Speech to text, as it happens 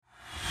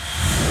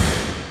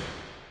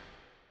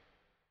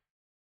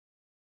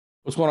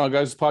What's going on,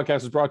 guys? This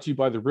podcast is brought to you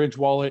by the Ridge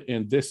Wallet,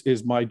 and this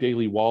is my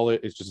daily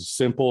wallet. It's just a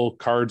simple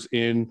cards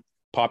in,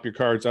 pop your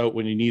cards out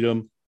when you need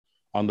them.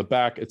 On the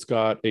back, it's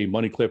got a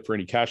money clip for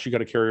any cash you got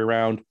to carry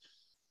around,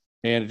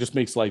 and it just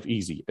makes life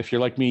easy. If you're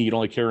like me, you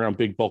don't like carry around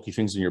big, bulky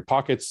things in your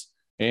pockets,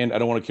 and I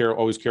don't want to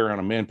always carry around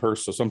a man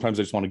purse, so sometimes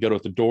I just want to get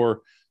out the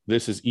door.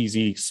 This is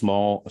easy,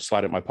 small,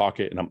 slide it in my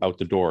pocket, and I'm out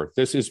the door.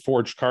 This is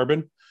Forged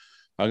Carbon.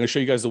 I'm going to show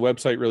you guys the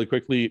website really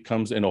quickly. It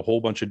comes in a whole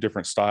bunch of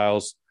different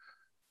styles.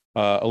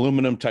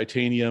 Aluminum,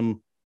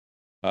 titanium.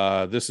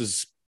 This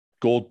is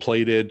gold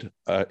plated.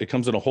 It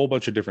comes in a whole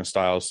bunch of different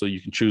styles, so you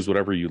can choose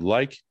whatever you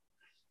like.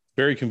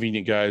 Very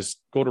convenient, guys.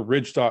 Go to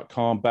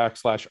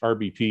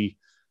ridge.com/RBP,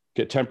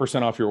 get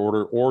 10% off your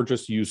order, or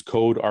just use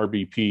code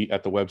RBP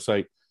at the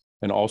website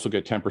and also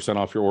get 10%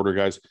 off your order,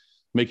 guys.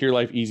 Make your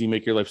life easy,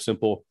 make your life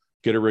simple.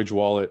 Get a Ridge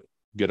wallet,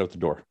 get out the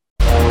door.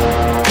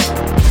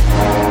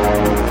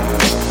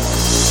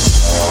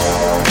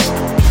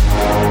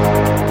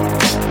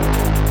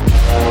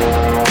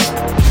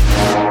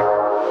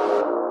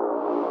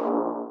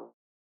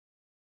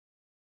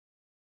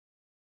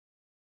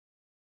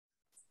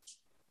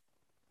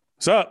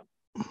 What's up?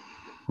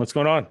 What's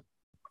going on?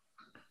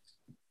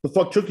 The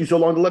fuck took you so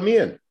long to let me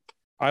in?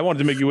 I wanted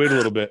to make you wait a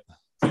little bit.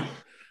 I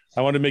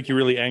wanted to make you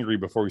really angry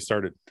before we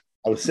started.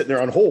 I was sitting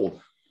there on hold.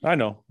 I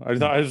know. I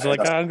was like,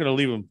 I'm going to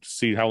leave him to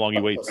see how long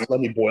he waits. Let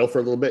me boil for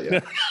a little bit.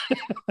 Yeah.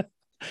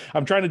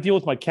 I'm trying to deal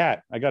with my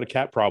cat. I got a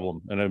cat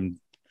problem, and I'm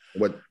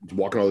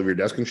walking all over your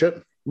desk and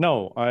shit.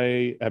 No,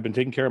 I have been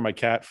taking care of my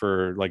cat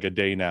for like a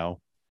day now,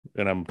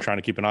 and I'm trying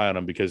to keep an eye on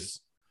him because.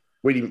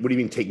 What do you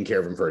mean taking care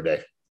of him for a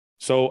day?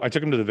 So I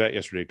took him to the vet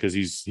yesterday because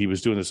he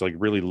was doing this like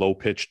really low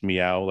pitched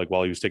meow like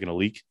while he was taking a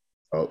leak.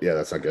 Oh yeah,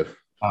 that's not good.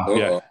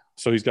 Yeah,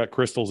 so he's got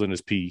crystals in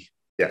his pee.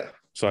 Yeah.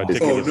 So I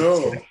took him.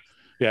 No.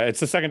 Yeah, it's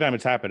the second time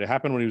it's happened. It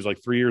happened when he was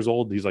like 3 years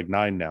old. He's like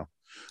 9 now.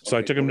 So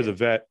I took him to the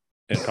vet.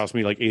 And it cost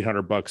me like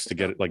 $800 to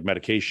get like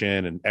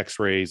medication and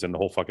X-rays and the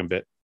whole fucking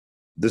bit.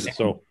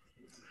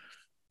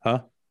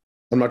 I'm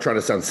not trying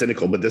to sound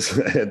cynical, but this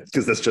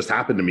because this just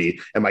happened to me,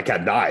 and my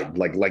cat died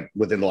like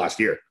within the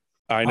last year.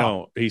 I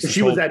know.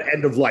 She was at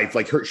end of life.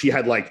 Like she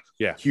had like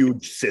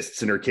huge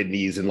cysts in her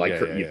kidneys, and like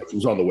she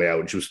was on the way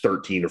out, and she was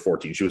 13 or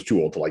 14. She was too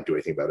old to like do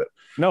anything about it.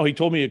 No, he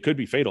told me it could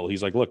be fatal.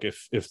 He's like, look,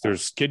 if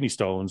there's kidney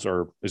stones,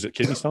 or is it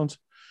kidney stones,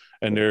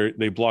 and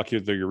they block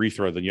the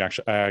urethra, then I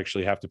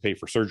actually have to pay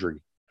for surgery.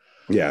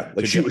 Yeah,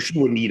 like she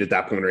wouldn't eat at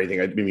that point or anything.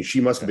 I mean,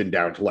 she must have been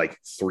down to like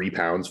 3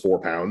 pounds,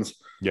 4 pounds.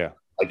 Yeah,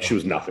 like she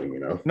was nothing, you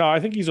know. No, I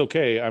think he's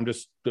okay. I've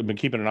been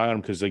keeping an eye on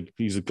him because like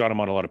he's got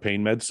him on a lot of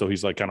pain meds, so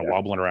he's like kind of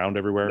wobbling around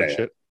everywhere and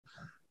shit.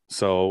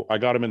 So I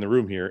got him in the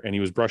room here, and he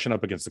was brushing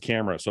up against the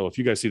camera. So if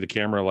you guys see the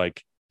camera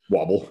like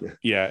wobble,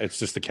 yeah, it's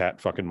just the cat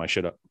fucking my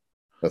shit up.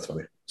 That's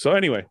funny. So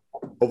anyway,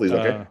 hopefully he's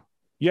okay.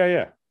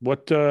 Yeah.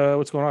 What's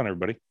going on,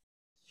 everybody?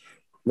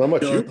 Not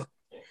much. You?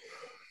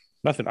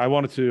 Nothing. I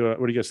wanted to.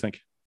 What do you guys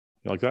think?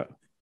 You like that?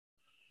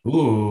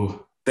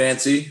 Ooh,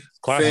 fancy,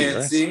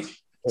 classy,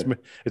 right?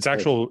 It's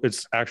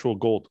actual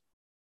gold.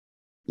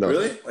 No.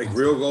 Really? Like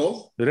real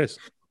gold? It is.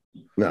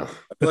 No.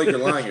 I feel like you're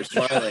lying. You're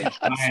smiling.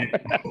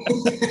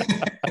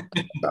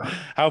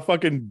 How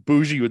fucking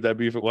bougie would that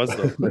be if it was,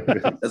 though?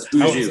 That's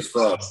bougie as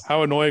fuck.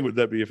 How annoying would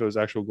that be if it was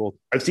actual gold?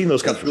 I've seen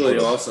those cups. That's really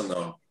awesome,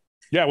 though.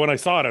 Yeah, when I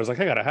saw it, I was like,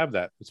 I gotta have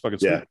that. It's fucking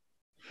sweet.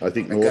 I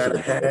think I gotta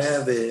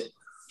have it.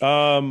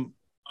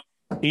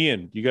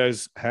 Ian, you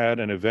guys had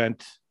an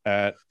event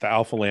at the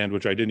Alpha Land,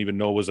 which I didn't even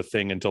know was a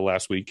thing until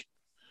last week.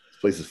 This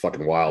place is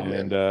fucking wild,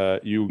 man. And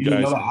you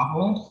guys,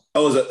 that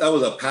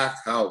was a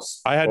packed house.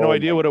 I had no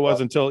idea what it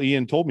was until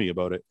Ian told me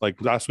about it,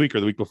 like last week or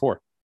the week before.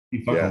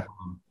 Yeah.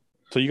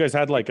 So you guys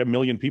had like 1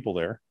 million people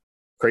there.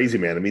 Crazy,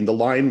 man. I mean, the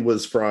line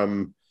was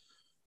from.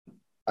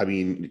 I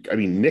mean,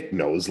 Nick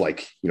knows,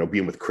 like, you know,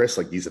 being with Chris,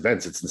 like these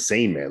events, it's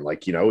insane, man.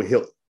 Like, you know,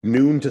 he'll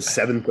noon to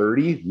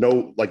 7:30,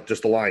 no, like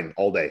just a line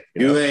all day.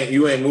 You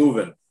ain't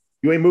moving.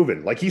 You ain't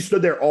moving. Like he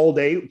stood there all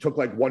day, took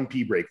like 1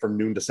 pee break from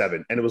noon to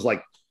 7, and it was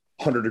like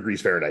 100 degrees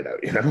Fahrenheit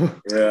out, you know?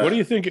 Yeah. What do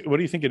you think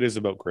it is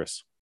about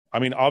Chris? I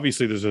mean,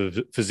 obviously there's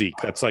a physique.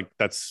 That's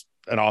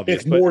an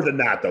obvious. It's more than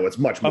that, though. It's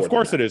much more. Of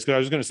course it is. Because I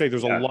was going to say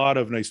there's a lot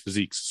of nice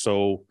physiques.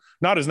 So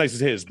not as nice as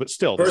his, but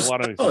still there's a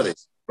lot of nice. A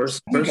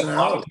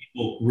lot of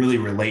people really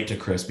relate to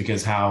Chris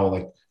because how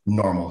like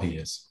normal he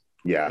is.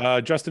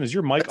 Yeah. Justin, is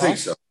your mic I think off?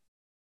 so.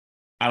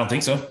 I don't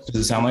think so. Does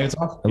it sound like it's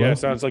off? Hello? Yeah, it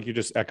sounds like you're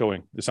just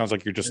echoing. It sounds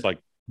like you're just like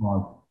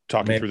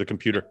talking through the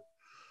computer.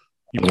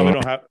 You probably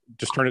don't have.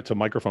 Just turn it to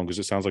microphone because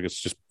it sounds like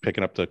it's just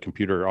picking up the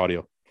computer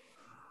audio.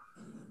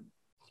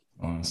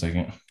 Hold on a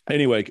second.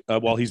 Anyway,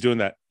 while he's doing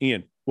that,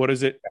 Ian, what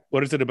is it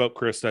about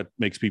Chris that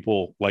makes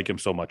people like him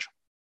so much?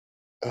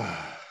 What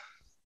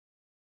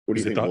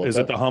do you think? Is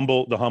it the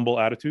humble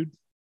attitude?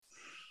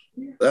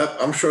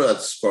 I'm sure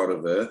that's part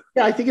of it.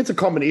 Yeah, I think it's a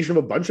combination of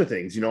a bunch of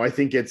things. You know, I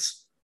think it's,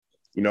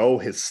 you know,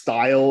 his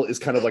style is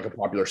kind of like a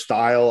popular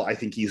style. I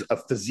think he's a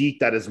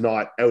physique that is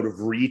not out of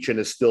reach and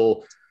is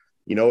still,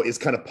 you know, is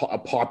kind of a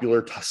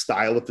popular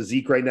style of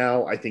physique right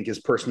now. I think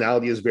his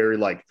personality is very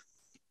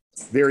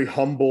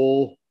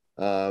humble.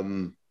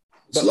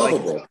 It's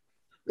lovable.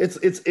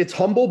 it's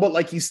humble, but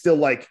like he's still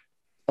like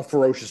a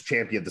ferocious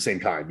champion at the same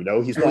time. You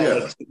know, he's not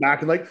like sitting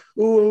back and like,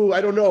 ooh,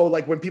 I don't know.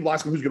 Like when people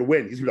ask him who's going to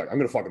win, he's gonna be like, I'm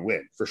going to fucking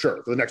win for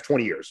sure for the next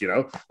 20 years. You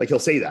know, like he'll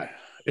say that.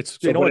 It's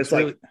So, you know but it's it's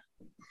like- really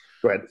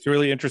Go ahead. it's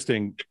really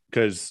interesting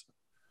because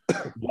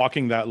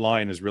walking that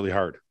line is really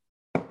hard.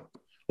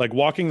 Like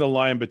walking the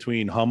line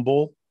between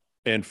humble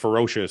and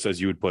ferocious, as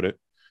you would put it,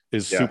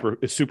 is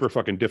super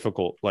fucking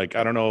difficult. Like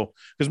I don't know,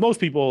 because most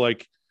people,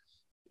 like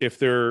if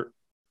they're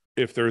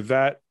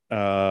that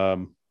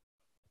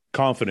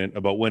confident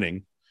about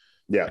winning,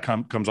 it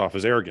comes off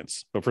as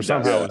arrogance. But for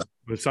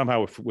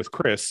somehow with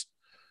Chris,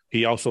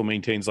 he also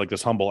maintains like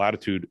this humble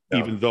attitude,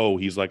 even though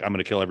he's like, I'm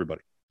going to kill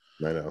everybody.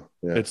 I know.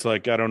 Yeah. It's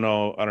like I don't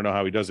know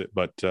how he does it,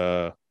 but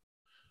I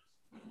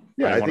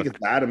think it's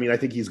that. I mean, I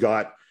think he's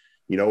got,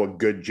 you know, a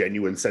good,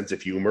 genuine sense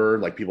of humor.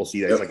 Like people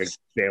see that he's like a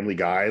family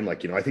guy. And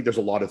like, you know, I think there's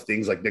a lot of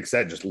things, like Nick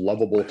said, just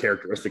lovable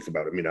characteristics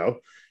about him, you know?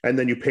 And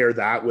then you pair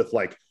that with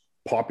like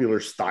popular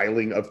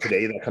styling of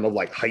today, that kind of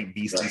like hype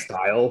beastie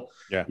style,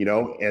 you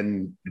know,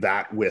 and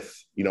that with,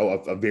 you know,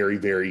 a very,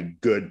 very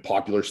good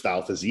popular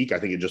style physique. I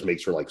think it just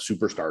makes for like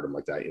superstardom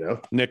like that, you know?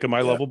 Nick, am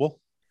I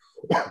lovable?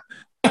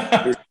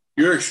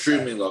 You're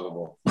extremely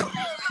lovable.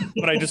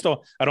 But I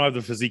don't have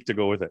the physique to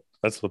go with it.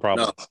 That's the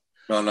problem.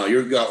 No,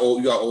 you got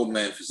old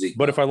man physique.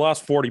 But if I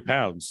lost 40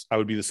 pounds, I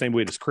would be the same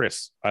weight as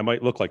Chris. I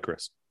might look like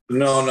Chris.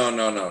 No.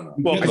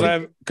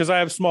 Well, because I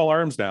have small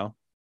arms now.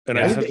 And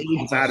I think the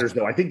age matters,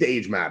 though. I think the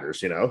age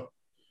matters, you know?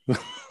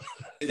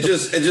 It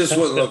just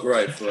wouldn't look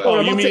right for us.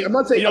 I'm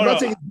not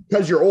saying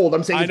because you're old.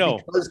 I'm saying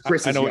because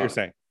Chris is I know young. what you're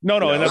saying. No,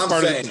 and that's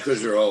I'm saying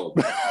because you're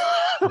old.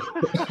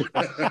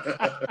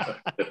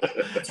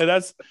 And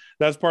that's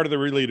part of the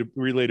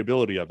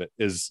relatability of it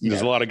is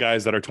there's a lot of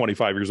guys that are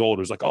 25 years old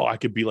who's like, oh, I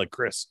could be like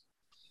Chris.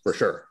 For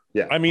sure.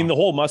 Yeah. I mean, the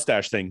whole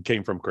mustache thing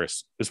came from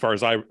Chris, as far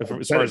as I'm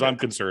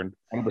concerned.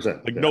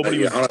 100%. Like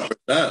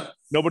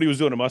nobody was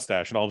doing a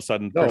mustache, and all of a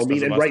sudden, no. I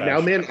mean, and right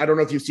now, man, I don't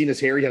know if you've seen his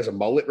hair. He has a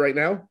mullet right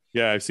now.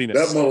 Yeah, I've seen it.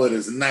 That mullet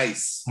is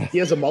nice. He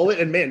has a mullet,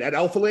 and man, at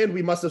Alpha Land,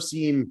 we must have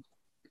seen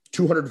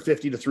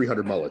 250 to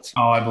 300 mullets.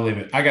 Oh, I believe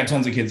it. I got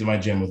tons of kids in my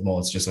gym with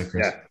mullets, just like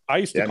Chris. Yeah. I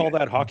used to call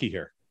that hockey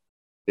hair.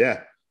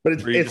 Yeah, but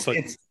it's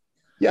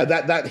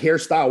that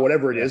hairstyle,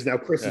 whatever it is. Now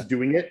Chris is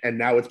doing it, and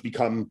now it's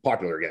become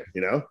popular again.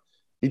 You know,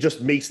 he just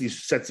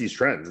sets these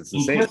trends. It's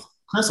the same.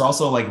 Chris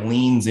also like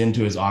leans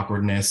into his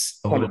awkwardness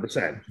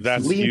 100%.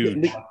 That's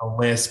huge. Like a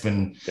lisp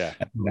and So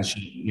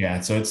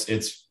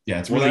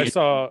it's really.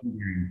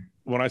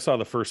 When I saw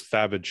the first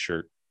Savage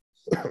shirt,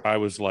 I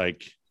was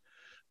like,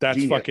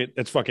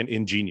 "That's fucking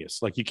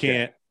ingenious." Like you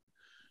can't.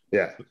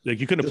 Yeah, like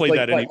you couldn't just play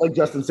like, that. Like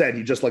Justin said,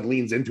 he just like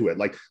leans into it.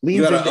 Like you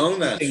leans gotta into own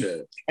that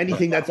shit.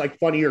 Anything that's like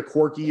funny or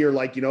quirky or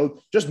like, you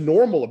know, just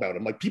normal about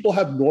him. Like people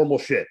have normal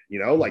shit,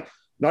 you know, like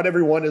not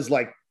everyone is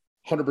like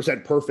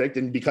 100% perfect,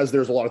 and because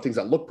there's a lot of things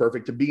that look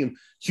perfect, to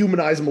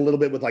humanize him a little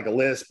bit with like a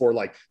lisp or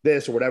like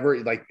this or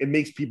whatever, like it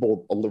makes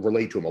people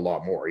relate to him a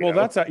lot more. You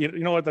know? That's you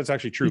know what, that's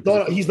actually true.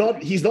 He's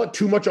not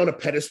too much on a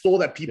pedestal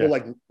that people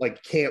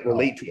like can't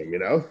relate to him. You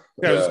know.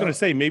 Yeah, I was gonna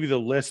say maybe the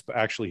lisp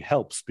actually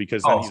helps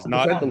because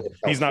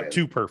he's not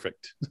too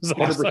perfect.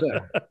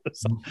 100%.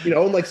 You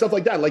know, and like stuff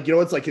like that. Like, you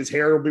know, it's like his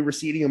hair will be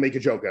receding. He'll make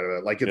a joke out of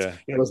it. Like it's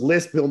you know, his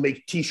lisp, he'll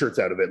make T-shirts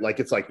out of it. Like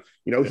it's like,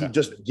 you know, he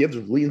just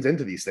leans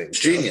into these things.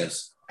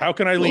 Genius. How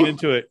can I lean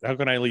into it?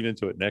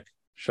 Nick?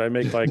 Should I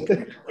make like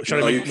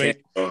should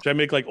I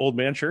make like old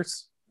man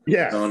shirts?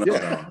 Yeah. No.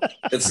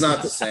 It's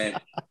not the same.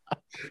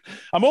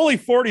 I'm only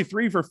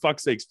 43 for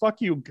fuck's sakes.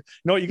 Fuck you.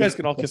 No, you guys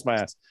can all kiss my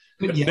ass.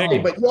 But you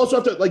also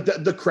have to like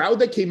the crowd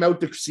that came out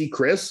to see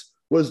Chris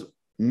was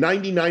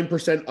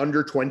 99%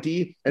 under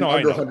 20 and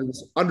under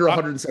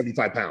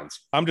 175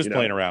 pounds. I'm just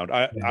playing around.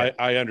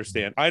 I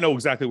understand. I know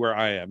exactly where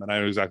I am, and I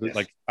know exactly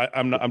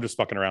I'm just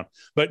fucking around.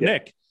 But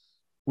Nick,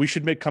 we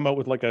should come out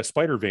with like a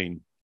Spider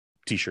Vein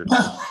t-shirt.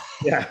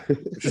 Yeah.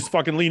 Just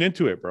fucking lean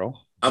into it, bro.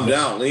 I'm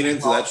down. Lean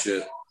into that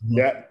shit.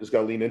 Yeah, just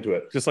gotta lean into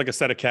it. Just like a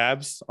set of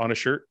calves on a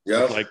shirt.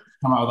 Yeah. Like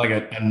come out with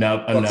like a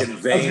nub. I was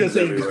gonna say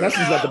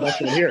Justin's not the best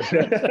one here.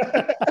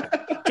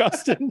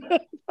 Justin.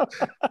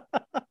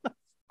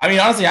 I mean,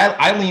 honestly,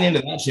 I lean into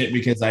that shit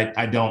because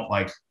I don't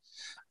want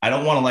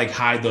to like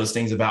hide those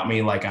things about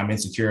me. Like I'm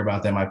insecure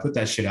about them. I put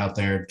that shit out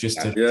there just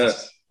to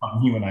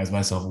humanize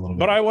myself a little bit.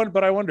 But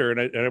I wonder,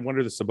 and I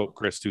wonder this about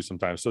Chris too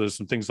sometimes. So there's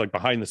some things like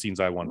behind the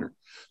scenes I wonder.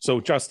 So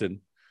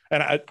Justin,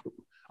 and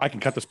I can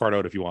cut this part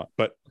out if you want,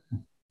 but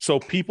so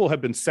people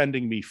have been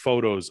sending me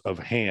photos of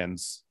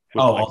hands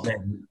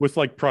with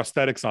like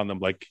prosthetics on them,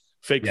 like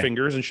fake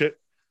fingers and shit.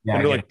 Yeah,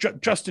 and they're like,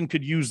 Justin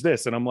could use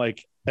this, and I'm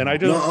like, and I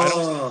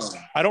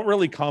don't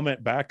really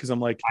comment back because I'm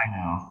like, I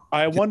know.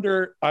 I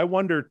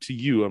wonder to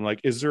you, I'm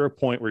like, is there a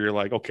point where you're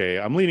like, okay,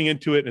 I'm leaning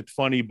into it and it's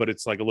funny, but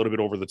it's like a little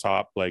bit over the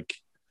top, like.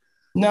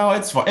 No,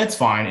 it's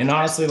fine. And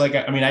honestly, like,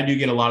 I mean, I do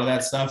get a lot of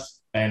that stuff,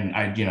 and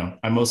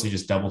I mostly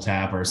just double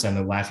tap or send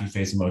a laughy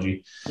face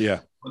emoji. Yeah.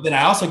 But then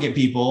I also get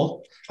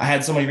people. I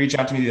had somebody reach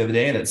out to me the other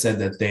day that said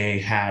that they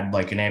had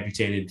like an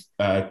amputated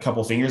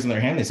couple fingers in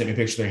their hand. They sent me a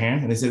picture of their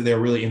hand, and they said they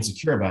were really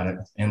insecure about it.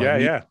 And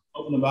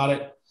open about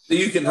it.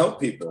 You can help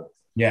people.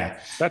 Yeah.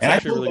 That's and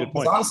actually a really good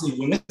point. Honestly,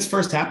 when this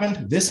first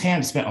happened, this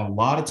hand spent a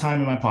lot of time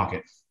in my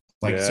pocket.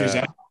 Like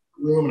seriously, I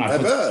room and I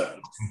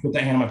put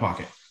that hand in my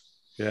pocket.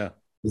 Yeah.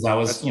 Because I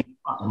was, I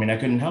mean, I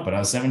couldn't help it. I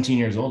was 17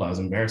 years old. I was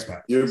embarrassed by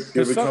it. You're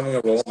becoming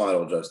a role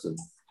model, Justin.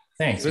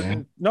 Thanks,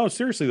 man. No,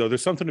 seriously though,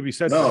 there's something to be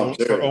said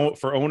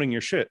for owning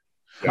your shit.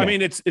 Yeah. I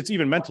mean, it's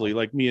even mentally.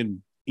 Like me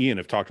and Ian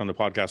have talked on the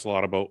podcast a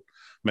lot about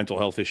mental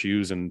health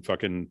issues and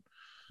fucking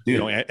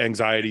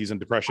anxieties and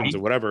depressions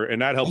and whatever,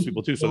 and that helps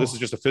people too. So this is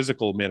just a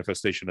physical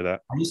manifestation of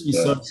that. I used to be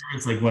so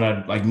curious, like when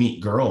I like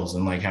meet girls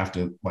and like have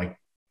to like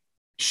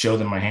show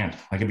them my hand.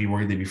 I could be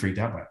worried they'd be freaked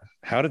out by it.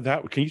 How did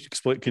that? Can you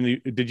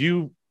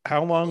explain?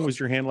 How long was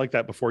your hand like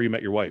that before you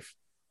met your wife?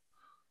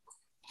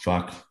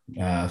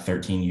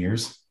 13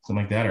 years,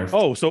 something like that.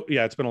 Or so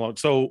yeah, it's been a long.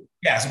 So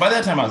by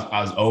that time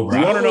I was over.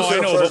 I don't know. I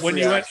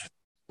know,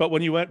 but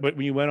when you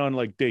went on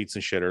like dates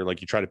and shit, or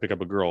like you try to pick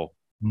up a girl,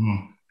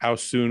 how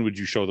soon would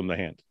you show them the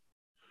hand?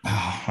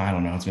 I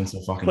don't know. It's been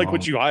so fucking like long.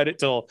 Would you hide it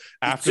till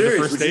after the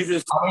first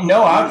date?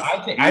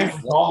 I think I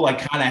recall like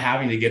kind of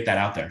having to get that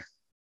out there,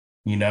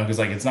 because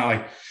like it's not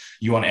like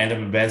you want to end up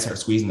in bed, start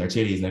squeezing their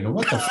titties, and they go,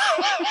 "What the?"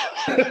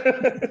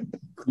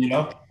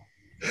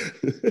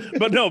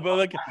 But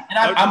like,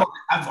 and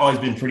I've always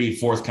been pretty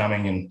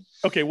forthcoming. And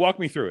okay, walk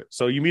me through it.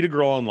 So you meet a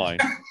girl online.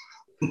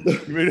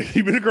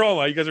 you meet a girl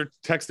online. You guys are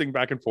texting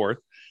back and forth.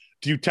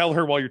 Do you tell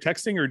her while you're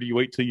texting, or do you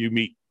wait till you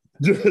meet?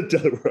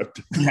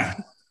 Yeah.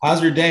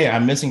 How's your day?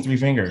 I'm missing 3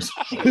 fingers.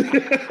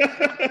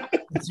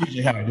 That's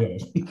usually how I do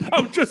it.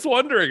 I'm just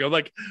wondering. I'm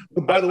like,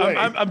 by the way,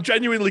 I'm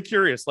genuinely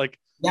curious. Like,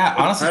 yeah,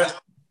 honestly,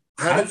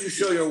 how did you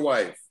show your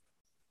wife?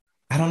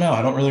 I don't know.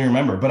 I don't really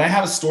remember, but I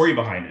have a story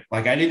behind it.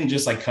 Like, I didn't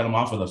just like cut him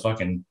off with a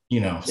fucking,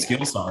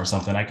 skill star or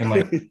something. I can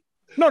like,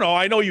 no,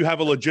 I know you have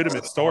a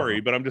legitimate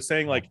story, but I'm just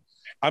saying, like,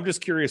 I'm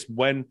just curious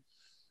when,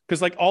 because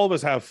like all of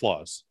us have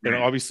flaws,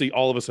 obviously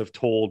all of us have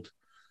told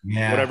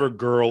whatever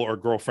girl or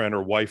girlfriend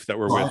or wife that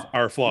we're with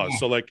our flaws.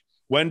 So like,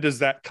 when does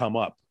that come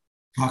up?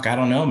 Fuck, I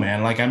don't know,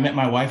 man. Like I met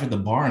my wife at the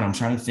bar and I'm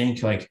trying to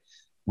think, like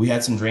we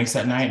had some drinks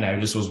that night and I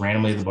just was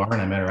randomly at the bar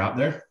and I met her out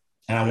there.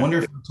 And I wonder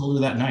if I told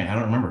her that night. I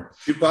don't remember.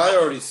 You probably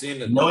already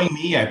seen it. Knowing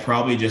me, I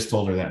probably just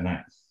told her that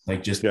night.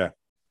 Like just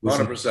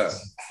 100%.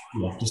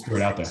 Just throw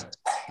it out there.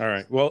 All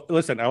right. Well,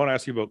 listen, I want to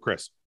ask you about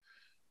Chris.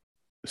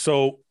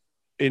 So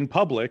in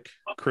public,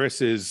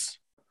 Chris is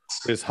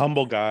this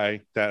humble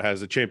guy that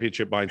has a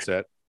championship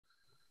mindset.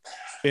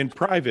 In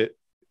private,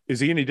 is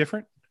he any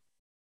different?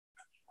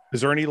 Is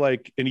there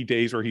any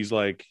days where he's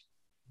like,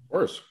 of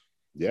course,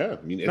 yeah.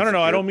 I mean,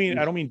 no. I don't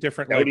mean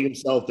different. Doubting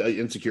himself,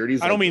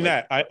 insecurities. I don't mean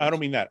that. I don't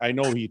mean that. I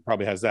know he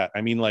probably has that.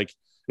 I mean, like,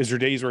 is there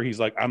days where he's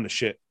like, I'm the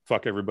shit,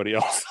 fuck everybody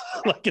else?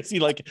 Like,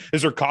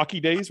 is there cocky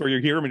days where you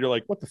hear him and you're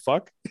like, what the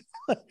fuck?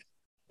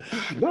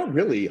 Not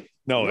really.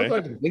 No, not that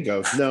I can think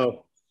of.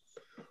 No.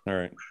 All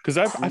right, because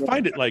I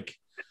find it like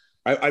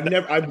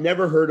I've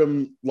never heard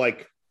him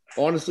like,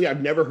 honestly,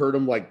 I've never heard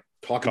him like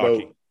talk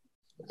cocky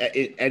about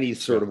any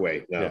sort of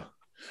way. No.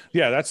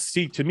 Yeah,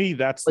 to me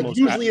that's like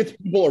usually it's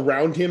people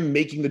around him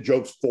making the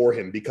jokes for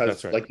him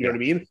because like you know what I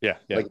mean? Yeah.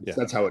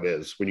 That's how it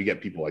is when you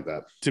get people like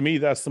that. To me,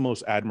 that's the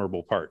most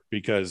admirable part,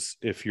 because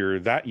if you're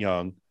that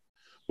young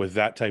with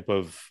that type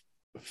of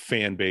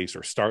fan base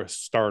or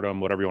stardom,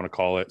 whatever you want to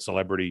call it,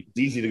 celebrity, it's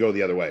easy to go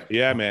the other way.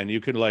 Yeah, man,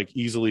 you could like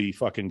easily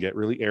fucking get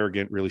really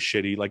arrogant, really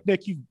shitty. Like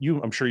Nick, you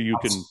I'm sure you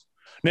can.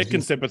 Nick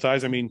can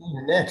sympathize. I mean,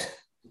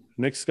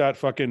 Nick's got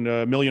fucking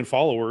a million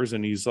followers,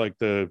 and he's like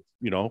the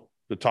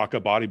talk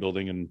of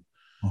bodybuilding, and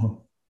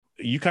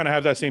you kind of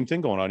have that same thing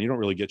going on. You don't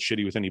really get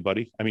shitty with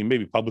anybody. I mean,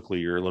 maybe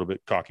publicly you're a little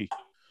bit cocky,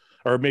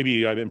 or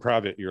maybe in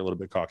private you're a little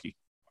bit cocky.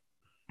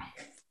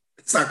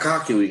 It's not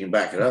cocky. We can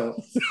back it up.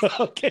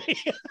 Okay.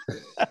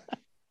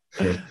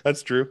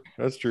 That's true.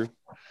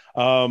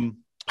 I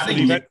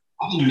think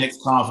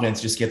Nick's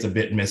confidence just gets a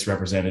bit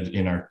misrepresented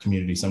in our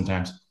community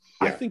sometimes.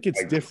 I think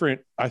it's different.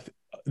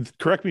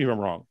 Correct me if I'm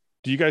wrong.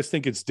 Do you guys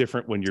think it's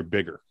different when you're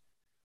bigger?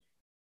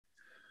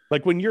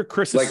 Like when you're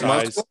Chris's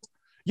size? Muscle?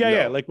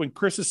 Yeah. Like when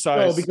Chris's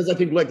size. No, because I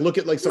think look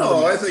at like some.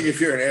 No, I think if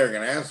you're an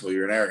arrogant asshole,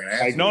 you're an arrogant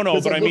asshole. No,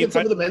 but I mean, look at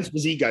some of the men's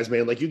physique guys,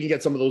 man. Like you can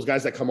get some of those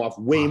guys that come off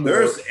way more.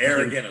 There's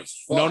arrogant as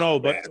fuck. No,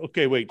 but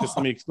okay, wait. Just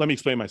let me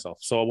explain myself.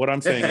 So what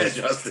I'm saying is,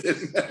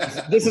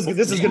 this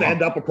is going to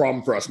end up a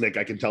problem for us, Nick.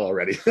 I can tell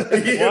already.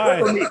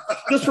 Why?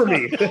 Just for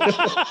me.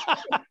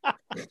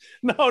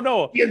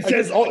 No. Ian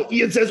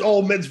says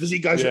all men's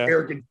physique guys are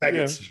arrogant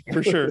faggots. Yeah,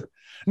 for sure.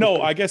 No,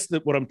 I guess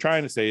that what I'm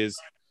trying to say is,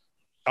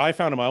 I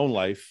found in my own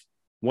life,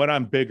 when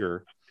I'm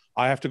bigger,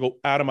 I have to go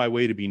out of my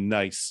way to be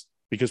nice,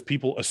 because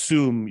people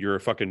assume you're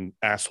a fucking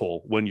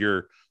asshole when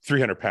you're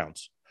 300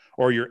 pounds,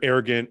 or you're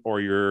arrogant,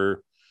 or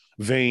you're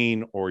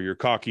vain, or you're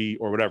cocky,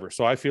 or whatever.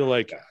 So I feel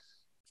like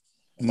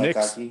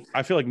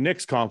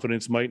Nick's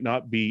confidence might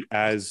not be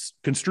as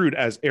construed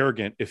as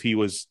arrogant if he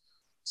was,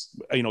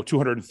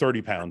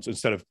 230 pounds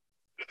instead of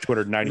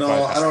 295. No,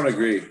 pounds. I don't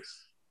agree.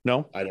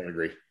 No, I don't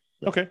agree.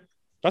 Okay,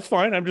 that's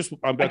fine. I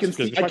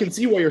can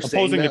see why you're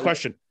posing the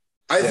question.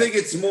 I think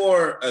it's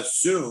more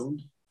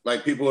assumed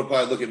like people would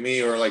probably look at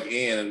me or like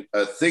Ian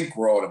and think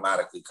we're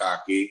automatically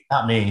cocky.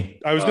 Not me.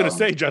 I was going to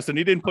say, Justin,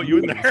 he didn't put you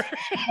in there.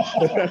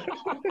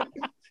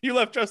 You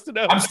left Justin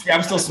out.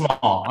 I'm still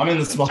small. I'm in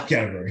the small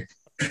category.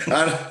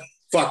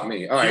 Fuck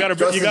me. All right. You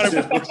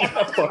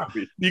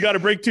got to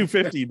break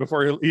 250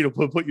 before he'll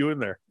put you in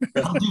there.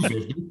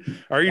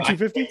 Are you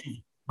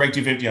 250? Break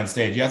 250 on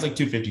stage. Yeah, it's like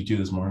 252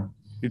 this morning.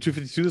 You're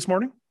 252 this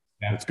morning?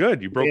 Yeah. That's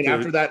good. You broke. And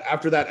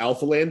after that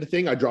Alpha Land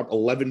thing, I dropped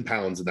 11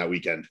 pounds in that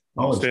weekend.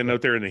 Oh, standing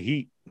out there in the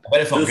heat.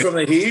 Just from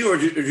the heat, or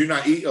did you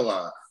not eat a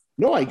lot?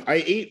 No, I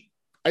ate,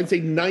 I'd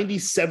say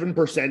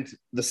 97%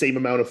 the same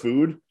amount of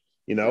food,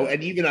 you know,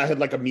 and even I had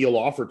like a meal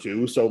off or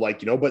two. So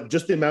like, you know, but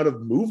just the amount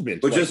of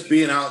movement. But like, just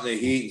being out in the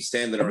heat and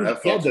standing around.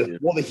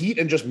 The heat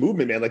and just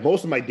movement, man. Like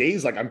most of my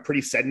days, like I'm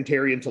pretty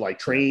sedentary until I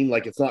train.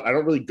 Like it's not, I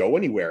don't really go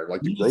anywhere.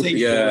 Like the grocery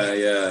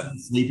store.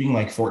 Sleeping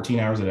like 14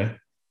 hours a day.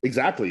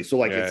 Exactly. So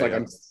like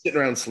I'm sitting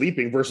around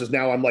sleeping versus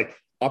now I'm like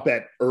up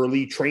at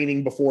early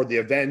training before the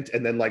event,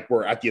 and then like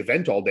we're at the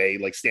event all day,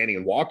 like standing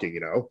and walking, you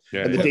know.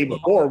 And the day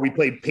before we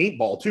played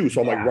paintball too,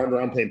 so I'm like running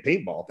around playing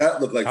paintball.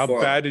 That looked like how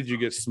fun. bad did you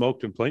get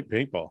smoked in playing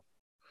paintball?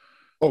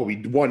 Oh, we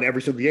won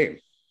every single game.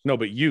 No,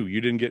 but you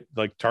didn't get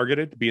like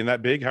targeted being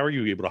that big. How are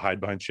you able to hide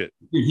behind shit?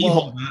 Dude, I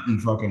would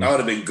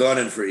have been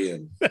gunning for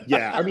Ian.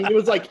 Yeah, I mean it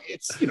was like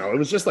it's, you know, it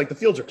was just like the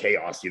fields are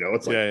chaos, you know.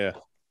 It's like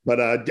But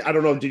I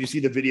don't know. Did you see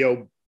the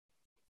video?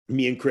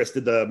 Me and Chris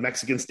did the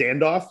Mexican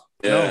standoff.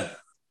 Yeah. No.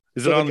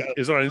 Is it on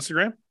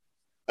Instagram?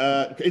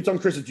 It's on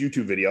Chris's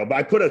YouTube video, but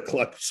I put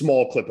a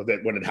small clip of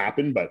it when it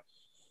happened. But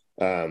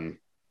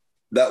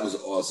that was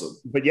awesome.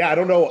 But yeah, I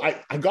don't know.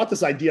 I got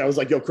this idea. I was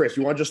like, yo, Chris,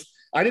 you want to just,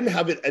 I didn't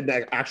have an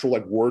actual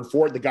like word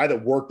for it. The guy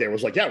that worked there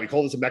was like, yeah, we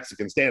call this a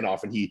Mexican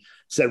standoff. And he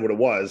said what it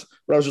was.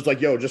 But I was just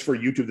like, yo, just for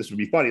YouTube, this would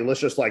be funny. Let's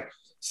just like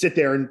sit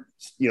there and,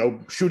 you know,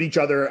 shoot each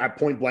other at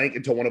point blank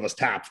until one of us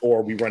taps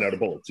or we run out of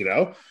bullets, you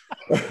know?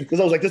 Because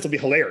I was like, this will be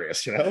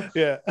hilarious, you know?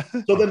 Yeah.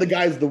 So then the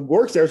guys that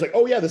works there is like,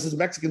 oh yeah, this is a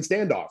Mexican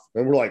standoff.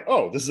 And we're like,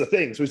 oh, this is a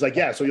thing. So he's like,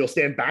 yeah, so you'll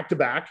stand back to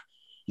back.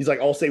 He's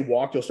like, I'll say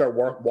walk, you'll start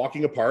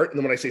walking apart. And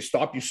then when I say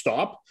stop, you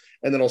stop.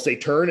 And then I'll say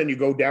turn and you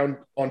go down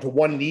onto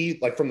one knee,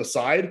 like from the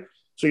side.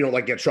 So you don't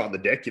like get shot in the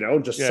dick, you know,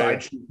 just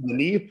side shoot from the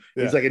knee.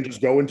 Yeah. He's like, and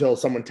just go until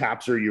someone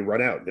taps or you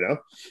run out, you know?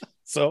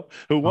 So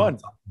who won?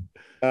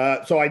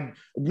 So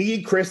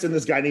me, Chris, and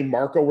this guy named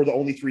Marco were the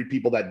only three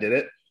people that did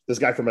it. This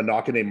guy from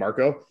Anaka named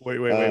Marco. Wait.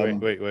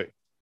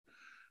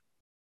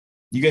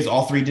 You guys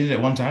all three did it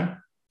at one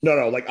time?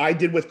 No. Like I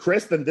did with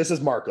Chris, then this is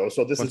Marco.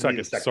 So this one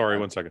is second. Sorry,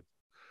 1 second.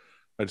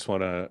 I just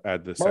want to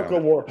add this. Marco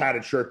wore a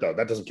padded shirt though.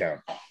 That doesn't count.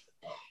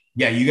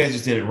 Yeah, you guys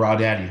just did it raw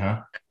daddy,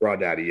 huh? Raw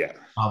daddy, yeah.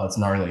 Oh, that's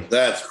gnarly.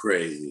 That's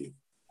crazy.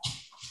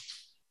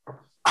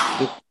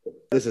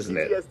 This isn't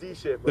it.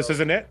 Shit, this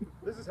isn't it?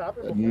 This has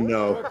happened before?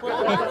 No.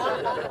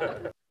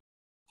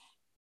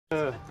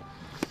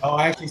 Oh,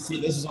 I actually see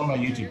this is on my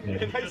YouTube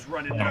page. I just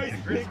run it down.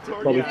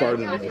 Probably farther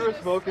than this.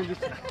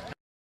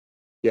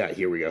 Yeah,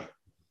 here we go.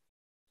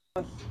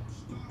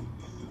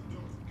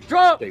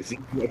 Drop. Okay, see,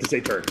 you have to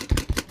say turn.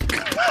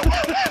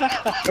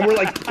 And we're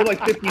like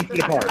 15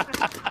 feet apart.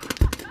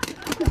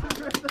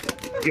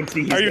 You can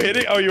see. Are you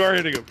hitting? Oh, you are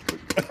hitting him.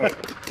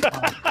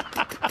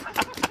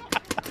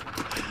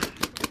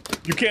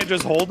 You can't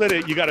just hold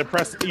it. You got to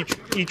press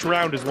each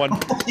round is one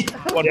point.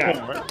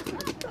 Right?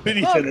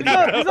 He's up.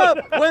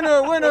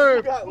 Winner.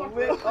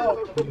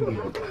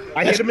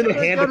 I hit him in the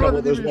hand a couple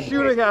of times.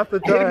 Shooting half the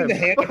time. I hit him in the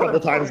hand a couple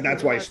of times, and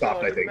that's why he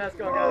stopped, I think.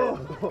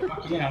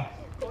 Yeah.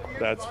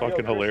 That's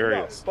fucking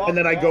hilarious. And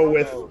then I go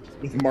with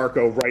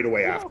Marco right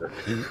away after.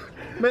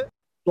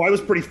 So I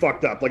was pretty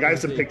fucked up. Like I have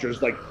some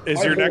pictures. Like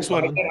is your next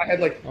one? I had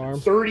like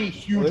 30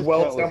 huge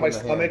welts down my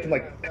stomach and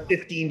like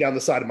 15 down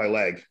the side of my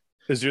leg.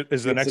 Is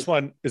the next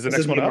one? Is the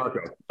next one up?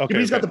 Marco. Okay,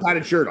 he's got the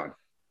padded shirt on.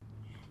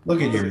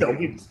 Look at you. No,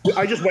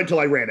 I just went till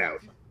I ran out.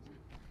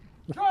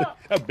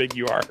 How big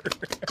you are.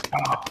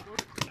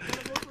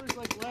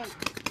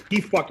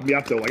 He fucked me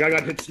up though. Like I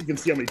got hit. You can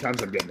see how many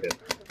times I'm getting hit.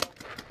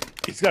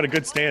 He's got a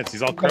good stance.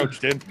 He's all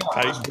crouched in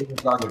tight.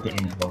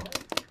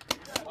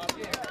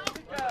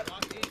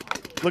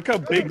 Look how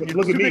big.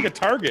 Look at me. Big a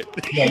target.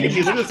 Yeah,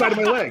 he's on the side of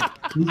my leg.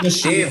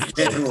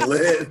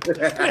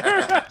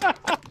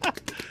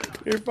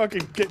 You're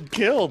fucking getting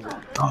killed.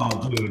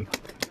 Oh, dude.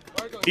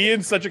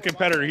 Ian's such a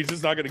competitor. He's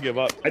just not going to give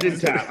up. I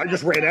didn't tap. I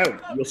just ran out.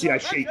 You'll see I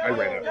shake. I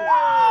ran out.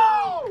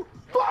 Ow!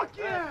 Fuck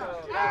yeah!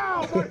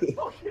 Ow!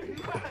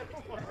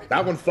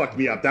 That one fucked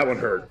me up. That one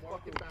hurt.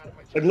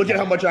 Like, look at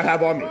how much I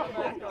have on me.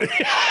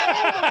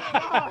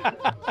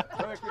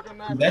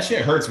 That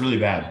shit hurts really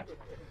bad.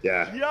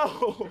 Yeah.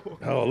 Yo!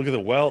 Oh, look at the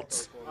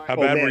welts. How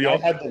bad were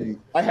you?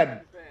 I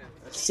had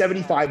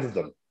 75 of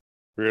them.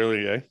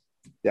 Really, eh?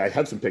 Yeah, I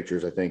have some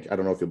pictures, I think. I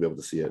don't know if you'll be able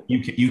to see it.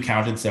 You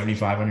counted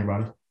 75 on your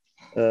body?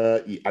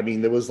 I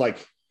mean, there was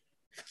like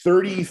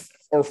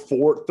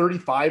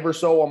 35 or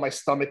so on my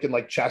stomach and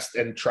like chest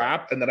and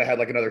trap. And then I had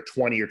like another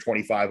 20 or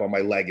 25 on my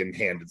leg and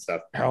hand and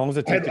stuff. How long does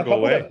it take to go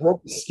away? I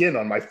broke the skin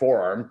on my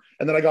forearm.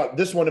 And then I got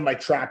this one in my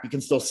trap. You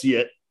can still see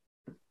it.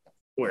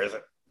 Where is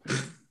it?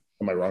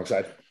 On my wrong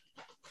side.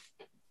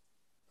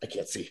 I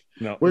can't see.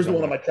 No. Where's the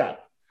one on my tab?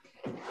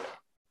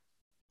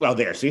 Well,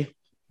 there. See?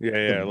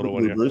 Yeah, a little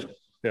one. Blues.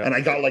 Yeah. And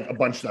I got like a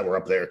bunch that were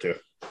up there too.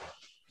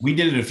 We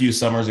did it a few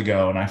summers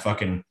ago, and I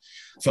fucking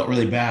felt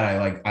really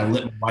bad. I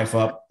lit my wife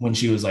up when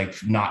she was like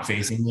not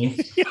facing me.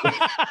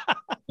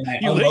 And I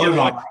unloaded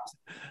on her.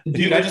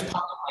 Dude, I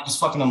just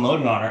fucking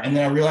unloaded on her, and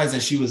then I realized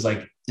that she was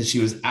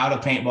out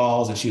of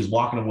paintballs and she was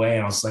walking away,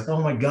 and I was like,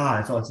 oh my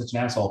god, I felt like such an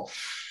asshole.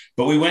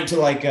 But we went to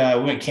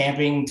we went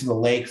camping to the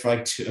lake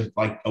for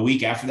like a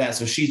week after that,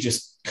 so she's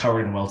just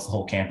covered in welts the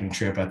whole camping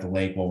trip at the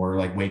lake while we're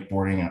like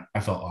wakeboarding. I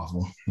felt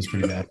awful. It was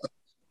pretty bad.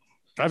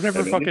 I've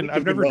never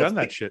done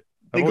that shit.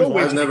 I've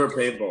never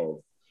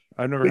paintballed.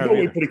 I've never had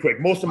it pretty quick.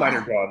 Most of mine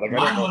are gone. Like,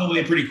 mine went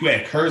away pretty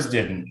quick. Hers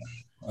didn't,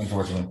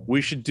 unfortunately.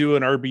 We should do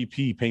an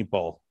RBP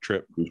paintball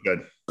trip.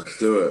 Good. Let's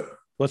do it.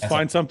 Let's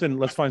find something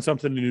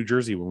in New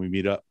Jersey when we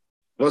meet up.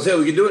 Well, say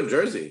we can do it in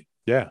Jersey.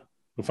 Yeah.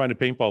 We'll find a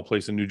paintball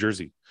place in New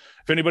Jersey.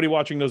 If anybody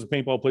watching knows a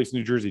paintball place in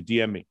New Jersey,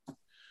 DM me.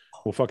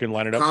 We'll fucking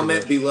line it up.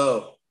 Comment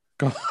below.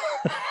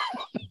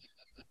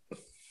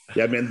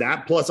 Yeah, man.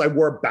 That plus I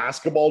wore a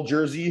basketball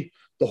jersey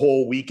the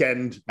whole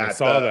weekend. I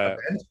saw that.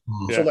 Event.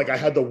 Yeah. So like I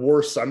had the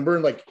worst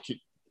sunburn. Like,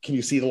 can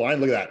you see the line?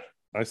 Look at that.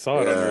 I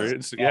saw it under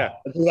it. Look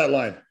at that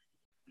line.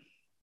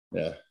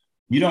 Yeah.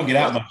 You don't get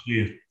out much, do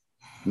you?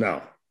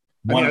 No.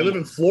 I mean, I live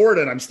in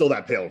Florida and I'm still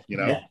that pale, you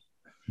know? Yeah.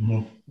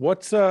 Mm-hmm.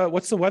 What's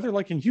the weather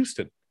like in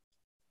Houston?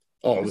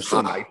 Oh, it was so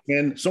nice,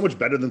 man. So much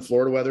better than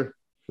Florida weather.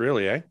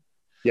 Really, eh?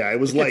 Yeah, it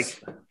was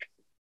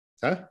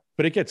huh?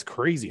 But it gets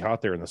crazy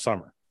hot there in the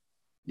summer.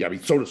 Yeah, I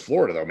mean, so does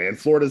Florida, though, man.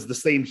 Florida's the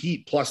same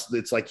heat, plus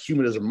it's like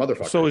humid as a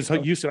motherfucker. So is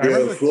Houston. I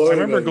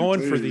remember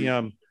going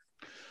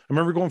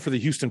for the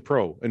Houston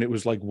Pro, and it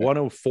was like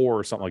 104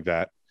 or something like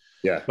that.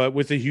 Yeah. But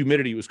with the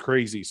humidity, it was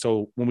crazy.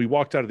 So when we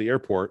walked out of the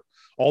airport,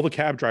 all the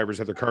cab drivers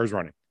had their cars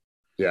running.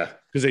 Yeah.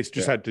 Because they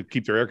just had to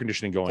keep their air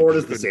conditioning going.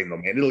 Florida's the same, though,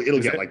 man. It'll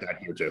get like that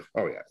here, too.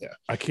 Oh, yeah.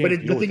 I can't.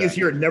 But the thing is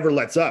here, it never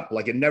lets up.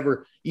 Like, it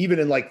never, even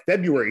in like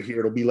February here,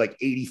 it'll be like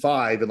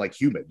 85 and like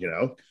humid, you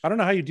know? I don't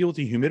know how you deal with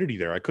the humidity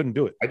there. I couldn't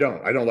do it. I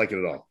don't like it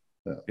at all.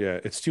 Yeah,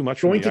 it's too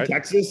much. Going to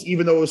Texas,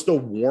 even though it was still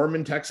warm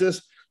in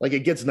Texas, like it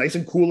gets nice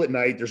and cool at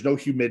night. There's no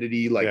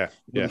humidity. Like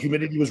the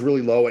humidity was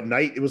really low at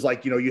night. It was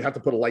like, you have to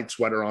put a light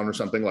sweater on or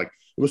something. Like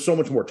it was so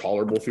much more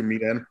tolerable for me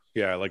then.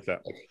 Yeah, I like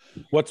that.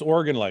 What's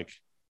Oregon like?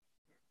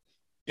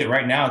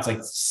 Right now it's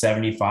like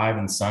 75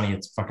 and sunny.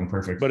 It's fucking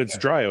perfect. But it's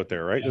dry out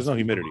there, right? There's no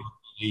humidity.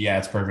 Yeah,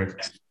 it's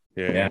perfect.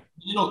 Yeah.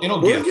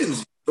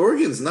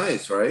 Oregon's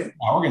nice, right?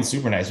 Yeah, Oregon's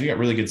super nice. We got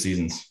really good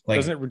seasons.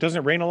 Like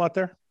doesn't it rain a lot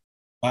there?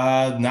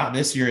 Not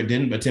this year. It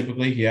didn't, but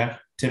typically.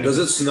 Does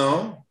it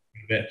snow?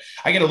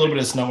 I get a little bit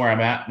of snow where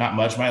I'm at. Not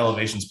much. My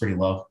elevation's pretty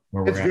low.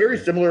 It's very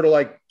similar to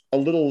like a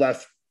little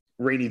less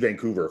rainy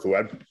Vancouver.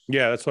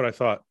 Yeah, that's what I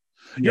thought.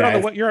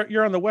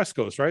 You're on the West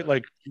Coast, right?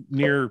 Like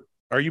near.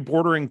 Are you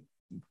bordering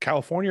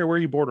California, or where are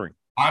you bordering?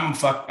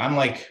 I'm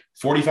like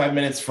 45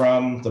 minutes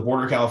from the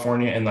border of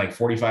California and like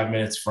 45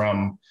 minutes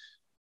from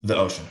the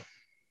ocean.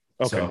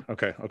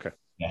 Okay.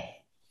 Yeah.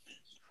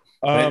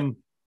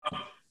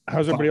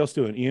 How's everybody else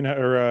doing? Ian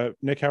or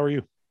Nick, how are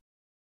you?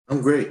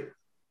 I'm great.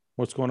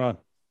 What's going on?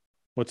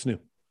 What's new?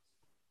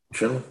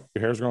 Chilling.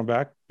 Your hair's growing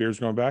back? Beard's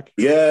growing back?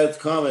 Yeah, it's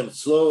coming. It's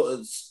slow.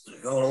 It's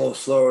going a little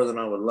slower than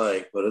I would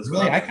like, but it's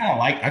really. I kind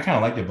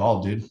of like the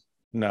bald, dude.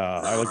 No,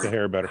 I like the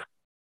hair better.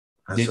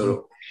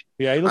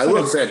 Yeah, I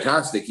look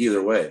fantastic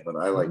either way, but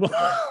I like.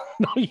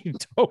 No, you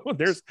don't.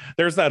 There's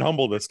that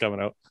humbleness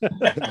coming out.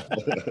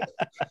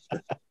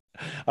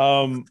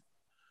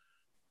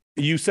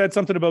 You said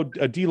something about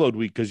a deload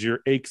week because your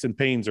aches and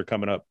pains are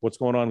coming up. What's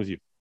going on with you?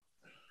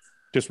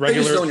 Just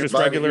regular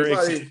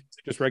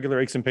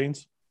aches and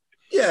pains.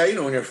 Yeah,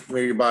 when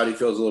your body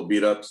feels a little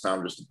beat up, it's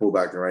time just to pull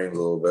back the reins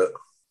a little bit.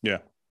 Yeah.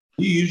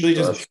 Do you usually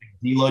just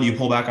deload? You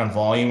pull back on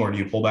volume, or do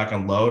you pull back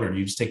on load, or do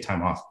you just take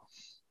time off?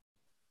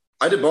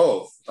 I did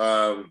both.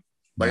 I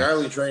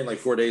only trained like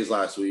 4 days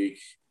last week,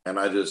 and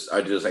I just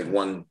like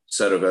one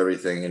set of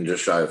everything and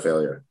just shy of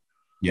failure.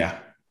 Yeah.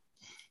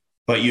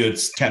 But you had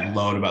kept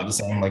load about the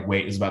same, like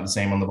weight is about the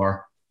same on the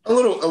bar? A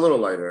little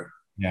lighter.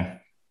 Yeah.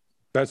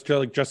 That's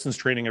like Justin's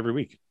training every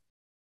week.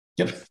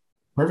 Yep.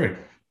 Perfect.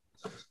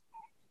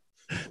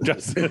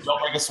 Justin.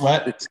 Don't break a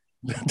sweat.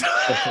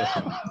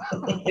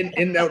 in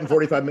and out in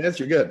 45 minutes,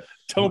 you're good.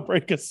 Don't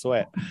break a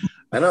sweat.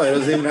 I know. It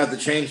doesn't even have to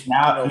change.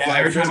 Now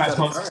every time I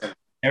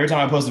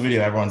post a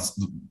video, everyone's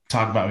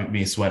talking about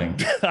me sweating.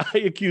 I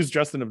accuse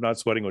Justin of not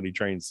sweating when he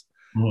trains.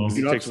 Mm-hmm.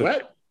 You not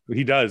sweat?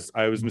 He does.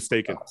 I was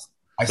mistaken.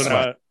 I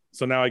sweat.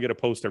 So now I get a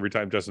post every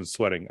time Justin's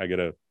sweating. I get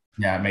a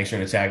make sure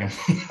to tag him.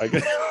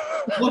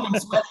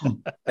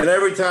 And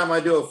every time I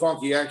do a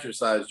funky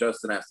exercise,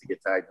 Justin has to get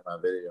tagged in my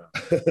video.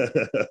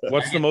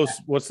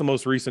 What's the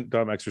most recent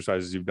dumb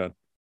exercises you've done?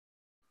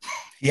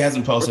 He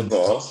hasn't posted.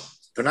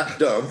 They're not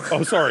dumb.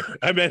 Oh, sorry.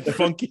 I meant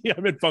funky.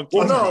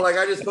 Well, no, like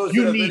I just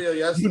posted a video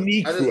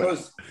yesterday. I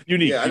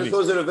just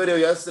posted a video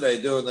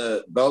yesterday doing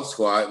the belt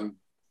squat, and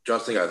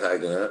Justin got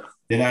tagged in it.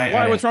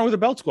 Why? What's wrong with the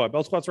belt squat?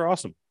 Belt squats are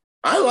awesome.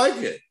 I like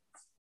it.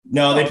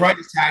 No, they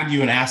probably just tagged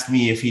you and asked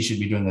me if he should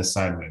be doing this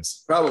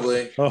sideways.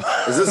 Probably.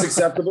 Oh. Is this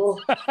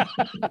acceptable?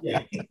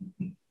 Yeah.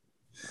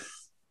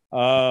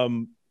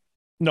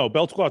 No,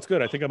 belt squat's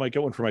good. I think I might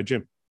get one for my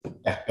gym.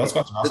 Yeah, belt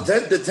squats are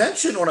awesome. The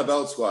tension on a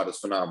belt squat is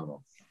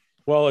phenomenal.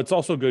 Well, it's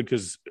also good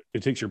because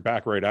it takes your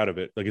back right out of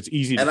it. Like it's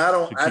easy. And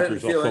to I didn't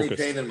yourself feel any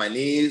focused. pain in my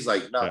knees,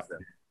 like nothing.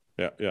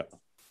 Yeah.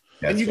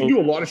 And you can do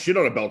a lot of shit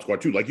on a belt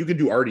squat too. Like you can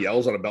do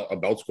RDLs on a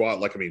belt squat.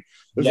 Like, I mean,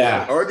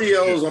 Yeah.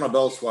 RDLs on a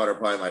belt squat are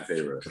probably my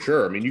favorite. for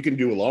sure. I mean, you can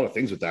do a lot of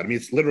things with that. I mean,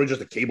 it's literally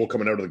just a cable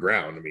coming out of the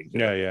ground. I mean,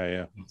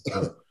 Yeah.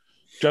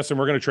 Justin,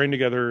 we're going to train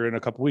together in a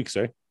couple weeks,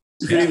 eh?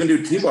 You can even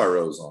do T-bar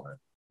rows on it.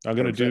 I'm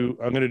going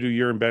to do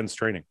your and Ben's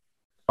training.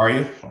 Are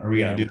you? Are we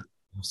going to do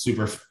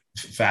super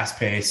fast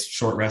pace,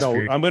 short rest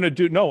period? I'm going to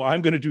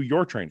do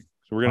your training.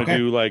 So we're going to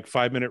do like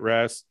 5-minute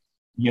rest.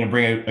 You're going to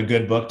bring a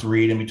good book to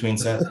read in between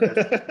sets?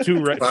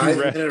 two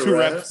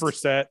reps per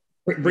set.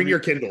 bring your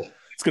Kindle.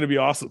 It's going to be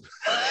awesome.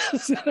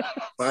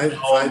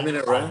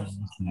 5-minute rest.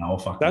 No,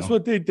 fuck. That's no.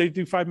 what they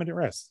do. 5-minute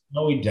rest.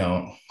 No, we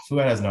don't.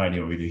 Fuad has no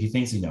idea what we do. He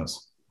thinks he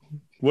knows.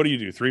 What do you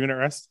do? 3-minute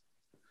rest?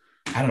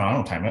 I don't know. I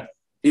don't time it.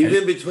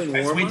 Even between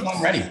I just wait till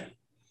I'm ready.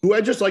 Who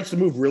just likes to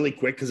move really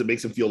quick because it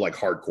makes him feel like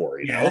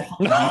hardcore, you know?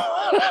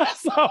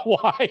 That's not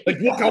why. Like,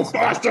 look how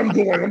fast I'm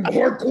going. I'm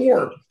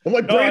hardcore. I'm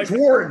like Branch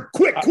Warren.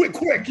 Quick,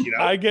 you know?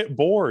 I get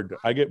bored.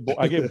 I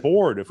get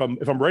bored if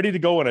I'm ready to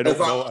go and I don't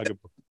know.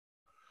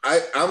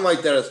 I'm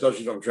like that,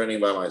 especially if I'm training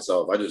by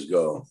myself. I just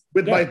go.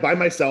 By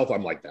myself,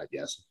 I'm like that,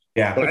 yes.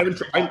 Yeah. But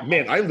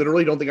I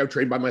literally don't think I've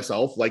trained by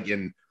myself like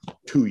in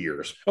 2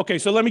 years. Okay,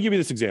 so let me give you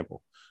this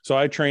example. So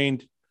I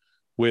trained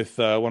with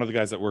one of the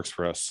guys that works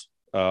for us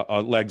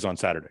on legs on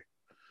Saturday,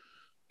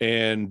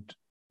 and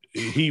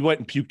he went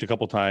and puked a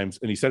couple times,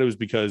 and he said it was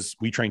because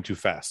we trained too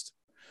fast.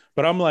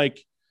 But I'm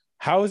like,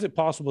 how is it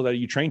possible that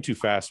you train too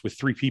fast with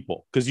 3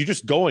 people? Because you're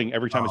just going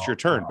every time it's your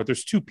turn, but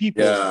there's 2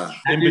 people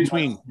in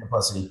between.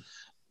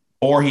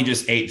 Or he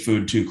just ate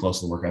food too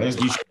close to the workout.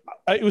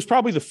 It was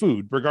probably the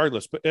food,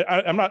 regardless. But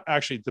I'm not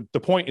actually. The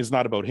point is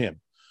not about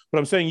him. But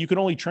I'm saying you can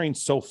only train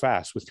so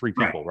fast with 3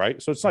 people, right?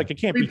 So it's like it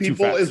can't 3 be too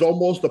people fast. is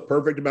almost the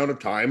perfect amount of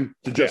time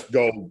to just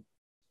go.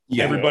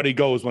 Yeah. Everybody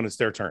goes when it's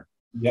their turn.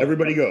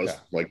 Everybody goes.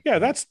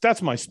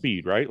 That's my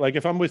speed, right? Like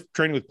if I'm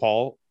training with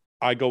Paul,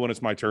 I go when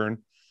it's my turn.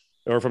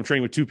 Or if I'm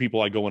training with 2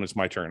 people, I go when it's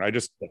my turn. I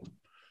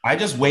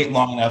just wait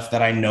long enough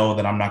that I know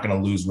that I'm not going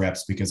to lose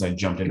reps because I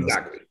jumped into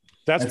exactly.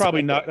 That's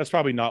probably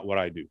not what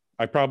I do.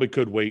 I probably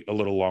could wait a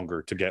little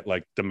longer to get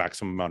like the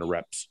maximum amount of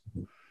reps.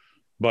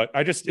 But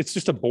it's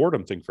just a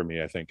boredom thing for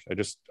me, I think. I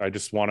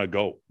just want to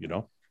go, you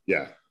know?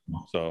 Yeah.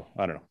 So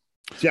I don't know.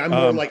 See,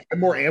 I'm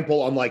more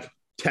ample on like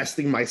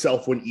testing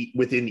myself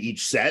within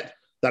each set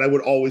that I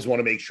would always want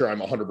to make sure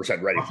I'm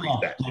 100% ready for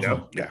each set, you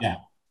know? Yeah.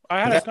 I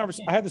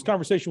had this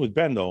conversation with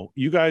Ben though.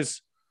 You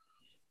guys,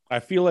 I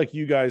feel like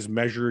you guys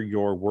measure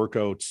your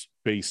workouts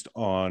based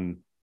on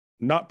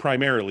not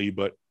primarily,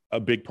 but a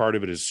big part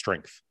of it is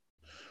strength.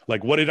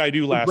 Like what did I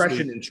do last week?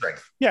 Progression in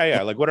strength.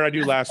 Yeah. Like what did I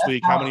do last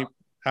week?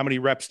 How many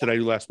reps did I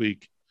do last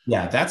week?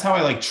 Yeah, that's how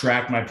I like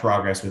track my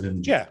progress within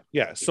the gym.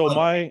 Yeah. So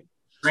my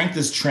strength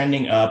is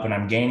trending up and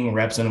I'm gaining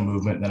reps in a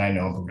movement, then I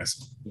know I'm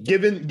progressing.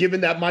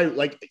 Given that my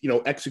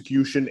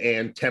execution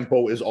and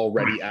tempo is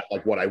already at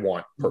like what I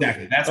want.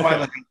 Exactly. That's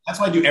why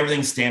I do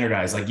everything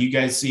standardized. Like you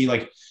guys see,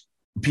 like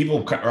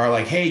people are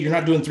like, hey, you're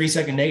not doing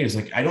 3-second negatives.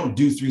 Like I don't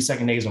do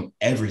 3-second negatives on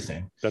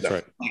everything. That's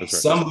right.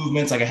 Some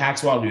movements, like a hack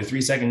squat, I'll do a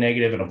 3-second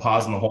negative and a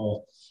pause in the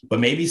hole. But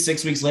maybe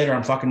 6 weeks later,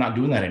 I'm fucking not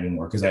doing that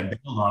anymore because I bailed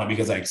on it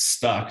because I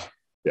stuck.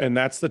 And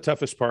that's the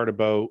toughest part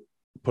about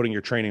putting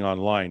your training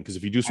online. Because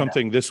if you do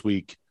something this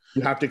week,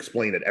 you have to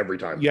explain it every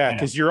time. Yeah,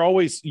 because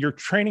your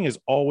training is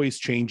always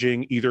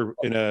changing, either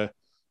in a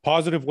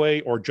positive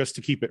way or just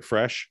to keep it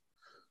fresh.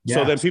 Yeah.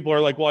 So then people are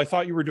like, well, I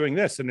thought you were doing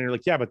this. And they're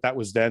like, yeah, but that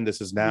was then,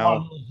 this is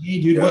now.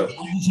 Hey, dude, what did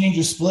you change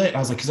your split? I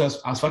was like,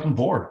 because I was fucking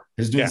bored. I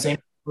was doing the same.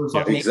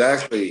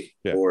 Exactly.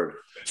 Bored.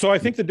 So I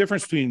think the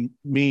difference between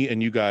me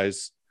and you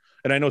guys,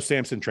 and I know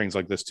Samson trains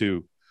like this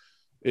too,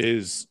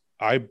 is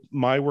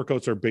my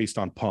workouts are based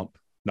on pump,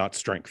 not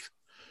strength.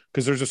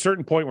 Because there's a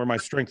certain point where my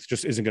strength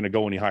just isn't going to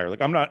go any higher.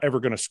 Like I'm not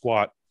ever going to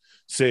squat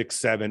 6,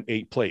 7,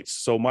 8 plates.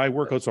 So my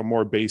workouts are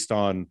more based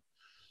on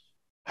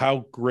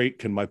how great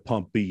can my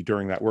pump be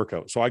during that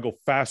workout. So I go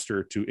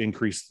faster to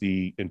increase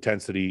the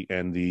intensity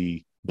and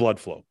the blood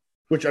flow.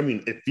 Which, I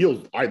mean,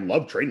 I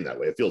love training that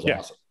way. It feels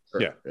awesome.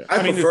 Sure. Yeah. I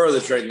prefer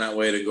the training that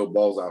way to go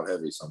balls out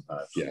heavy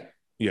sometimes.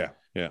 Yeah.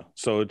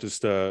 So it's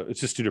just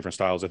 2 different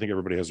styles. I think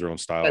everybody has their own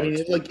style. I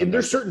mean, and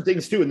there's certain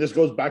things too. And this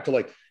goes back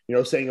to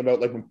saying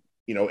about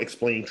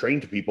explaining train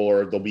to people,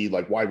 or they'll be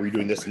like, why were you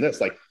doing this and this?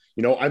 Like,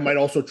 I might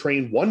also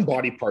train one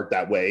body part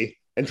that way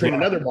and train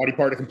another body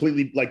part to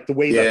completely like the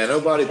way. Yeah,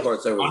 no body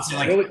parts ever.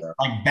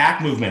 Like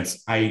back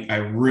movements. I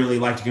really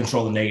like to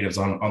control the negatives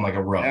on like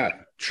a row. Yeah,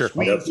 sure.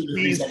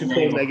 Squeeze,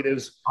 control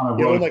negatives.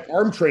 Like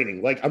arm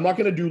training. Like I'm not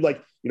going to do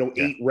like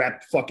 8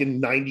 rep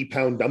fucking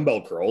 90-pound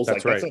dumbbell curls.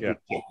 That's like, that's right, not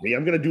for me.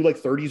 I'm going to do like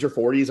 30s or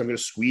 40s. I'm going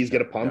to squeeze,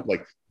 get a pump.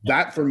 Like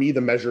that for me,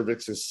 the measure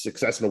of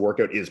success in a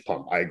workout is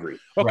pump. I agree.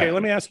 Okay,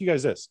 let me ask you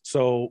guys this.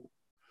 So,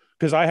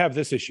 because I have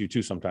this issue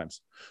too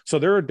sometimes. So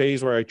there are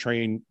days where I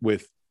train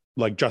with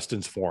like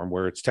Justin's form,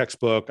 where it's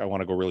textbook. I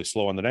want to go really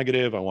slow on the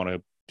negative. I want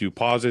to do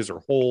pauses or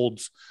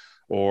holds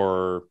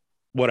or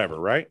whatever,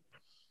 right?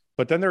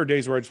 But then there are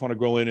days where I just want to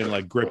go in and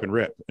like grip and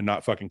rip and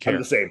not fucking care.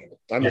 I'm the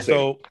same.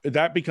 So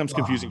that becomes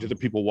confusing to the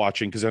people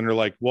watching, because then they're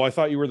like, well, I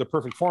thought you were the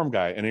perfect form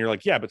guy. And you're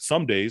like, yeah, but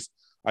some days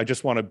I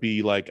just want to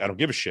be like, I don't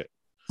give a shit.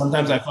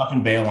 Sometimes I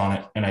fucking bail on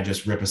it and I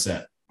just rip a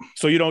set.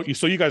 So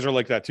you guys are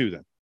like that too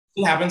then?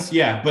 It happens,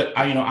 yeah. But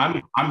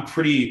I'm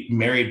pretty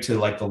married to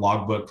like the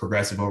logbook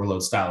progressive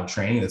overload style of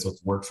training. That's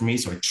what's worked for me.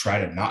 So I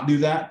try to not do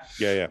that.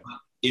 Yeah.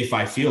 If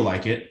I feel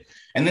like it.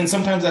 And then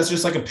sometimes that's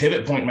just like a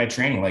pivot point in my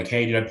training. Like,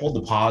 hey, dude, I pulled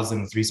the pause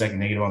and the 3-second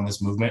negative on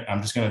this movement.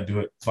 I'm just going to do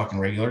it fucking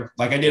regular.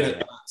 Like I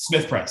did a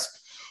Smith press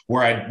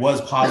where I was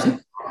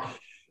pausing.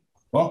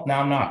 Well,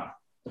 now I'm not.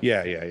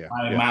 Yeah.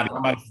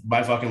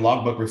 My fucking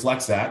logbook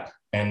reflects that.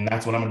 And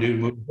that's what I'm going to do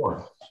moving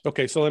forward.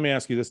 Okay. So let me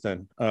ask you this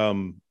then.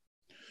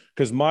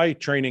 Because my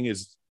training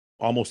is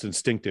almost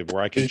instinctive,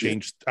 where I can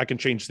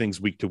change things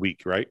week to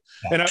week. Right.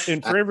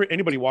 And for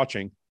anybody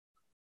watching,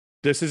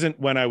 this isn't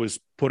when I was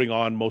putting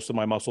on most of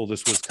my muscle.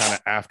 This was kind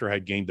of after I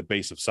had gained the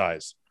base of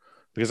size,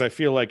 because I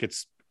feel like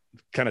it's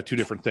kind of two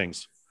different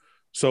things.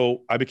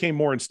 So I became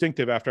more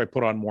instinctive after I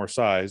put on more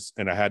size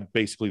and I had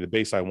basically the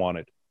base I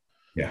wanted.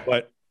 Yeah.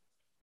 But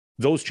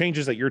those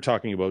changes that you're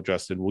talking about,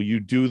 Justin, will you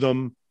do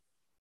them?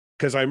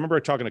 Because I remember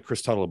talking to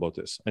Chris Tuttle about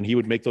this, and he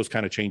would make those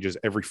kind of changes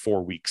every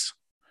 4 weeks.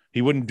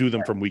 He wouldn't do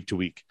them from week to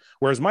week.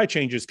 Whereas my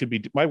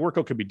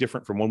workout could be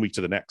different from 1 week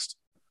to the next.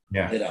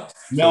 Yeah.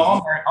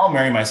 No, I'll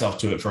marry myself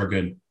to it for a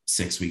good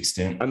 6 week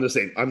stint. I'm the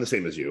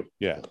same as you.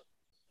 Yeah.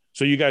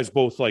 So you guys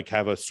both like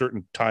have a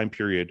certain time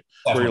period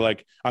where you're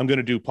like, I'm going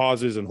to do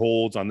pauses and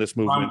holds on this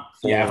movement.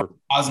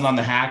 Pausing on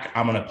the hack.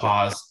 I'm going to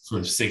pause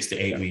for 6 to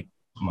 8 weeks.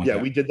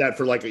 We did that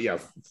for like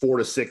 4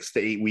 to 6 to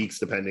 8 weeks,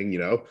 depending.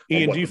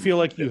 Ian, do you feel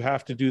like you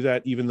have to do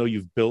that even though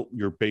you've built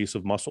your base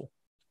of muscle?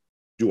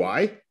 Do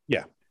I?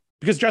 Yeah,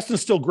 because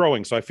Justin's still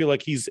growing, so I feel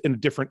like he's in a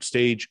different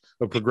stage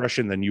of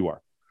progression than you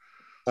are.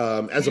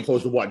 As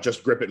opposed to what?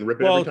 Just grip it and rip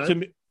it every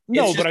time?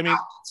 But I mean,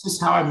 it's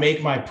just how I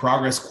make my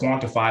progress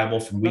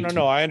quantifiable from week.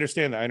 No. I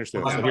understand that.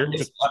 So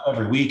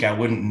every week, I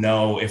wouldn't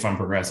know if I'm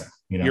progressing.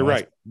 You're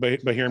right, but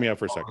hear me out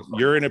for a second.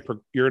 You're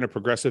in a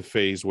progressive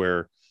phase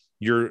where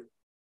you're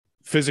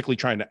physically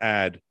trying to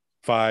add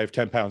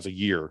 5-10 pounds a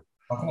year,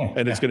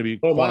 and it's going to be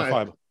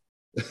quantifiable.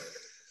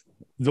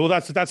 Well,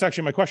 that's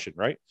actually my question,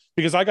 right?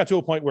 Because I got to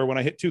a point where when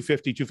I hit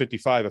 250,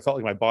 255, I felt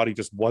like my body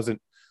just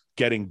wasn't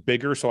getting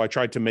bigger, so I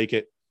tried to make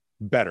it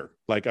better.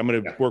 Like I'm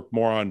going to work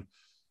more on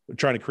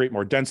trying to create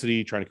more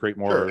density, trying to create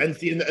more. Sure.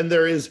 And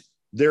there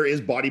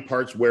is body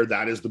parts where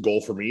that is the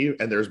goal for me,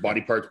 and there's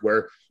body parts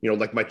where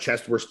like my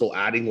chest, we're still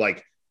adding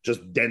like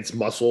just dense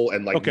muscle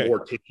and like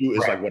more tissue is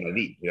like what I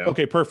need.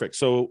 Okay, perfect.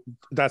 So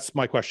that's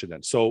my question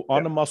then. So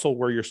on the muscle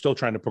where you're still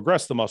trying to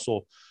progress the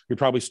muscle, you're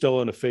probably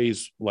still in a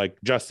phase like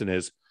Justin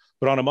is.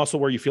 But on a muscle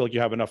where you feel like you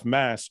have enough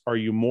mass, are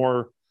you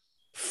more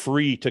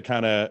free to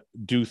kind of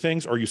do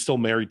things, or are you still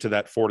married to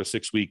that 4 to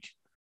 6 week?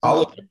 I'll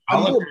look at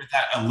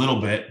that a little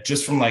bit,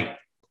 just from like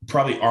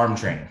probably arm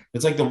training.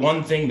 It's like the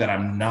one thing that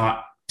I'm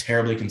not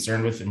terribly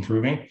concerned with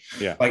improving.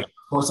 Yeah. Like, of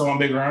course, I want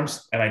bigger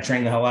arms and I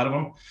train the hell out of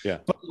them. Yeah.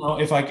 But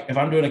if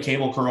I'm doing a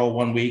cable curl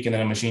 1 week and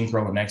then a machine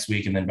curl the next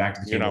week and then back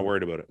to the cable, you're not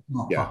worried about it.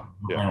 Yeah.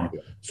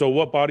 So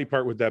what body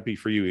part would that be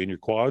for you? In your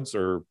quads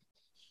or?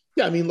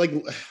 Yeah,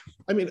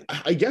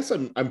 I guess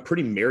I'm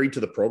pretty married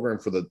to the program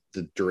for the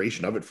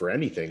duration of it for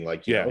anything.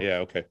 Like,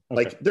 okay.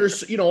 Like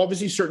there's,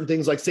 obviously certain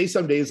things, like say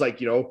some days,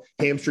 like,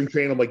 hamstring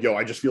training, I'm like,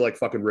 I just feel like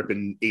fucking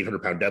ripping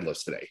 800-pound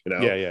deadlifts today,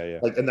 Yeah.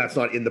 Like, and that's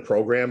not in the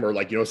program, or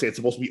like, say it's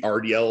supposed to be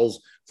RDLs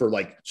for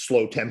like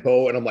slow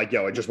tempo. And I'm like,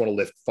 I just want to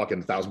lift fucking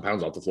 1,000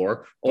 pounds off the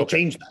floor. I'll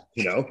change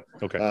that,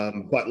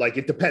 Okay. But like,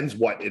 it depends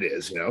what it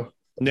is,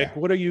 Nick,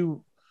 what are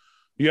you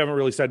haven't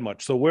really said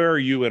much. So where are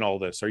you in all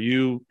this? Are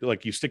you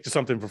like, you stick to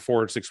something for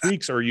 4 or 6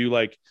 weeks? Or are you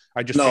like,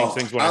 I just change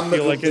things when I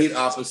feel like it? I'm the complete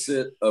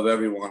opposite of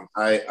everyone.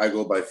 I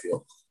go by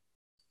feel.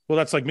 Well,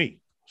 that's like me.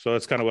 So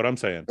that's kind of what I'm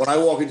saying. When I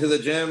walk into the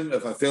gym,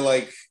 if I feel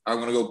like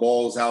I'm going to go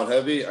balls out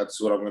heavy, that's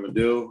what I'm going to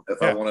do.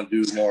 If I want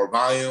to do more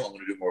volume, I'm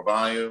going to do more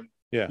volume.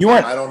 Yeah. You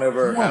weren't. I don't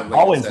ever have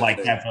always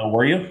like that though,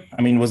 were you?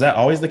 I mean, was that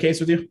always the case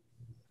with you?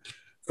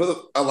 For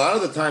a lot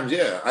of the times,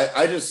 yeah.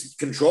 I just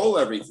control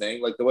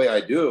everything like the way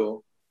I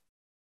do.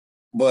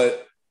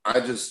 But I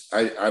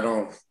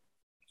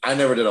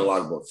never did a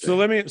logbook thing. So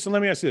let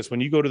me ask you this. When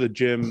you go to the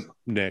gym,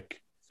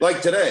 Nick,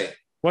 like today,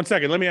 1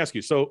 second, let me ask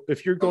you. So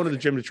if you're going to the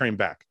gym to train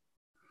back,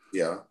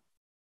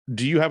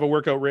 do you have a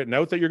workout written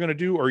out that you're going to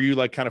do, or you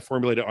like kind of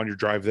formulate it on your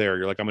drive there?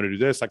 You're like, I'm going to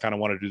do this. I kind of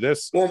want to do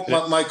this.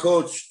 Well, my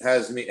coach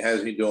has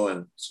me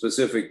doing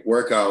specific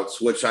workouts,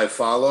 which I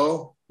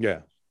follow. Yeah.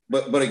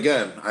 But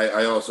again,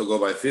 I also go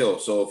by feel.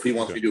 So if he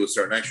wants me to do a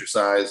certain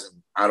exercise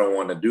and I don't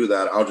want to do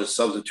that. I'll just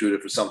substitute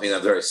it for something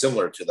that's very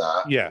similar to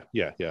that.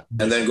 Yeah.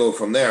 And then go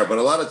from there. But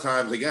a lot of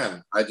times,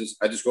 again, I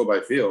just go by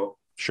feel.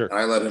 Sure. And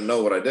I let him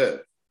know what I did.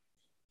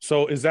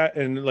 So is that,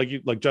 and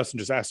like Justin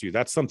just asked you,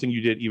 that's something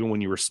you did even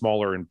when you were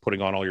smaller and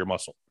putting on all your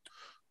muscle?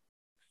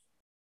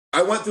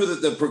 I went through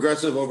the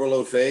progressive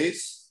overload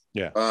phase.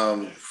 Yeah.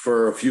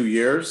 For a few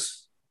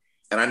years,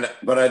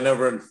 but I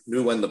never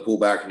knew when to pull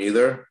back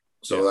neither.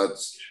 So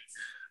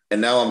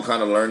and now I'm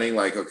kind of learning,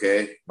 like,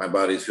 okay, my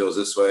body feels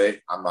this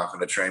way. I'm not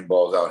going to train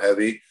balls out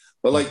heavy.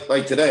 But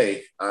like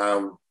today,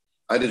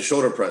 I did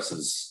shoulder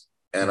presses,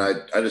 and I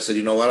just said,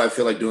 you know what, I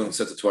feel like doing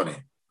sets of 20.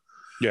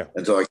 Yeah.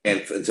 And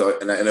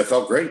it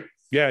felt great.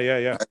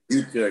 Yeah.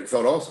 It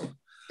felt awesome.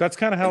 That's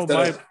kind of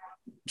how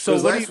so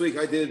last week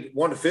I did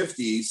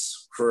 150s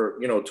for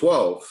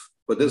 12,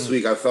 but this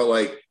week I felt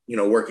like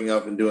working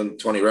up and doing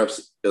 20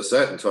 reps a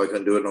set until I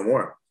couldn't do it no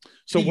more.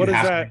 So what is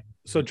that?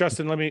 So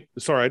Justin, I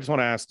just want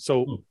to ask.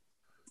 So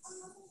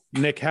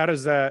Nick, how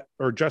does that,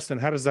 or Justin,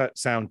 how does that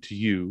sound to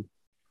you?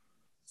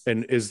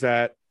 And is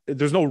that,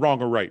 there's no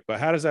wrong or right, but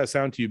how does that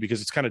sound to you?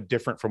 Because it's kind of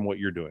different from what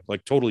you're doing,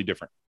 like totally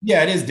different.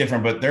 Yeah, it is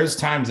different, but there's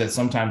times that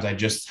sometimes I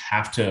just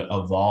have to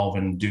evolve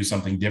and do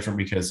something different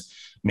because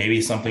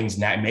maybe something's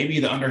maybe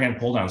the underhand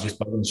pull down is just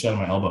better than the shed of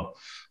my elbow.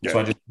 Yeah. So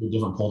I just do a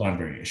different pull down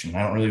variation.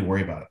 I don't really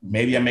worry about it.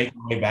 Maybe I make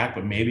my way back,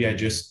 but maybe I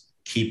just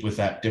keep with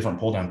that different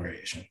pull down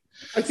variation.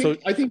 I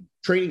think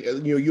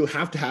training, you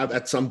have to have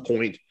at some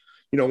point,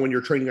 when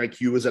your training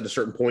IQ is at a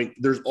certain point,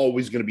 there's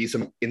always going to be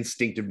some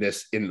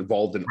instinctiveness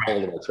involved in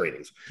all of our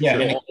trainings.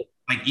 Yeah.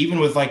 Like even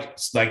with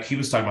like he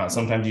was talking about,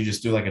 sometimes you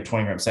just do like a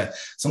 20 rep set.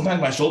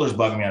 Sometimes my shoulders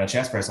bug me on a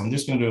chest press. I'm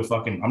just going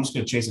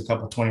to chase a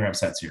couple 20 rep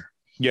sets here.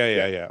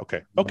 Yeah.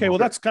 Okay. Well,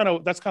 that's kind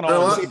of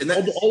I'll also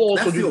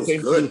do the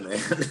same good,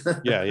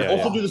 man. Yeah.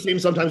 Also do the same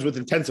sometimes with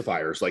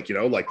intensifiers. Like,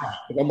 like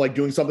if I'm like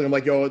doing something, I'm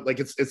like, like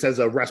it says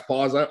a rest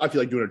pause. I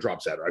feel like doing a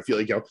drop set, or I feel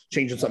like,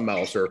 changing something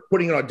else or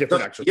putting it on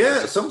different exercise.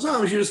 Yeah.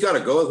 Sometimes you just got to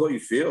go with what you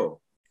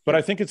feel. But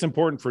I think it's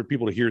important for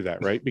people to hear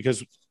that, right?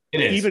 Because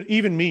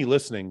even me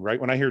listening,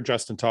 right? When I hear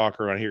Justin talk,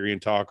 or when I hear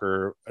Ian talk,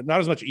 or not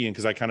as much Ian,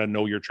 because I kind of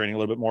know your training a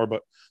little bit more,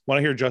 but when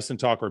I hear Justin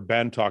talk or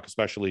Ben talk,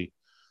 especially,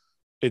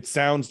 it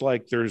sounds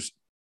like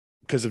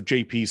because of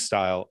JP's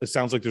style, it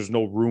sounds like there's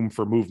no room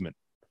for movement.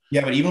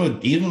 Yeah, but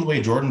even the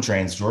way Jordan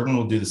trains, Jordan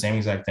will do the same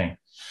exact thing.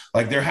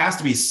 Like there has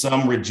to be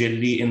some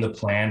rigidity in the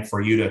plan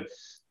for you to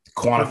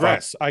quantify.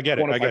 Progress. I get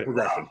it.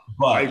 Progression.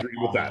 But I agree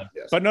with that.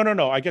 Yes. But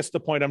no. I guess the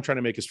point I'm trying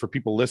to make is for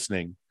people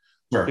listening.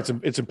 Sure.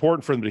 It's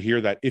important for them to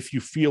hear that if you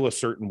feel a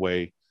certain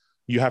way,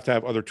 you have to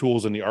have other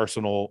tools in the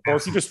arsenal. Or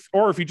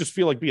if you just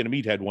feel like being a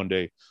meathead one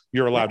day,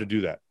 you're allowed to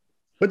do that.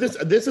 But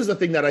this is the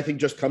thing that I think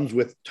just comes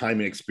with time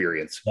and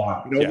experience.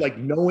 Yeah. Like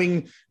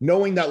knowing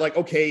that, like,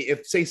 okay,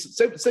 if say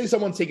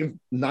someone's taking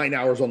 9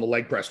 hours on the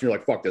leg press and you're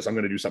like, fuck this, I'm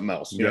going to do something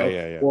else,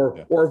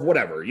 or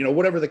whatever,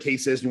 whatever the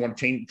case is, you want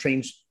to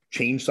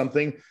change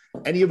something.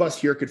 Any of us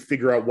here could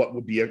figure out what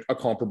would be a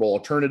comparable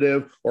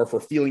alternative, or if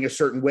we're feeling a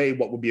certain way,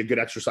 what would be a good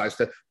exercise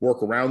to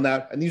work around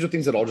that. And these are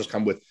things that all just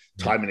come with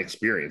time and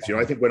experience.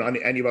 I think when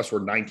any of us were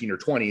 19 or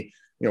 20,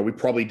 we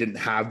probably didn't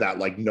have that,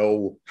 like,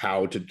 know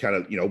how to kind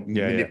of,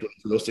 manipulate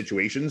those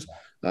situations.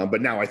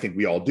 But now I think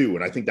we all do.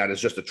 And I think that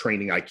is just a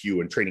training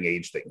IQ and training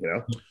age thing,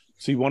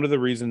 See, one of the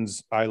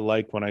reasons I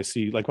like when I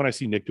see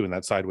Nick doing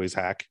that sideways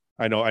hack,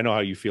 I know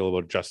how you feel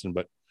about it, Justin,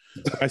 but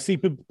I see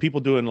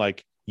people doing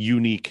like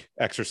unique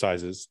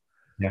exercises.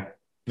 Yeah.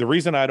 The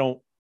reason I don't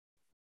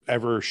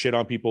ever shit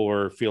on people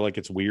or feel like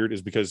it's weird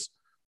is because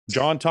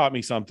John taught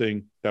me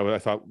something that I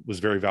thought was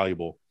very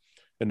valuable,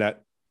 and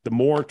that the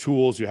more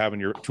tools you have in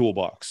your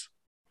toolbox,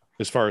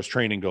 as far as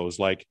training goes,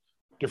 like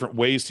different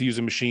ways to use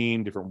a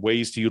machine, different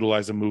ways to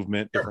utilize a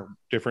movement,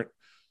 different,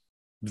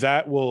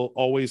 that will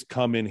always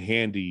come in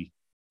handy,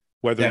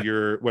 whether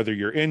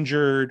you're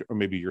injured, or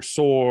maybe you're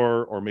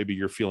sore, or maybe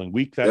you're feeling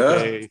weak that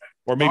day,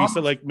 or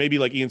maybe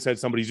like Ian said,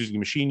 somebody's using a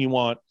machine you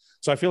want.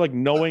 So I feel like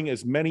knowing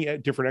as many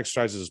different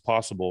exercises as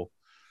possible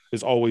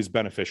is always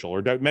beneficial,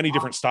 or many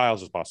different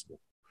styles as possible.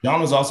 John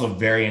was also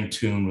very in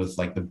tune with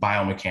like the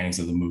biomechanics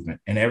of the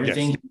movement, and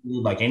everything. Yes.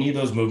 Like any of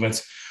those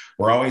movements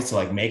were always to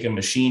like make a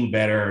machine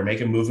better, or make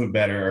a movement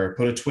better, or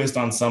put a twist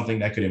on something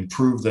that could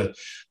improve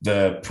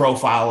the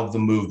profile of the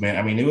movement.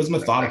 I mean, it was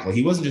methodical.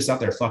 He wasn't just out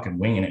there fucking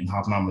winging it and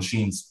hopping on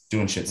machines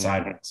doing shit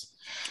sideways.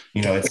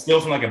 It's still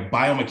from like a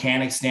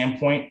biomechanics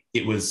standpoint,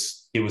 it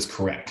was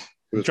correct.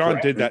 John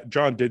did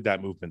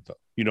that movement though.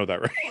 You know that,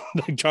 right?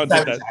 Like John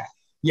did that.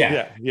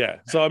 Yeah.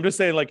 So I'm just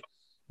saying, like,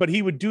 but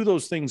he would do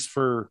those things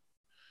for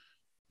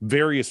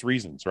various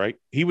reasons, right?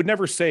 He would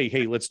never say,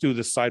 hey, let's do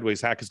this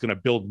sideways hack, is going to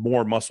build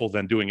more muscle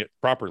than doing it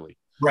properly.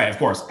 Right. Of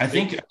course. I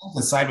think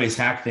the sideways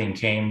hack thing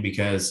came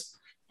because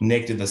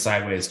Nick did the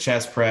sideways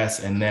chest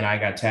press, and then I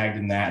got tagged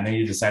in that, and then he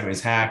did the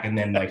sideways hack, and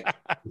then like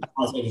the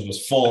was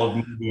just full of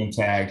me being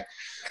tagged.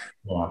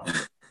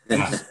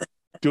 Yeah.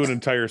 Do an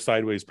entire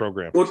sideways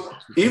program. Well,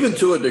 even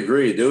to a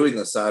degree, doing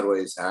the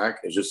sideways hack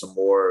is just a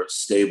more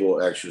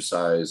stable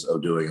exercise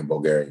of doing a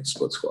Bulgarian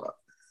split squat.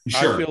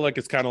 Sure. I feel like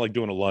it's kind of like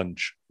doing a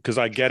lunge. because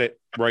I get it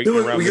right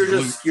Dude, around you're the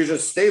glute.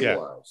 just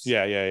stabilized.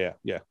 Yeah.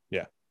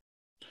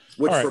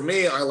 Which All right. for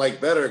me, I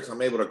like better because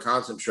I'm able to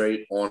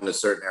concentrate on a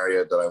certain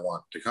area that I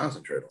want to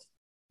concentrate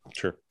on.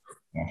 Sure.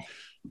 Yeah.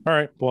 All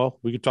right. Well,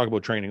 we could talk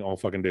about training all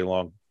fucking day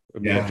long.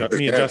 Yeah.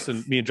 Me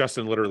and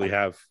Justin literally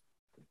have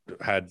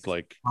had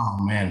like, Oh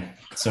man,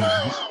 some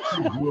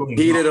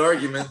Heated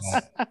arguments.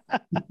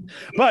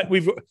 but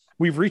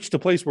we've reached a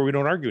place where we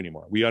don't argue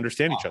anymore. We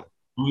understand each other.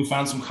 We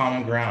found some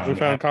common ground. We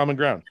found common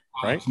ground,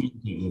 right?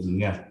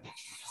 Yeah.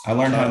 I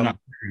learned how to not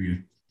trigger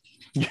you.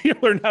 You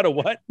learn how to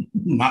what?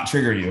 Not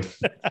trigger you.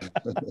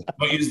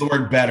 Don't use the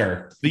word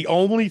better. The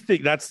only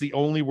thing that's the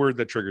only word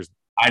that triggers.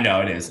 I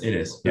know it is. It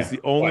is. It's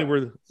the only What?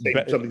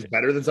 word. Something's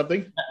better than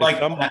something.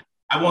 Like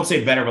I won't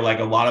say better, but like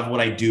a lot of what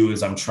I do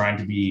is I'm trying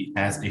to be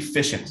as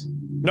efficient.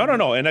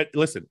 No. And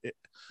listen,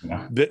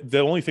 Yeah. the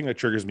only thing that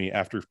triggers me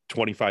after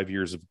 25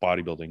 years of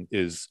bodybuilding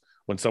is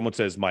when someone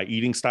says my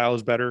eating style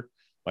is better,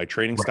 my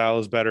training style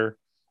is better,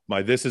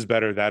 my this is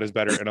better, that is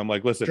better, and I'm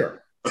like, listen,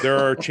 Sure. there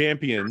are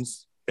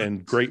champions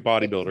and great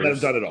bodybuilders That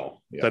have done it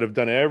all. Yeah. that have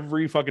done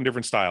every fucking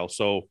different style.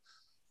 So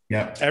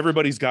Yeah.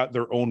 everybody's got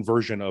their own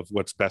version of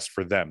what's best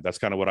for them. That's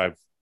kind of what I've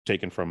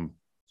taken from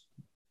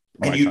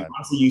my And you time.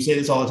 honestly, you say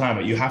this all the time,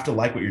 but you have to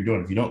like what you're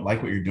doing. If you don't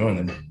like what you're doing,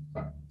 then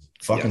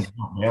fucking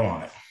don't bail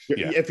on it.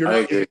 Yeah. If you're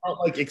not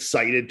like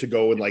excited to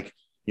go and like,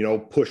 you know,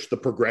 push the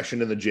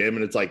progression in the gym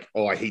and it's like,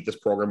 oh, I hate this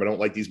program, I don't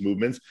like these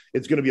movements,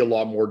 it's going to be a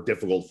lot more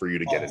difficult for you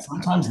to get it.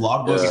 Sometimes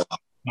logbook is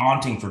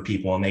daunting for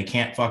people and they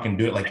can't fucking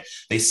do it. Like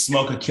they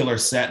smoke a killer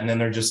set and then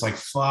they're just like,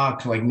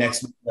 fuck, like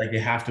next week, like they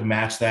have to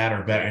match that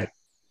or better.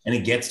 And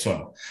it gets to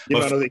them. The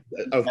amount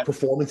of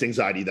performance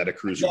anxiety that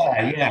accrues.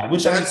 Yeah.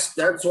 Which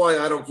That's why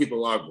I don't keep a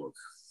logbook.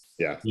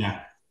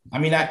 yeah. I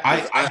mean,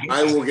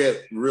 I will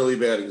get really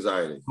bad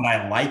anxiety. but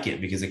I like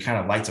it because it kind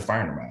of lights a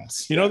fire under my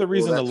ass. You know the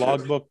reason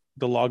Well,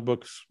 the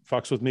logbook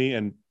fucks with me,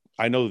 and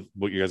I know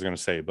what you guys are going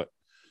to say, but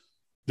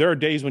there are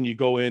days when you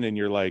go in and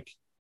you're like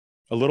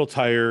a little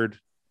tired.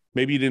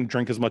 Maybe you didn't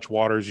drink as much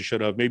water as you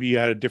should have. Maybe you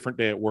had a different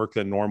day at work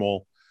than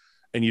normal,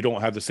 and you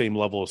don't have the same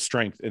level of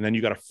strength. And then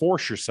you got to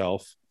force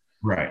yourself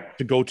Right.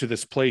 to go to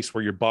this place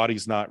where your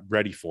body's not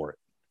ready for it.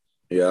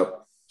 Yep.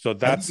 So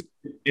that's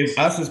If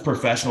us as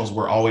professionals,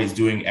 we're always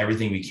doing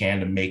everything we can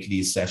to make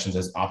these sessions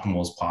as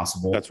optimal as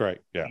possible. right.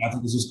 Yeah. I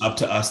think it's just up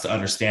to us to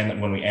understand that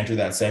when we enter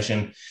that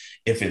session,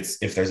 if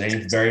there's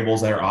any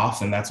variables that are off,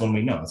 then that's when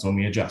we know. That's when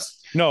we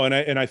adjust. No, and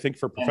I think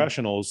for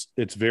professionals,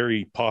 it's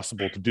very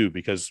possible to do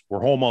because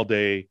we're home all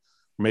day,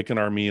 making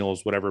our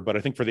meals, whatever. But I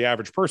think for the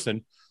average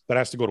person that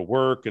has to go to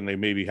work and they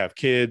maybe have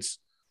kids,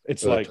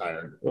 it's like,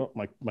 oh,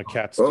 my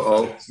cat's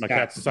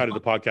decided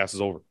the podcast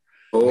is over.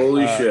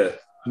 Holy shit.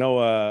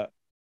 No,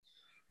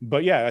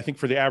 but yeah, I think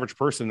for the average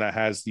person that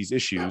has these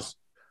issues,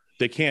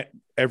 they can't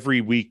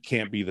every week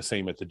can't be the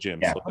same at the gym.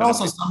 Yeah, So but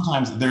also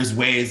sometimes there's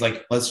ways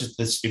like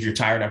if you're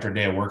tired after a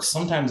day of work,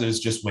 sometimes there's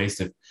just ways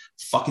to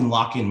fucking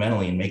lock in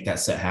mentally and make that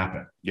set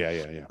happen. Yeah.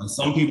 And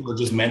some people are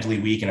just mentally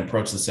weak and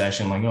approach the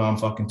session like, oh, I'm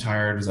fucking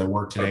tired as I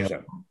work today.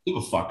 Like, give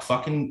a fuck,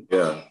 fucking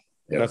Yeah.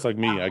 That's like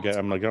me.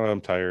 I'm like, oh,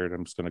 I'm tired.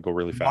 I'm just gonna go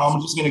really fast.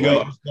 I'm just gonna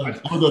go. I'm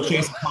gonna go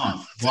chase a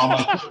pump. While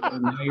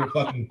now you're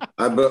fucking.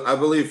 I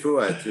believe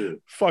Fuad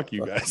too. Fuck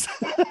you guys.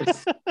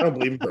 I don't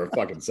believe him for a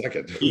fucking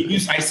second.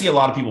 I see a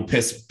lot of people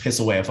piss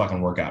away a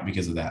fucking workout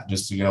because of that.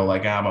 Just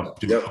like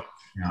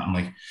I'm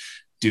like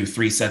do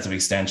 3 sets of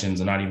extensions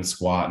and not even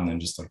squat, and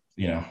then just like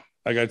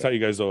I gotta tell you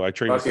guys though, I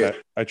train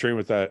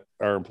with that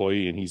our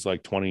employee, and he's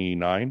like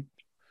 29.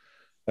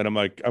 And I'm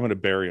like, I'm going to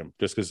bury him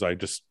just because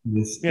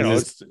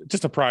it's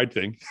just a pride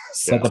thing.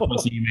 So, the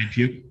pussy you made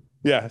puke?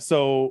 Yeah.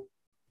 So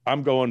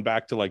I'm going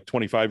back to like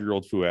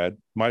 25-year-old Fuad.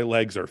 My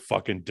legs are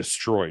fucking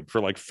destroyed for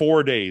like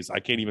 4 days.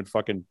 I can't even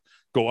fucking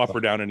go up or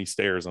down any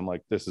stairs. I'm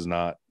like,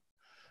 I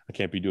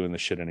can't be doing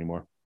this shit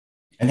anymore.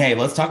 And hey,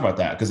 let's talk about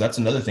that because that's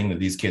another thing that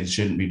these kids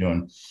shouldn't be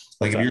doing.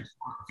 Like if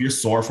you're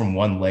sore from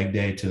one leg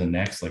day to the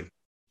next, like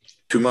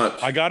too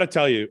much. I gotta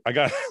tell you,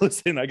 I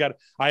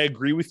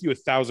agree with you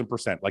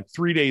 1,000%. Like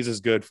 3 days is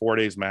good, 4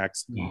 days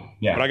max.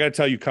 Yeah. But I gotta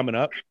tell you, coming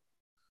up,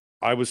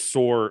 I was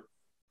sore.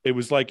 It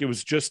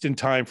was just in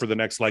time for the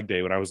next leg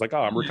day when I was like,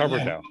 oh, I'm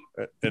recovered now.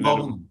 And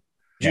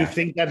do you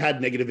think that had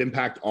negative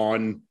impact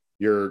on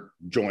your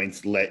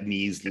joints,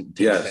 knees?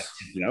 Yes.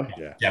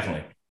 Yeah,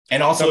 definitely.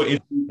 And also,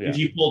 if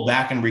you pulled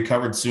back and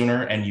recovered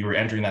sooner and you were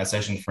entering that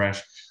session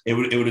fresh, it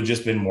would have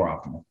just been more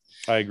optimal.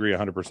 I agree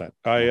 100%.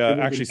 I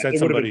actually said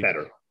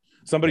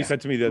somebody said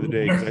to me the other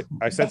day, 'cause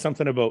I said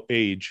something about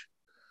age,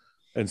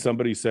 and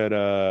somebody said,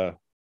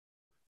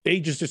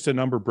 age is just a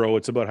number, bro.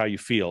 It's about how you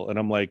feel. And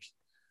I'm like,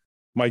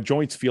 my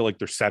joints feel like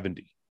they're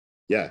 70.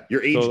 Yeah.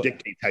 Your age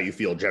dictates how you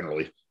feel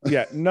generally.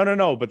 Yeah.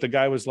 No. But the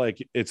guy was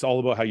like, it's all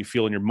about how you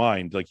feel in your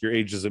mind. Like your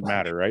age doesn't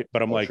matter. Right.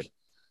 But I'm like,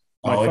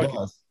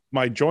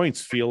 my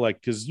joints feel like,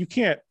 because you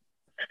can't,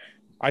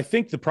 I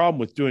think the problem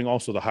with doing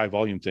also the high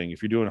volume thing,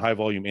 if you're doing high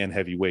volume and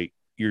heavy weight,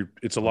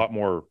 it's a lot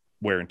more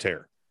wear and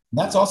tear.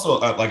 That's also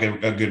like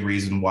a good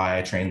reason why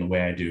I train the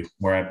way I do,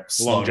 where I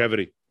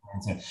longevity.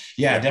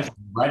 Yeah,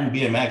 definitely. Riding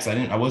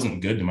BMX, I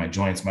wasn't good to my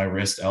joints, my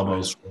wrists,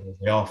 elbows, shoulders,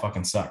 they all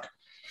fucking suck.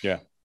 Yeah.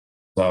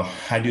 So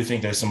I do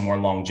think there's some more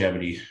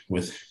longevity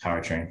with how I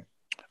train.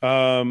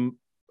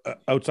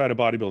 Outside of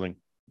bodybuilding,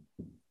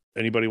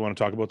 anybody want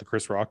to talk about the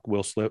Chris Rock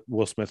Will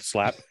Smith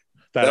slap?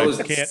 That was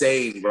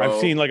insane, bro. I've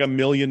seen like a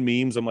million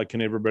memes. I'm like,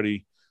 can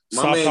everybody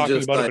My stop man talking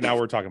just, about it? like- But now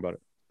we're talking about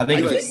it. I think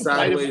He, like, it's-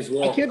 sideways I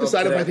walk can't up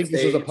decide to if I that think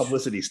this is a stage.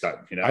 publicity stunt.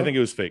 You know, I think it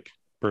was fake,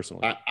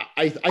 personally.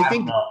 I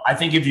think I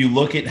think if you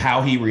look at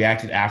how he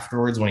reacted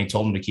afterwards when he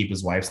told him to keep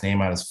his wife's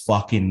name out of his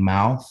fucking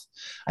mouth,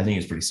 I think it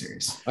was pretty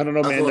serious. I don't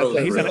know, I man. thought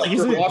it That's was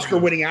he's an an-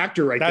 Oscar-winning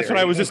actor, right That's there.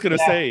 what I was just gonna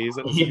Yeah. say.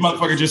 He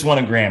motherfucker just won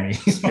a Grammy.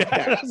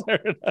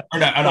 Or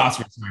not, an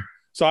Oscar, sorry.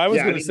 So I was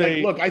Yeah, gonna I mean,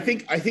 say, look, I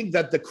think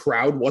that the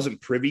crowd wasn't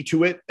privy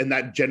to it, and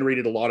that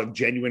generated a lot of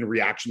genuine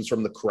reactions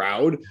from the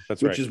crowd,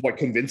 that's which right. is what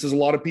convinces a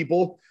lot of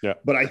people. Yeah.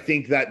 But I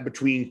think that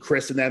between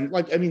Chris and them,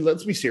 like, I mean,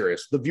 let's be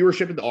serious. The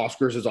viewership at the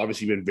Oscars has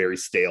obviously been very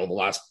stale the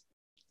last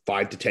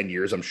 5 to 10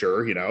 years, I'm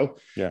sure, you know.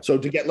 Yeah. So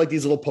to get like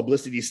these little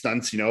publicity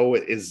stunts, you know,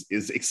 is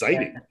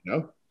exciting, you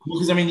know.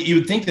 Because I mean, you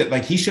would think that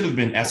like he should have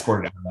been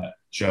escorted out of that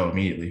show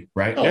immediately,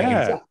 right? Oh,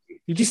 Yeah.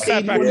 exactly. You just Stayed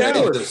sat back with Yeah,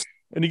 down, he just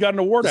and he got an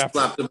award after.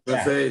 slapped him in the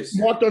Yeah. face.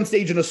 Walked on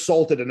stage and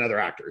assaulted another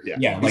actor. Yeah.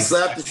 Yeah, He like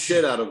slapped the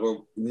shit out of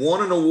him,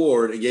 won an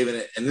award, and gave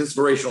an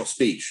inspirational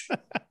speech.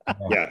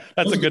 Yeah.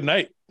 That's a good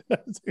night.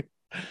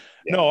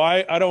 No,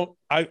 I don't.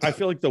 I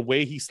feel like the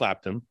way he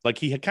slapped him, like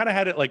he had kind of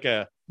had it like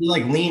a, he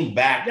like leaned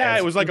back. yeah,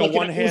 it was like a It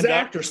one was hand an up.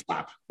 actor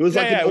slap. It was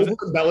Yeah, like yeah, an it was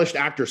over embellished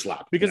actor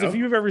slap. Because you if know?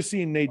 you've ever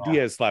seen Nate Yeah.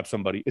 Diaz slap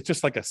somebody, it's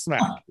just like a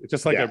smack. It's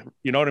just like Yeah.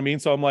 you know what I mean?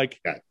 So I'm like,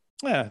 Yeah.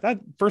 yeah, that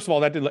first of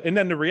all, that did, and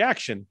then the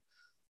reaction.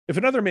 If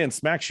another man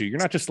smacks you, you're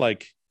not just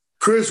like,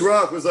 Chris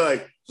Rock was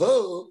like,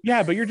 "Oh."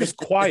 yeah, but you're just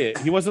quiet.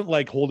 He wasn't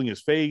like holding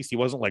his face. He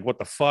wasn't like, what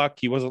the fuck?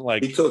 He wasn't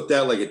like, He took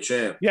that like a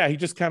champ. yeah, he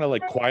just kind of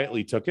like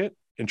quietly took it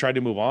and tried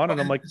to move on. And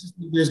I'm like,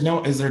 is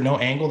there no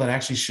angle that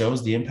actually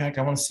shows the impact?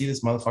 I want to see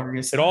this motherfucker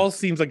get it all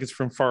seems like it's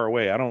from far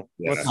away. I don't,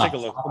 Yeah. let's take a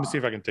look. Let me see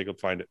if I can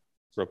find it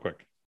real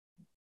quick.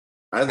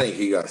 I think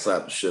he got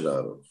slapped the shit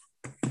out of.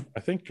 I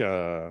think,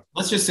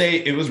 Let's just say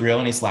it was real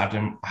and he slapped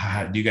him.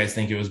 Do you guys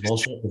think it was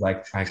bullshit?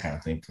 Because I kind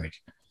of think like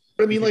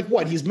But I mean, like,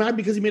 what? He's mad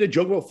because he made a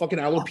joke about fucking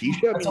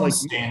alopecia. that's I what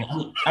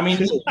mean,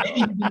 I'm saying. I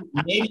mean,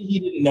 maybe he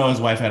didn't know his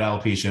wife had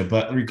alopecia,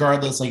 but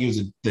regardless, like it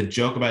was the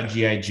joke about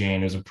GI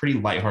Jane. It was a pretty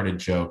lighthearted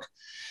joke.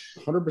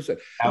 100%.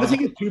 And the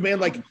thing is, too, man,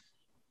 like,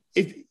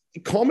 if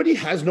comedy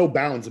has no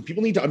bounds, and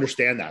people need to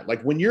understand that.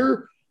 Like, when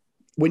you're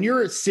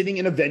sitting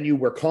in a venue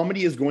where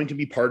comedy is going to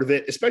be part of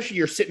it, especially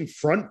you're sitting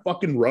front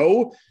fucking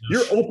row,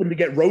 you're open to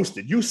get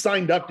roasted. You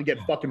signed up to get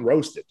fucking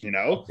roasted, you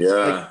know? Yeah.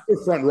 Like,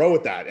 you're front row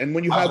with that. And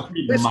when you That was have a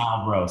pretty Chris,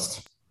 mild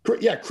roast.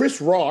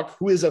 Chris Rock,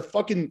 who is a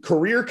fucking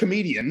career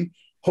comedian,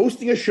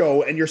 hosting a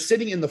show, and you're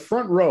sitting in the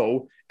front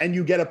row and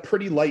you get a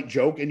pretty light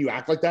joke and you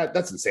act like that,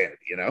 that's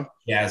insanity, you know?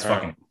 Yeah, it's All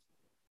fucking.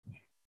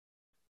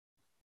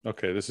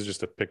 okay, this is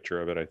just a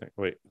picture of it, I think.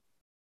 Wait,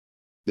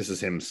 This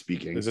is him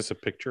speaking. is this a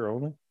picture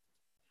only? I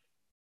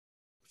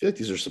feel like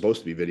these are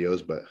supposed to be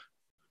videos, but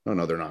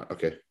no, they're not.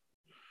 Okay.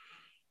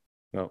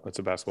 No, it's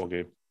a basketball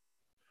game.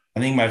 I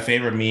think my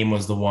favorite meme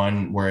was the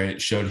one where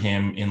it showed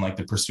him in like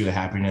the pursuit of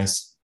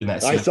happiness. In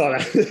that I scene. saw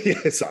that. Yeah,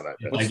 I saw that.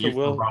 What's the here's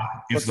Will- Rock-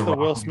 here's What's the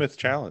Will Rock. Smith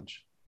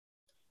challenge?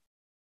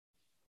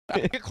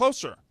 Get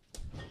closer.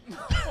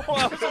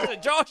 Well, this is a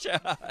jaw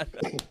shot.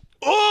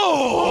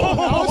 Oh,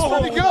 that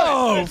was pretty good.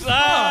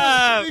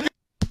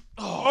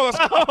 Oh, that's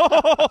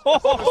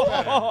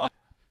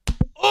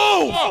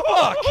Oh,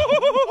 fuck.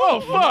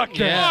 oh fuck.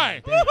 Yeah.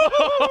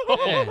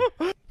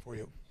 Why? For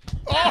you.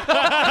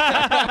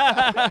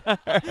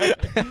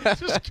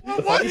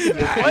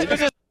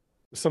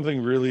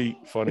 Something really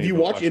funny. If you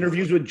about watch watching-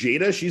 interviews with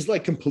Jada, she's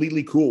like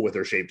completely cool with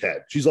her shaved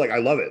head. She's like, I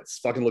love it. It's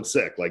fucking looks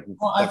sick. Like,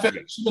 Well, I fuck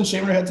feel she's been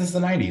shaving her head since the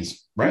 90s,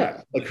 right?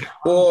 yeah. Like,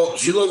 Well,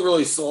 she looked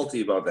really salty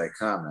about that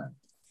comment.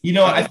 You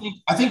know, I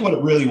think what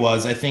it really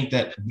was, I think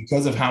that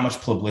because of how much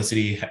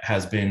publicity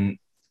has been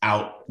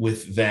out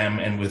with them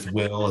and with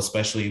Will,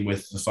 especially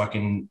with the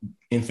fucking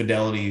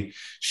infidelity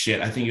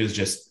shit, I think it was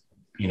just,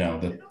 you know,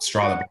 the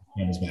straw that broke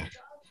the camel's back.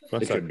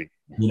 One it sec. could be.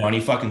 You know, and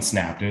he fucking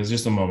snapped. It was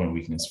just a moment of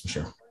weakness for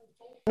sure.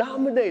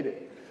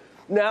 Nominated.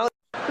 Now,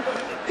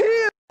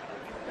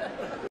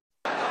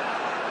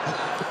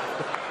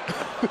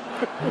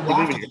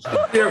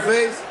 See her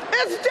face?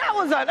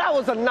 that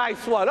was a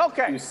nice one.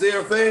 Okay, You see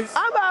her face?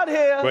 I'm out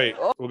here. Wait,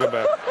 we'll go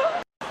back.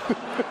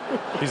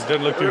 He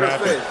doesn't look too Look at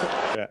happy. his face.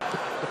 Yeah.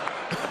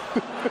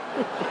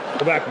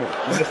 Go back more.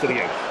 You missed it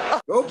again.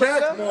 Go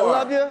back I more.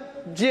 love you.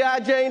 G.I.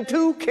 Jane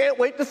 2, can't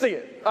wait to see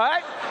it. All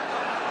right?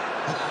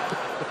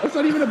 That's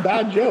not even a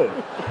bad joke.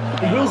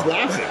 And Will's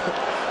laughing.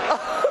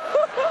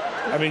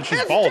 I mean,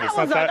 she's bald. It's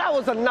not that. that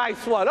was a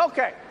nice one.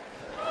 Okay.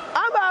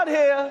 I'm out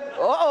here.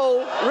 Uh-oh,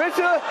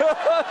 Richard.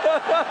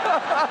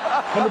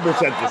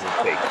 100% this is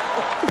fake.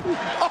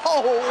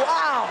 Oh,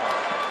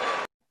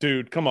 wow.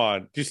 Dude, come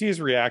on. Do you see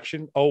his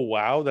reaction? Oh,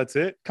 wow. That's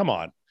it? Come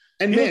on.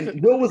 And man,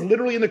 Will was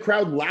literally in the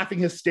crowd laughing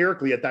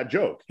hysterically at that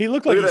joke. He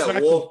looked like Look he at that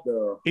smacked him. wolf,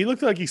 though. He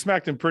looked like he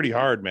smacked him pretty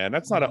hard, man.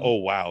 That's not a oh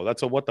wow.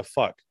 That's a what the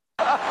fuck.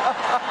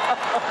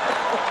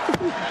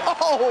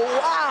 Oh,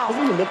 wow.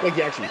 Doesn't even look like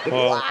he actually hit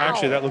Well, it.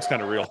 actually, that looks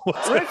kind of real.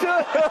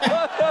 Richard.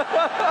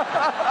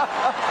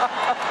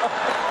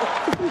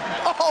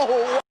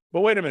 Oh,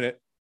 But wait a minute.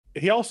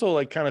 He also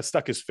like kind of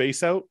stuck his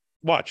face out.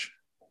 Watch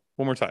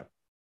one more time.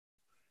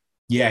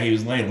 Yeah, he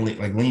was leaning Kind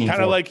of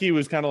forward. like he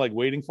was kind of like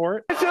waiting for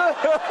it. Richard.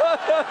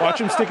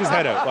 Watch him stick his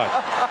head out. Watch.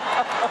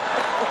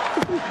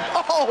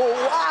 Oh,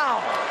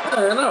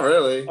 wow. Yeah, not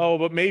really. Oh,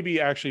 but maybe he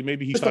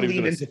Just thought to he was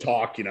lean going into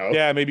talk, you know.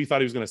 Yeah, maybe he thought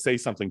he was going to say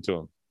something to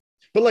him.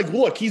 But like,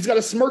 look, he's got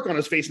a smirk on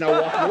his face now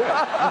walking away.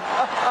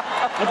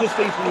 That's his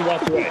face when he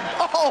walked away.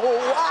 Oh,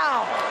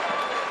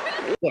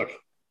 wow. Look.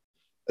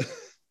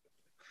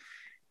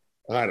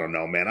 I don't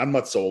know, man. I'm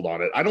not sold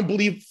on it. I don't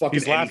believe fucking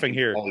He's laughing anything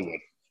here. Hollywood.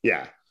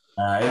 Yeah.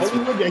 It's-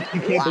 Hollywood,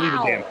 you can't believe a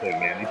Wow. damn thing,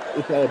 man.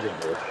 It's all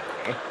just bullshit.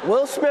 You know?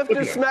 Will Smith Look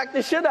just at him. smacked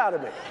the shit out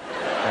of me.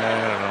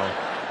 I don't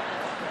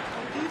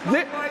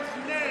know. Keep my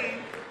wife's name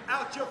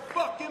out your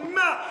fucking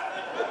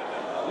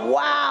mouth.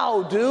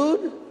 Wow,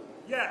 dude.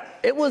 Yes.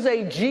 It was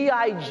a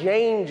G.I.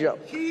 Jane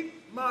jump.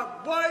 Keep my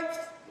wife's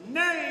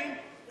name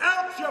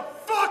out your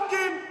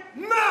fucking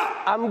mouth.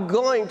 I'm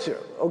going to,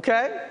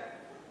 okay?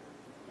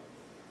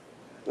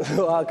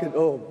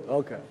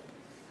 Okay.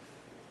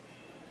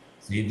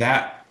 See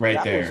that right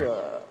That there.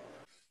 was,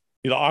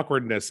 The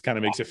awkwardness kind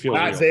of makes it feel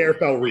That real. there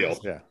felt real.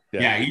 Yeah.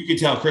 yeah. You could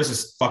tell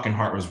Chris's fucking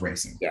heart was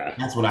racing. Yeah.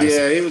 That's what I Yeah,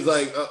 see. he was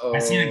like, uh-oh. I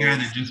seen a guy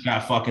that just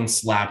got fucking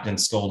slapped and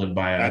scolded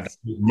by a That's-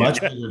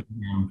 much bigger than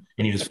him,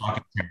 and he was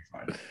fucking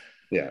terrified.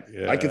 Yeah.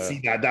 Yeah. I could see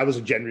that. That was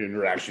a genuine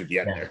reaction at the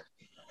end Yeah. there.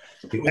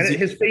 It was- And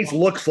his face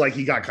looks like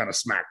he got kind of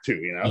smacked too,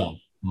 you know?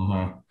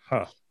 Mhm.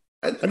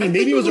 I mean,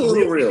 maybe it was a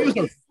little real,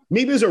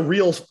 maybe it was a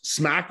real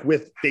smack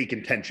with fake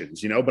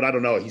intentions, you know, but I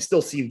don't know. He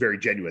still seemed very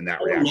genuine that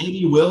Or reaction.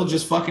 maybe Will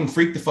just fucking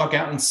freak the fuck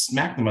out and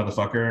smack the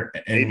motherfucker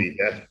and Maybe,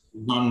 yeah.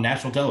 on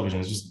national television.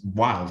 It's just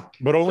wild.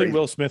 But only Crazy.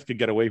 Will Smith could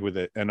get away with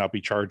it and not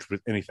be charged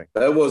with anything.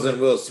 That wasn't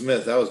Will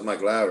Smith. That was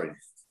Mike Lowry.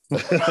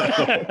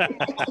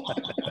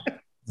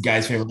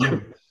 Guy's favorite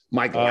movie.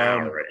 Mike Um,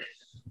 Lowry.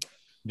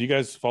 Do you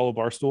guys follow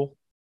Barstool?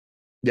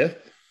 Yeah.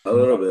 A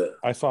little bit.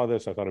 I saw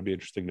this. I thought it'd be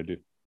interesting to do.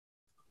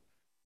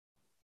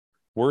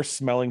 Worst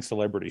smelling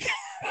celebrity.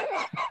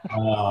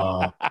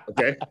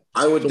 Okay.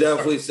 I would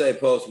definitely say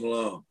Post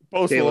Malone.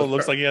 Post Okay, Malone let's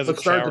looks start- like he has a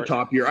Let's start at shower. the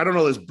top here. I don't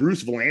know. This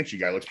Bruce Valanche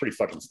guy looks pretty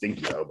fucking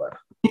stinky though,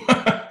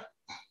 but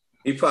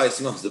He probably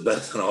smells the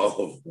best in all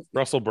of them.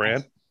 Russell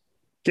Brand.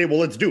 okay, well,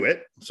 let's do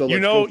it. So You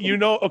let's know, go for- you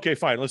know. Okay,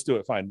 fine. Let's do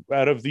it. Fine.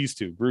 Out of these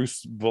two,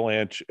 Bruce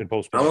Valanche and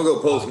Post I'm Malone, gonna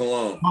go Post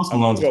Malone. Post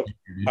Malone's Go.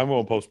 I'm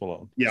going Post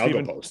Malone. Yeah, I'll go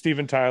Steven, Post.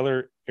 Steven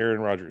Tyler, Aaron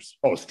Rodgers.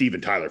 Oh, Steven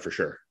Tyler for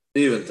sure.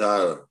 Steven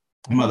Tyler.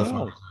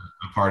 motherfucker,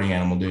 a party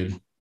animal, dude.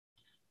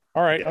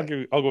 All right,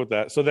 Yeah. I'll go with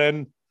that. So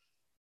then,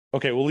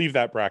 okay, we'll leave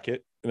that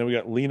bracket, and then we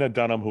got Lena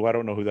Dunham, who I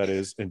don't know who that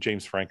is, and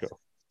James Franco.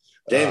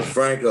 James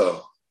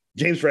Franco.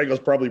 James Franco's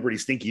probably pretty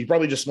stinky. He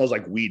probably just smells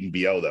like weed and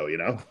BO though, you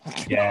know?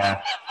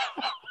 Yeah.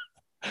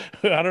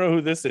 I don't know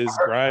who this is.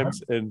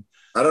 Grimes and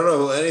I don't know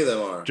who any of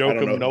them are. I don't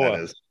know Joakim who that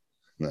Noah. is.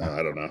 No,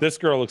 I don't know. This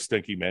girl looks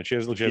stinky, man. She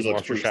hasn't looks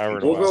washed her pretty shower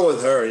in a We'll while. go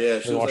with her. Yeah,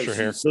 she Wash looks like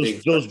her hair. she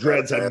stinks. Those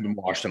dreads haven't been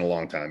washed in a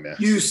long time, yeah.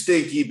 You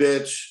stinky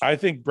bitch. I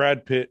think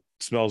Brad Pitt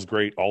smells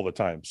great all the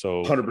time.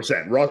 So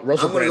 100%. Russell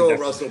I'm gonna Brand. go with definitely-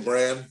 Russell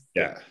Brand.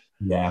 Yeah.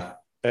 Yeah.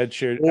 Ed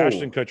Sheeran, Ooh.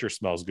 Ashton Kutcher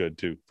smells good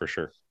too, for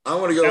sure. I'm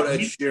gonna go Yeah, with Ed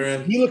he-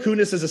 Sheeran. Mila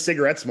Kunis is a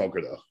cigarette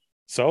smoker though.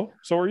 So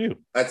are you.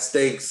 That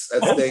stinks.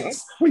 That Oh,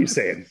 stinks. what are you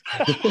saying?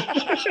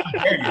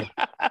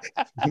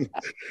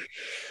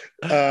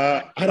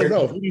 I don't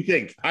know. Who do you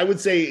think? I would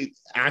say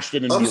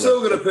Ashton and I'm Mila.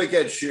 still gonna pick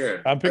Ed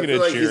Sheeran. I'm picking I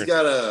feel Ed like he's Sheeran.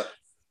 got a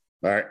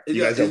All right. he's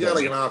You got, guys he's have got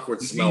one. like an awkward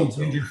He's smell being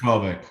to him.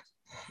 ginger-phobic.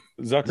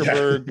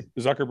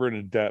 Zuckerberg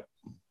and Depp.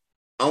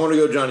 I want to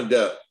go Johnny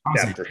Depp.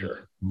 Yeah, for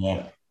sure.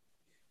 Yeah.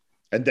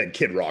 And then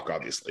Kid Rock,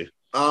 obviously.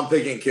 I'm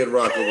picking Kid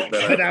Rock over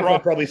Ben Ben. Affleck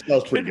Rock- probably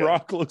smells pretty Kid good.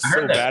 Rock looks I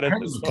so heard that, bad I at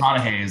heard this.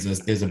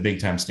 McConaughey is a big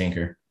time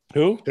stinker.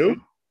 Who? Who?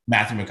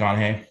 Matthew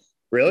McConaughey.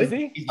 Really? Is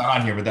he? He's not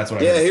on here, but that's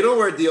what I Yeah, heard. he don't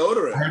wear I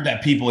deodorant. heard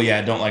that people,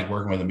 don't like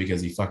working with him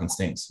because he fucking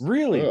stinks.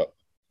 Really? Ugh.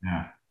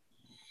 Yeah.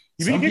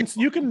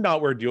 You can not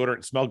wear deodorant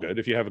and smell good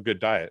if you have a good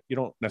diet. You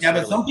don't Yeah,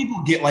 necessarily. but some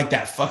people get like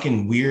that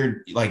fucking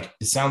weird, like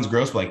it sounds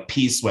gross, but like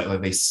pee sweat.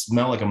 Like they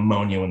smell like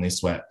ammonia when they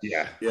sweat.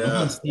 Yeah.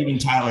 Yeah. Steven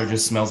Tyler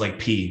just smells like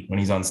pee when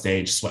he's on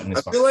stage sweating I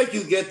his feel like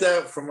you get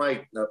that from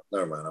like no,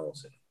 never mind, I won't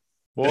say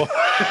Well,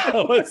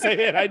 let's say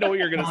it. I know what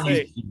you're gonna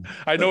say.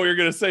 I know what you're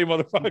gonna say, You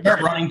start motherfucker.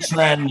 running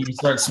trend, you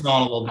start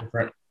smelling a little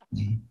different.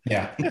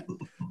 Yeah.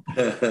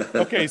 it.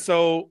 Okay,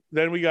 so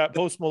then we got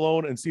Post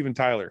Malone and Steven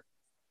Tyler.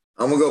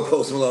 I'm gonna go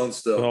Post Malone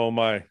still. So am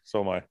I.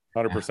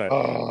 100%.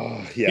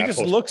 Oh, yeah. he just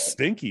Post looks Malone.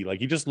 stinky. Like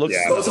he just looks.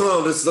 Yeah. Post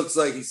Malone just looks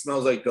like he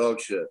smells like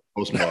dog shit.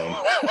 Post Malone.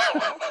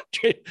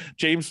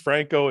 James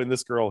Franco and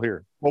this girl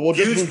here. Well, we'll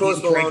just Huge move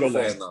Post James Franco Malone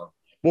along. fan though.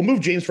 We'll move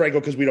James Franco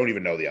because we don't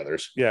even know the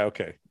others. Yeah.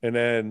 Okay. And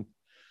then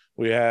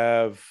we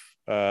have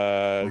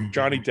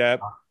Johnny Depp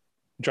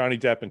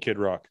and Kid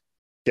Rock.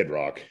 Kid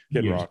Rock,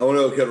 Kid Yes. Rock. I want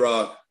to go Kid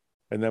Rock.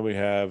 And then we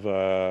have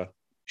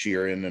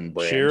Sheeran, and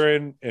Brand.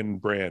 Sharon and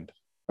Brand.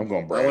 I'm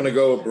going I Brand. want to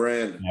go with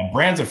Brand. Yeah,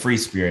 Brand's a free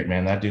spirit,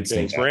 man. That dude Okay,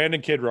 stinks. Brand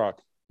and Kid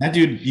Rock. That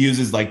dude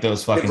uses like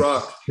those fucking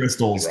Rock.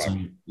 crystals Kid Rock.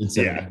 to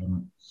instead Yeah. of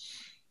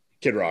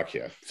Kid Rock,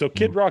 yeah. So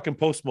Kid Rock and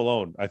Post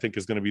Malone, I think,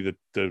 is going to be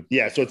the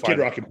Yeah, so it's Kid Fine.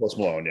 Rock and Post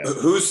Malone, yeah.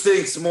 Who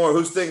stinks more?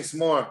 Who stinks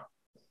more?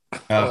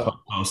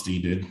 Posty,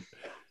 dude. I'm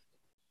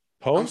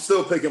Post.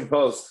 still picking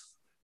Post.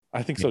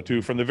 I think so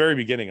too. From the very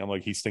beginning, I'm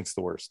like, he stinks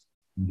the worst.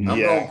 I'm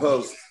Yeah. going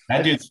Post.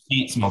 That dude's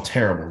feet smell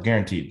terrible,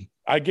 guaranteed.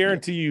 I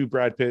guarantee you,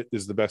 Brad Pitt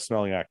is the best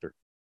smelling actor.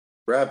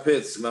 Brad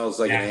Pitt smells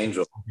like an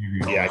angel.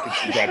 Yeah, I can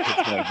see Brad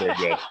Pitt smelling very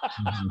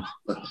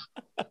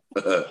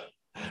good.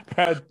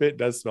 Brad Pitt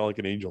does smell like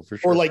an angel for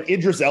sure. Or like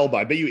Idris Elba.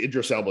 I bet you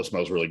Idris Elba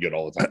smells really good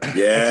all the time.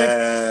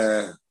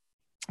 Yeah.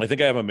 I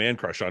think I have a man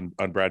crush on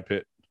Brad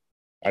Pitt.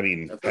 I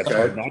mean, That's that's okay.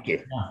 hard not to.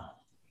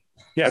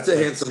 Yeah, That's a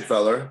handsome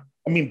feller.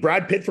 I mean,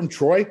 Brad Pitt from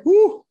Troy.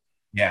 Woo!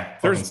 Yeah.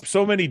 there's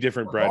so many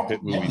different Brad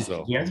Pitt movies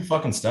though. Yeah, he's a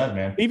fucking stud,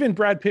 man. Even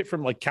Brad Pitt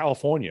from like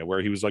California,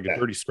 where he was like a Yeah.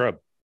 dirty scrub.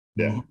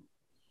 Yeah,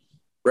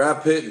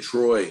 Brad Pitt and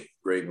Troy.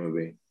 Great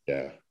movie.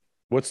 yeah.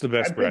 What's the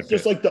best Brad Pitt's Pitt?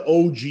 just like the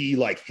OG,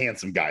 like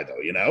handsome guy, though.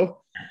 You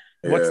know,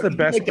 What's Yeah. the He's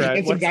best like the Brad?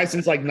 handsome What's, guy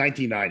since like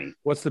 1990.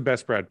 what's the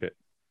best Brad Pitt?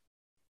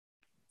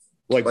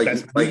 Like, like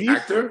best like movie?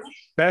 actor?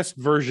 Best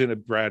version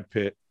of Brad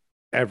Pitt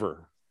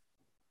ever.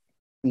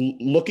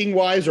 Looking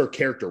wise or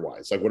character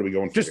wise. Like, what are we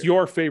going for? Just here?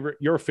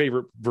 your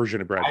favorite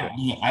version of Brad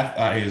Pitt. I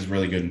thought he was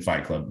really good in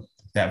Fight Club.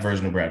 That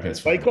version of Brad Pitt's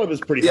Fight fun. Club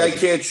is pretty. Yeah, I hard.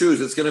 can't choose.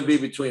 It's going to be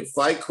between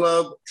Fight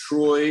Club,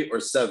 Troy, or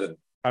Seven.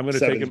 I'm gonna take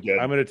Seven's him. good.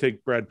 I'm gonna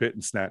take Brad Pitt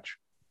and Snatch.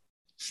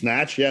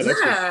 Snatch. Yeah,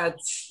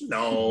 that's. Good.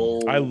 No.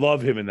 I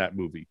love him in that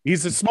movie.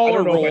 He's a I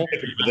smaller don't know if role. I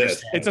pick him for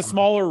this. It's a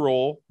smaller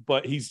role,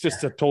 but he's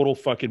just a total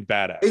fucking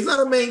badass. He's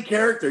not a main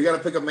character. You got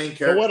to pick a main You know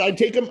character. what? I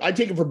take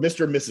him for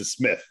Mr. and Mrs.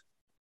 Smith.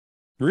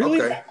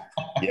 Really? Okay.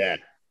 Yeah,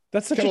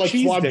 That's such kind a of like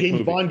cheese Swab dick James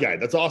movie. Bond guy.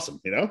 That's awesome.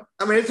 You know?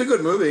 I mean, it's a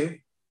good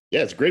movie.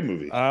 Yeah, it's a great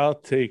movie. I'll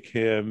take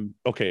him.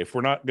 Okay, if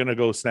we're not gonna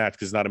go Snatch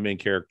because he's not a main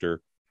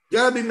character. You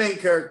got to be main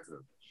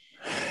character.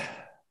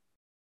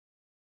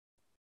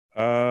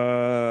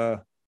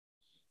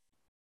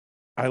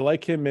 I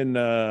like him in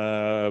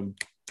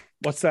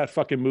what's that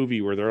fucking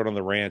movie where they're out on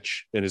the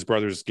ranch and his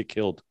brothers get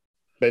killed?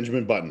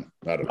 Benjamin Button.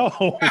 I don't know.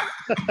 Oh,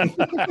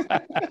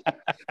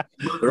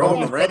 They're all on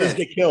His the brothers ranch.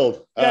 get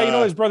killed. yeah, you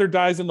know his brother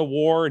dies in the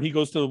war and he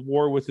goes to the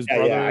war with his Yeah,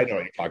 brother. yeah, I know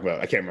what you're talking about.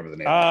 I can't remember the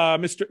name.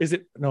 Mr. Is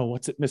it no?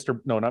 What's it, Mr.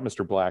 No, not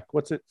Mr. Black.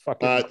 What's it?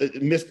 Fucking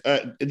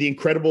The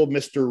Incredible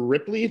Mr.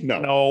 Ripley. No.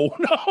 no.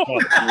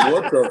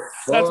 What the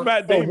fuck? That's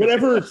Matt Oh, Damon.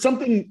 whatever.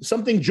 Something.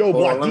 Joe Hold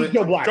Black. on, let Meet me-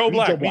 Joe Black. Joe Meet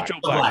Black. Joe Meet Joe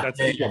Black. Black. That's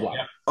Yeah, it. Joe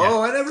Black.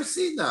 Oh, I never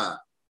seen that.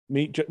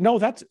 No,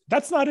 that's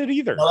not it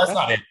either. No, that's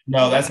not it.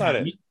 No, that's not not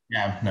it. it.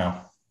 Yeah, no.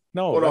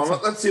 No, Hold that's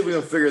on. Let's see if we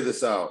can figure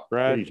this out.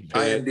 Brad Pitt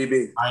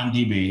IMDb.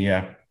 IMDb,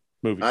 yeah.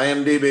 movie.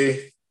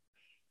 IMDb.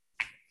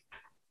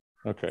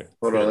 Okay.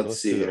 Hold on. Yeah, Let's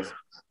see do here. this.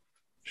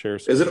 Share.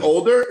 Is it screen.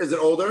 older? Is it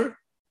older?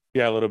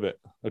 Yeah, a little bit.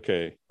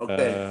 Okay.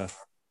 Okay.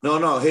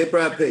 No. Hit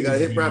Brad Pitt. You got to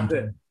hit Brad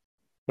Pitt.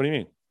 What do you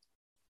mean?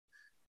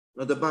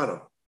 At the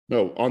bottom.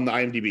 No, on the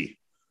IMDb.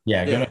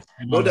 Yeah, Yeah.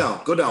 Go down.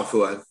 Go down,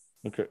 Fuad.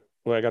 Okay.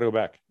 Well, I got to go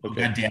back. Oh,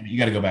 Okay. God damn it. You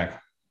got to go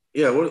back.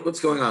 Yeah. What's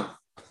going on?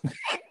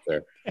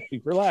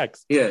 Hey,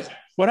 relax. Yeah.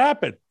 What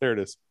happened? There it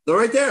is. No,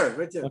 right there.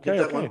 Right there. Okay.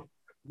 Hit that Okay. one.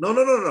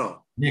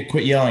 No. Nick,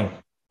 quit yelling.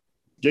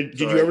 Did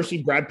you Sorry. ever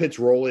see Brad Pitt's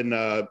role in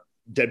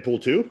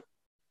Deadpool 2?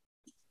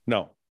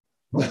 No.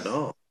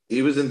 No.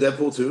 He was in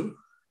Deadpool too.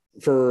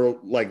 For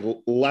like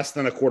less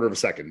than a quarter of a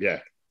second. Yeah.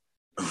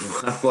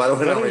 Well, I don't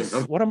What, remember.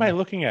 what am I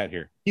looking at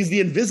here? He's the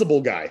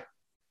invisible guy. These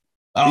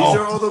Oh,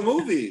 are all the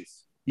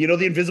movies. You know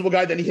the invisible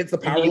guy, then he hits the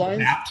power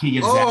lines? He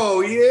gets zapped.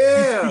 Oh You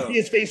yeah. see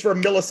his face for a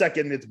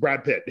millisecond, it's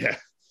Brad Pitt. Yeah.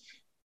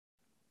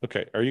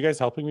 Okay. Are you guys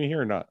helping me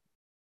here or not?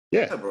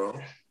 Yeah, Yeah. bro.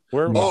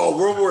 Where? Oh,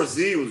 World War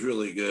Z was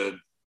really good.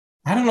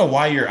 I don't know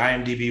why your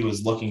IMDb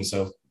was looking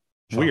so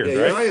Weird, Yeah,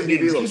 right? your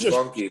IMDb He's looks just-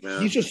 funky,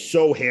 man. He's just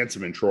so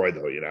handsome in Troy,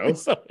 though, you know?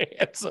 He's so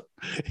handsome.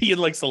 He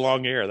likes the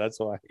long hair. That's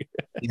why.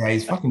 Yeah,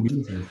 he's fucking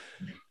beautiful.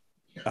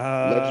 Legends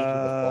of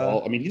the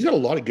Fall. I mean, he's got a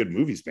lot of good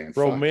movies, man.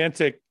 Fuck.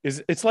 Romantic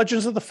is it's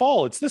Legends of the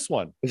Fall. It's this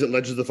one. Is it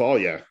Legends of the Fall?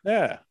 Yeah.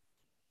 Yeah,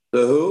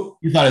 The Who?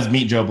 You thought it was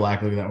Meet Joe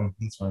Black. Look at that one.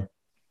 That's funny.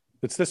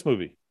 it's this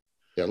movie.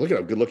 Yeah, look at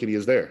how good looking he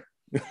is there.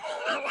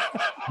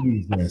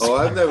 Jesus. Oh,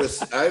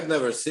 I've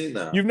never seen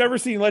that. You've never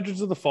seen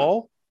Legends of the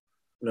Fall?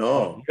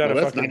 No. You gotta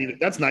No, that's fucking.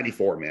 that's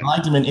 94, man. I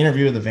liked him in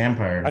Interview with the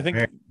Vampire. I think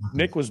Very-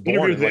 Nick was born.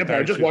 Interview with in the like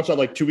Vampire. I just 92. watched that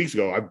like 2 weeks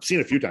ago. I've seen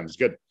it a few times. It's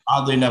good.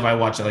 Oddly enough, I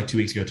watched it like 2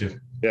 weeks ago too.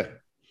 Yeah.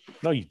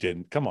 No, you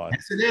didn't. Come on.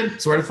 Yes, I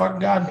did. Swear to fucking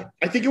God.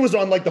 I think it was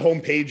on like the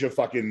homepage of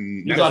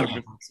fucking. He's on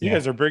Netflix. You Yeah.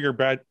 guys are bigger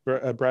Brad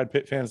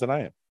Pitt fans than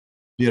I am.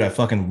 Dude, I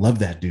fucking love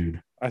that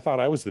dude. I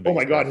thought I was the. Oh my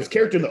biggest god, Brad his Pitt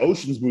character in the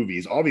Ocean's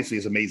movies obviously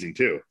is amazing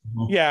too.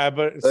 fan. Yeah,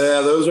 but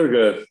Yeah, those are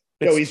good.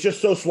 Yo, he's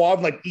just so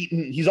suave, like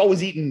eating. He's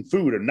always eating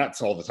food or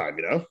nuts all the time,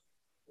 you know.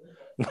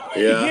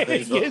 Yeah. Yeah,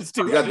 he is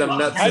too. You got them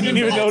nuts. I didn't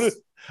even notice.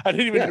 I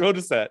didn't even Yeah.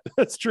 notice that.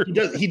 That's true.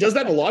 He does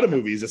that in a lot of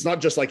movies. It's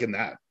not just like in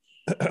that.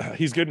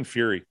 He's good in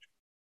Fury.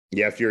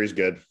 Yeah, Fury's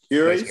good.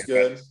 Fury's Nice good.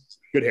 haircut.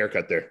 Good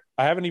haircut there.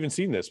 I haven't even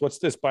seen this. What's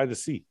this? By the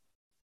Sea.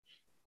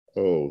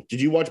 Oh,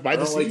 did you watch By I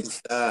the don't like Sea? the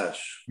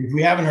stash. If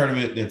we haven't heard of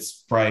it,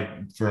 it's probably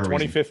for a reason.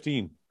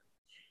 2015.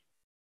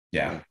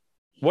 Yeah.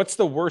 What's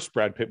the worst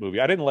Brad Pitt movie?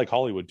 I didn't like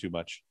Hollywood too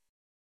much.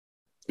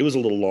 It was a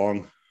little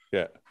long.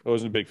 Yeah, I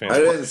wasn't a big fan. I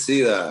didn't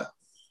see that.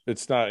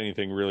 It's not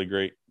anything really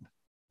great.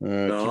 Keep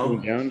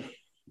going down.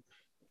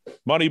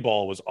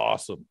 Moneyball was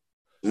awesome.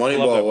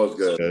 Moneyball was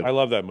good. I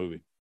love that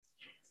movie.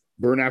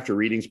 Burn After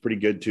Reading's pretty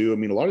good too. I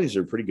mean, a lot of these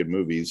are pretty good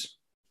movies.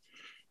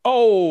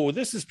 Oh,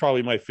 this is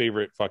probably my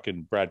favorite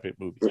fucking Brad Pitt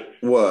movie.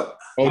 What?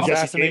 Oh, Jesse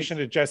Assassination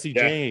James. of Jesse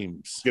Yeah.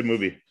 James. Good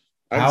movie.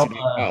 I How, haven't seen it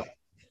in a while.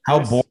 how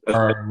bored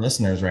are our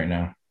listeners right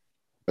now?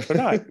 They're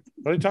not.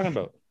 What are you talking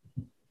about?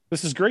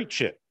 This is great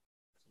shit.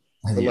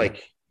 But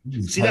like,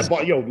 see that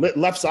ball? Yo,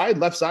 left side,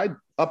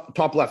 up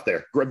top left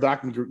there.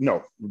 Back and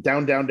no,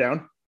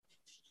 down.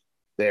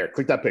 There,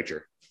 click that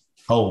picture.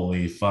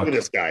 Holy fuck. Look at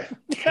this guy.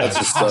 That's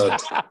a stud.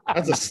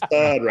 That's a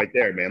stud right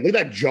there, man. Look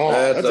at that jaw.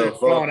 That's a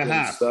jaw and a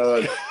half.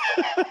 Stud.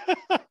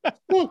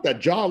 Look, that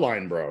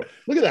jawline, bro.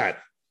 Look at that.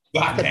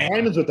 God Got damn.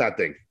 diamonds with that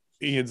thing.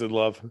 Ian's in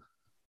love. I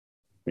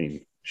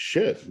mean,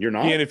 shit, you're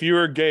not. Ian, if you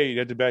were gay, you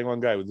had to bang one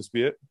guy. Would this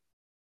be it?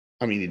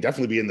 I mean, you'd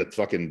definitely be in the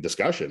fucking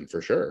discussion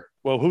for sure.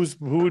 Well, who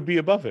would be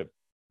above him?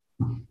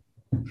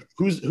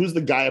 Who's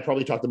the guy I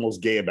probably talk the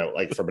most gay about,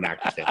 like from an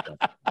actor standpoint?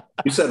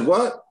 You said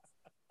what?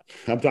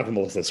 I'm talking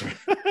Melissa. Sorry.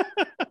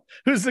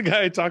 Who's the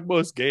guy I talk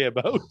most gay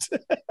about?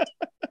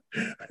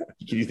 Can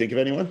you think of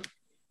anyone?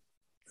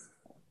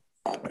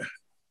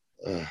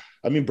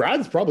 I mean,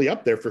 Brad's probably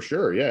up there for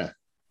sure. Yeah.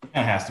 It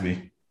has to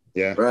be.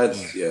 Yeah.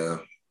 Brad's, yeah.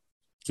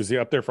 Is he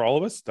up there for all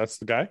of us? That's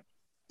the guy.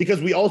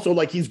 Because we also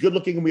like he's good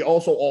looking, and we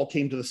also all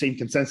came to the same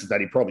consensus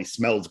that he probably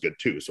smells good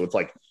too. So it's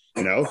like,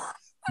 you know,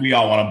 We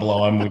all want to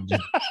blow him. We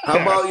just, How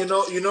about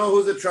you know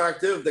who's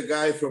attractive? The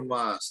guy from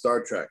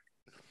Star Trek.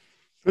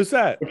 Who's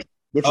that?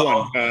 which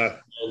Uh-oh.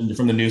 one?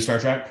 from the new Star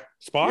Trek.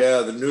 Spock?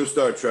 Yeah, the new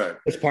Star Trek.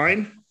 It's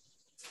Pine.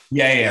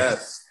 Yeah.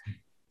 Yes,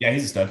 Yeah,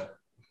 he's a stud.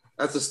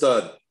 that's a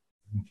stud.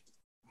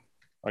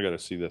 I gotta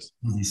see this.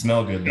 He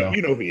smell good though.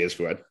 You know who he is,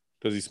 Fuad.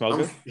 Does he smell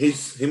good? He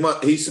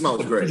smells He's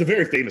great. a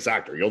very famous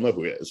actor. You'll know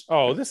who he is.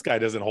 Oh, this guy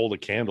doesn't hold a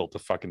candle to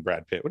fucking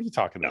Brad Pitt. What are you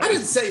talking about? I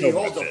didn't say he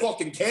holds a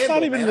fucking candle. It's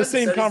not even man. in I the just said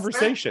same he's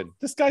conversation.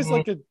 This guy's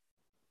like a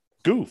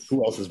goof.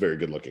 Who else is very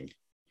good looking?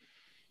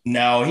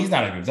 No, he's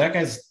not a good. That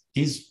guy's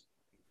he's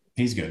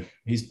good.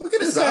 He's fat. Look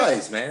at his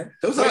eyes, man.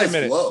 Those Wait a eyes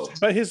minute. glow.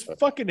 But his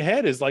fucking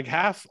head is like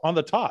half on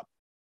the top.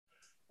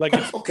 Like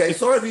it's, Okay,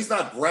 sorry if he's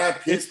not Brad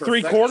Pitt. it's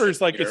three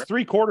quarters, like it's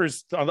three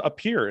quarters up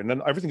here, and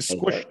then everything's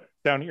squished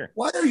down here.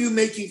 Why are you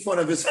making fun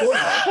of his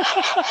forehead?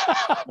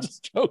 I'm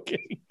just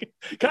joking.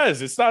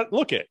 Guys, it's not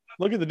look at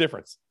the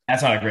difference.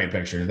 that's not a great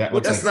picture. That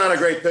looks That's like, not a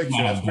great picture.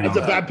 No, That's pretty It's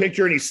a bad. bad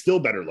picture, and he's still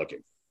better looking.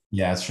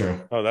 yeah, that's true.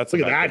 Oh, that's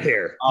Look a at bad that thing.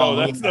 hair. No,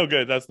 that's no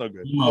good. That's no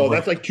good. Oh,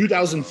 that's like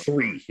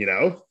 2003. You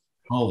know,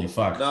 holy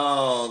fuck.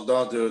 No,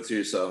 don't do it to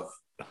yourself.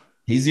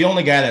 He's the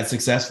only guy that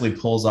successfully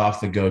pulls off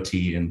the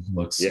goatee and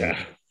looks.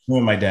 Yeah. Me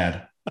and my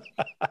dad. look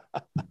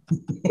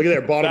at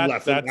there, bottom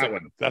left. Look at That's that a,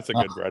 one. that's a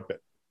good Brad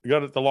Pitt. You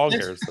got it. The long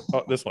hairs.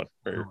 Oh, this one.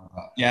 Right here.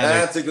 Yeah.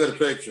 That's a good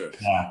picture.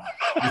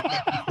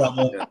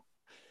 Yeah.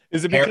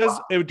 Is it because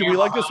do we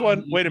like this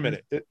one? Wait a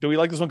minute. Do we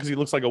like this one because he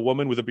looks like a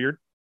woman with a beard?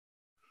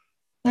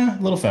 A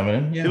little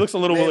feminine. Yeah. He looks a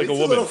little Man, like a it's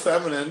woman. little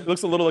feminine. He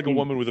looks a little like a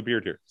woman with a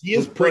beard here. He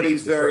is But pretty.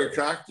 he's very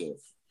attractive.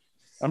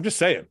 I'm just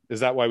saying. Is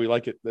that why we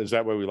like it? Is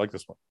that why we like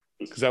this one?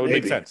 Because that would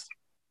make Maybe. sense.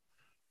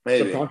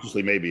 Maybe.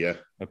 Subconsciously, maybe. Yeah.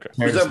 Okay.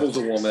 Resembles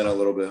a woman a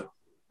little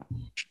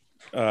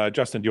bit.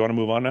 Justin, do you want to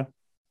move on now?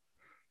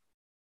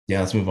 Yeah,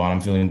 let's move on.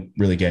 I'm feeling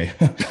really gay.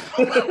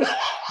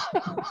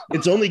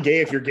 It's only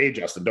gay if you're gay,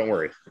 Justin. Don't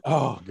worry.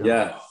 Oh, God.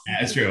 Yeah.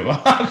 That's true.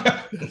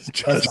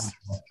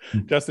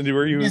 Justin,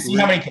 were you? You see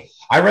how many?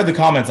 I read the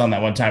comments on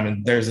that one time,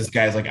 and there's this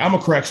guy's like, "I'm a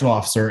correctional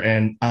officer,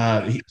 and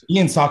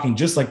Ian's talking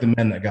just like the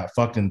men that got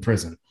fucked in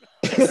prison."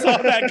 saw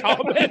that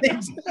comment?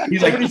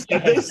 He's like,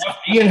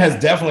 Ian has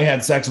definitely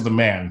had sex with a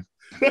man.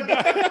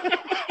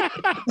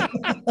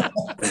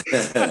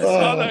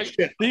 Saw that.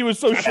 Shit. He was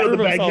so Out sure of of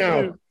the bag himself.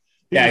 now. too.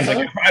 Yeah, he's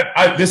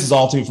like, this is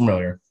all too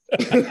familiar.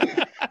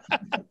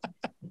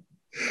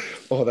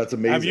 Oh, that's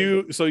amazing. Have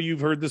you? So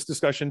you've heard this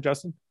discussion,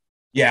 Justin?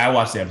 Yeah, I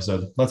watched the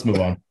episode. Let's move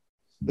on.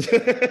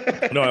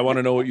 No, I want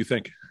to know what you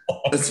think.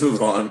 Let's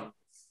move on.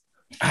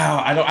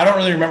 Oh, I don't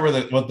really remember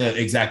what the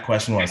exact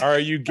question was. Are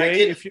you gay?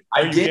 did- If you,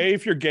 I are you did- gay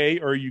if you're gay,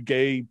 or are you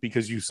gay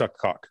because you suck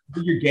cock?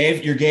 You're gay.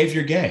 If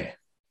you're gay.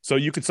 So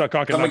you could suck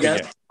cock and Come not be again?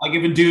 gay. Like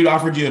if a dude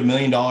offered you $1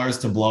 million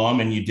to blow him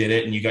and you did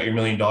it and you got your $1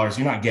 million,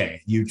 you're not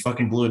gay. You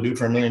fucking blew a dude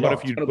for $1 million. What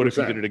if you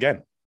did it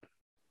again?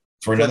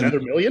 for For another another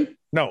million?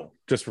 No,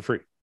 just for free.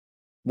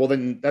 Well,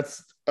 then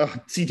that's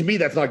see to me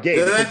that's not gay.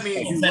 So that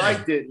means you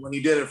liked it when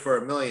you did it for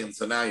 $1 million,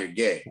 so now you're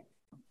gay.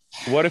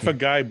 What if a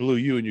guy blew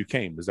you and you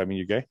came? Does that mean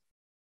you're gay?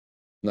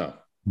 No.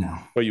 No.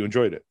 But you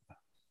enjoyed it.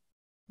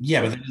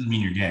 Yeah, but that doesn't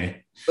mean you're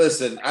gay.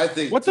 Listen, I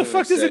think What the to an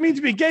fuck does it extent- mean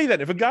to be gay then?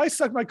 If a guy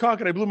sucked my cock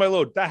and I blew my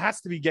load, that has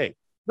to be gay.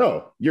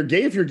 No, you're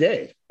gay if you're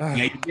gay. Yeah,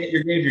 you're gay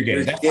if you're gay.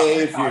 You're That's gay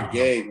not- if you're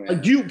gay,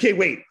 man. Do you okay?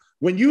 Wait.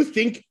 when you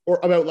think or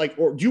about like,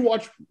 or do you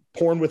watch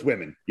porn with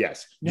women?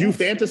 Yes. Do you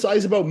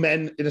fantasize about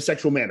men in a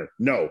sexual manner?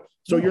 No.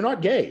 So you're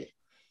not gay.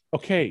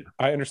 Okay,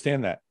 I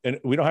understand that, and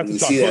we don't have to You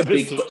talk see about that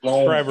this big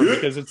long forever dick?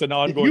 because it's an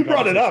ongoing. You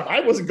brought it up.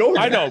 I wasn't going.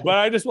 I know, but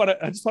I just want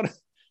to.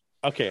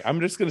 Okay, I'm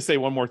just going to say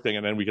one more thing,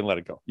 and then we can let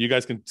it go. You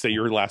guys can say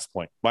your last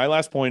point. My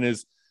last point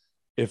is,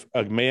 if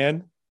a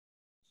man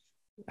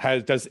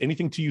does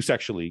anything to you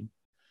sexually,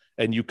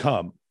 and you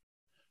come,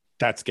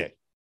 that's gay.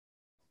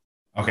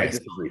 Okay,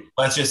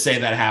 let's just say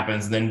that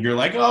happens, and then you're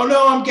like, "Oh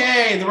no, I'm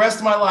gay the rest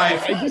of my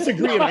life." I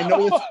disagree, and I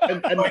know it's,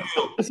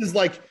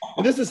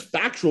 and this is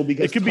factual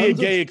because it could be a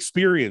gay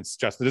experience,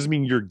 Justin. It doesn't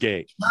mean you're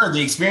gay. Sure, the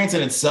experience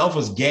in itself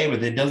was gay,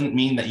 but it doesn't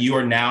mean that you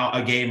are now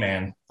a gay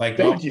man. Like,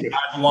 thank you. You're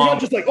not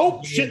just like,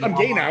 oh shit, I'm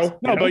gay now.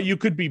 No, but you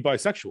could be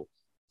bisexual.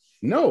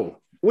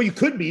 No, well, you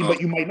could be, but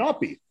you might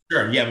not be.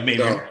 Sure, yeah, but maybe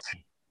No.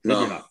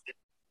 You're not.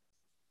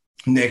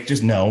 Nick,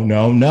 just no.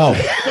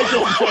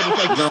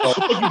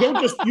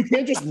 You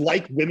can't just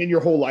like women your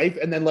whole life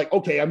and then like,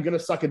 okay, I'm gonna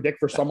suck a dick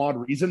for some odd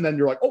reason. Then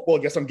you're like, oh well, I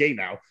guess I'm gay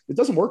now. It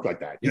doesn't work like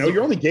that. You know,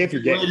 you're only gay if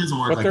you're gay. It doesn't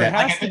work But like there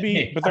that. has to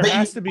be. But there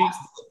has to be.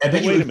 I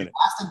bet you Wait a if minute.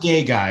 you asked a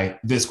gay guy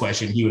this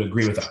question, he would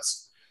agree with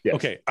us. Yes.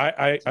 Okay,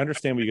 I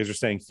understand what you guys are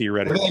saying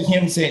theoretically. Like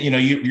him saying, you know,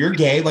 you're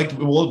gay. Like,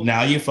 well,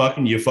 now you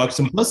fuck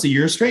some pussy.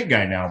 You're a straight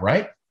guy now,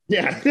 right?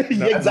 Yeah,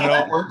 No,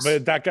 exactly. no,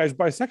 but that guy's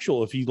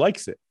bisexual if he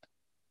likes it.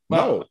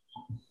 No,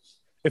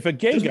 If a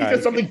gay just guy,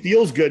 because something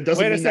feels good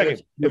doesn't wait a mean that second.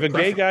 it's your If a gay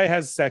preference. guy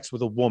has sex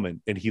with a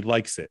woman and he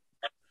likes it,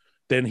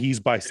 then he's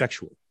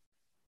bisexual.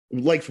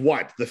 Likes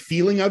what? The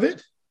feeling of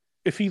it?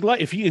 If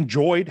he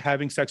enjoyed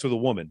having sex with a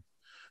woman,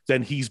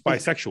 then he's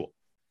bisexual.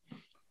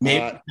 Maybe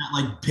that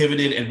like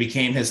pivoted and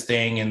became his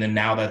thing, and then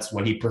now that's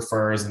what he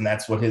prefers, and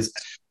that's what his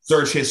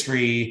search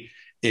history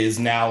is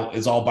now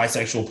is all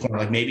bisexual porn.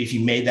 Like maybe if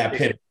he made that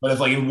pivot, but if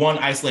like in one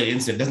isolated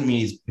instant, doesn't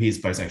mean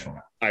he's bisexual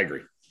now. I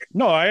agree.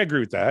 No, I agree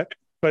with that,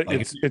 but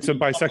Like, it's a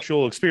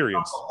bisexual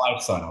experience.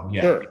 Lifestyle,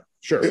 yeah.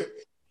 Sure.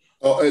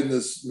 Oh, and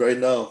this right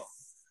now,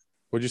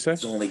 What'd you say?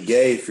 it's only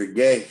gay if you're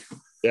gay.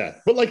 Yeah,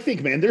 but like,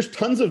 think, man. There's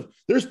tons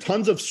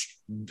of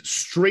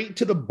straight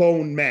to the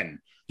bone men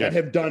that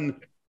have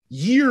done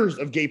years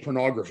of gay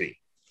pornography.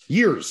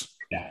 Years.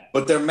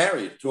 But they're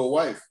married to a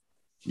wife.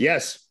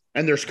 Yes,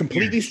 and they're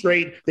completely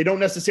straight. They don't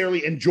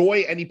necessarily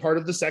enjoy any part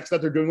of the sex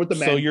that they're doing with the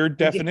men. So your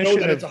They just know definition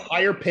that of it's a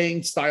higher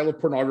paying style of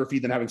pornography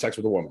than having sex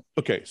with a woman.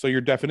 okay, so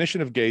your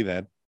definition of gay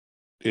then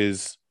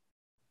is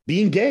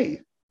Being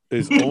gay.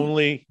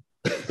 only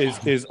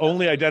is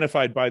only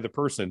identified by the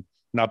person,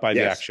 not by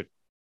the Yes. action.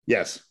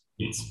 Yes.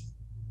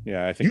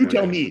 Yeah, I think You we're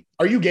tell gay. me,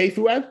 are you gay,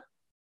 Fuad?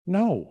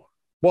 No.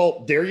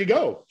 Well, there you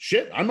go.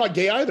 Shit, I'm not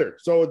gay either.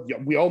 So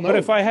we all know. But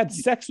if I had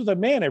sex with a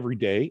man every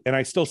day and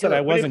I still said Sure, I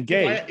but wasn't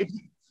gay,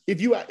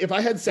 if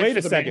I had sex Wait a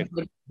with second.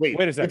 man, Wait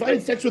a second. If I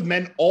had sex with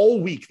men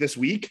all week this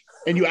week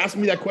and you ask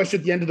me that question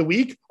at the end of the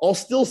week, I'll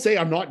still say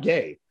I'm not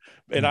gay.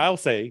 and I'll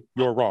say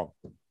you're wrong.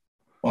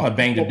 Well, I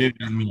banged a dude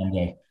doesn't mean I'm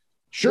gay.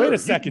 Sure. Wait a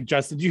second,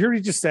 Justin. Did you hear what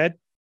he just said?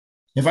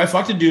 If I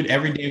fucked a dude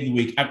every day of the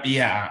week,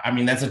 I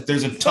mean there's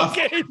a tough.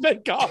 Okay,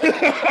 thank God.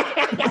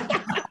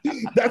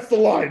 That's the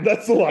line.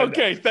 That's the line.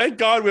 Okay, thank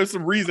God we have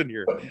some reason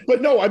here.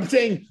 But no, I'm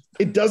saying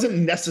it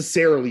doesn't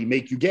necessarily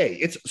make you gay.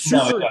 It's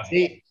super doesn't.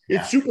 gay.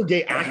 It's super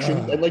gay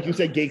actions and, like you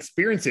said, gay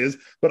experiences.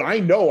 But I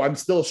know I'm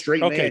still a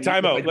straight man. Okay,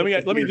 time out. Let me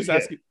Weird just shit.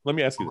 ask you. Let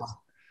me ask you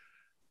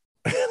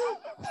this.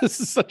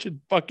 This is such a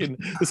fucking.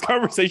 This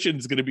conversation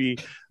is going to be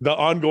the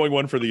ongoing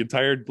one for the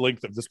entire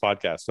length of this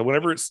podcast. So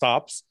whenever it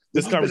stops,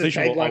 this has been a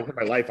conversation will. tagline for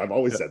my life. I've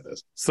always said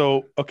this.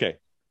 So okay,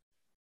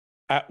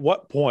 at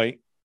what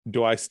point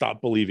do I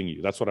stop believing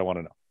you? That's what I want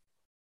to know.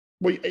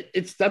 Well,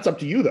 that's up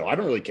to you though. I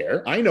don't really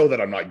care. I know that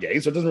I'm not gay,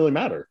 so it doesn't really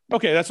matter.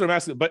 Okay, that's what I'm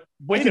asking. But I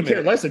wait a could care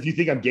minute. less if you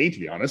think I'm gay. To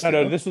be honest, No,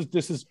 you know? this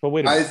is. But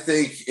wait a I minute.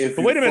 think if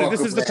But wait a you minute. fuck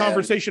This is the man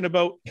conversation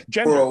about for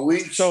gender. a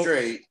week So-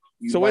 straight,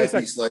 you so wait a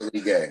might be second.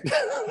 slightly gay.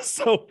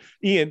 So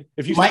Ian,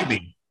 if you Might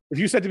be. if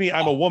you said to me,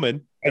 I'm a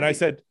woman, and I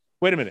said,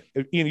 wait a minute,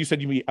 Ian, you said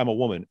to me, I'm a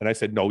woman, and I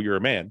said, no, you're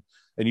a man,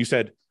 and you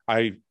said,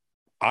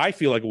 I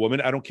feel like a woman.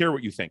 I don't care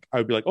what you think. I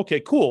would be like, okay,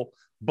 cool,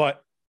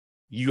 but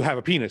you have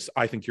a penis.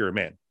 I think you're a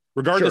man,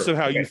 regardless Sure, of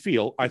how you okay.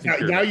 feel. I think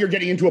now you're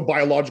getting into a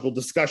biological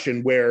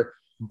discussion where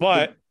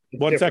But it's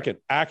one different. second,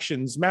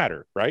 actions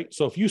matter, right?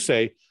 So if you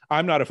say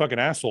I'm not a fucking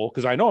asshole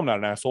because I know I'm not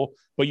an asshole,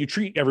 but you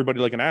treat everybody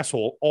like an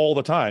asshole all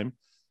the time,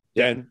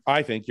 then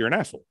I think you're an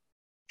asshole.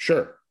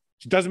 Sure.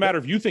 It doesn't matter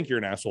if you think you're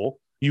an asshole.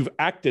 You've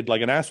acted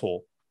like an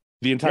asshole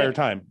the entire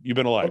time you've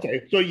been alive.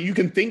 Okay, so you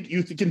can think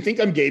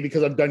I'm gay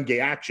because I've done gay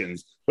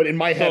actions, but in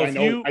my head, So I if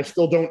know you- I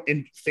still don't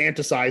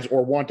fantasize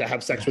or want to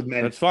have sex with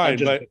men. That's fine. I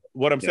just- But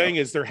what I'm you saying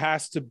know. is there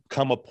has to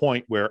come a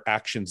point where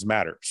actions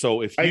matter.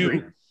 So if I you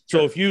agree.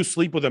 if you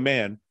sleep with a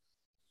man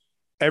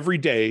every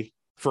day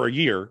for a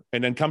year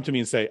and then come to me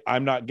and say,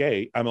 I'm not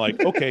gay, I'm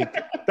like, okay,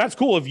 that's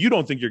cool if you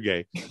don't think you're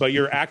gay, but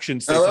your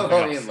actions say I love something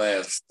how else. Ian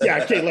laughs.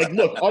 yeah, okay, like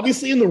look,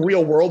 obviously in the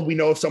real world, we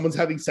know if someone's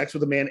having sex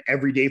with a man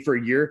every day for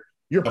a year,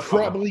 you're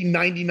probably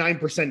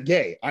 99%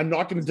 gay. I'm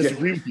not going to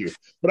disagree with you,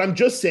 but I'm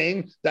just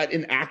saying that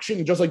in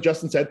action, just like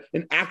Justin said,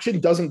 in action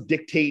doesn't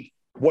dictate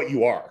what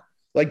you are.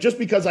 Like just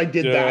because I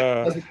did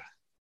that. doesn't-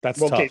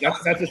 That's Okay,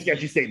 tough. that's a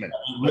sketchy statement.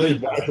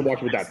 Really, I should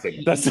walk with that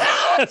statement. That's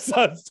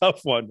a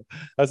tough one.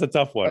 That's a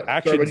tough one.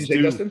 Sorry, what did you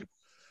say, Justin?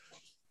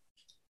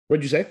 What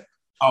did you say?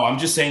 oh, I'm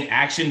just saying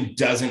action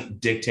doesn't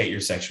dictate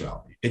your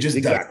sexuality. It just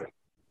Exactly.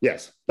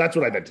 Yes, that's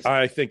what I meant to say.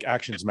 I think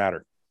actions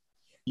matter.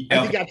 doesn't.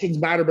 I think actions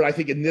matter, but I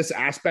think in this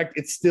aspect,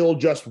 it's still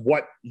just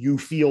what you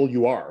feel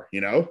you are,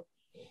 you know?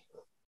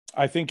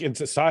 I think in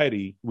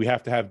society we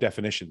have to have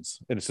definitions.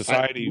 In a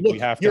society, Look, we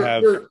have to you're-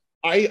 have.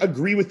 I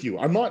agree with you.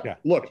 I'm not. Yeah.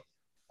 Look,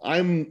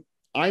 I'm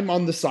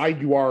on the side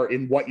you are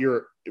in what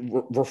you're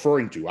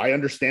referring to. I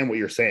understand what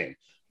you're saying,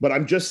 but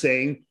I'm just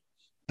saying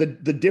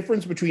the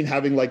difference between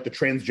having like the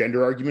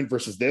transgender argument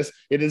versus this,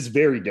 it is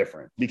very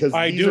different because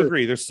I do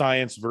agree. There's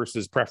science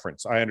versus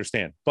preference. I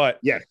understand, but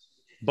Yes.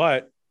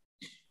 but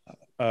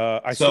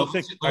I still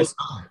think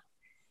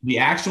the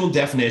actual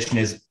definition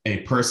is a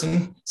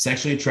person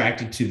sexually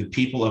attracted to the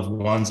people of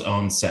one's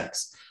own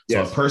sex. So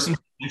Yes. a person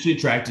sexually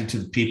attracted to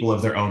the people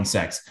of their own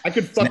sex. I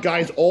could fuck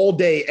guys all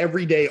day,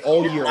 every day,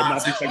 all year, and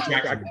not be sexually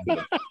attracted to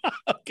them.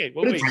 okay,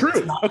 but But it's wait.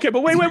 true. Okay,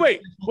 but wait.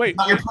 It's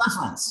not your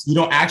preference. You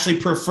don't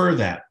actually prefer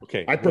that.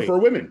 Okay, I prefer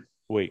women.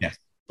 Wait, Yes.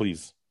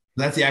 please.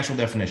 That's the actual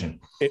definition.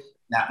 It-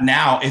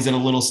 now, is it a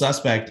little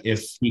suspect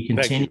if he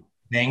continues to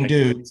bang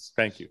dudes?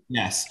 Thank you.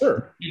 Yes.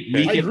 Sure.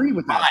 We I can agree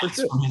with that, for realize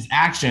sure. from his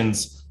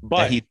actions But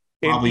that he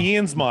in probably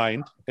Ian's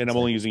mind, and I'm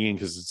only using Ian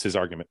because it's his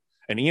argument.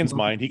 In Ian's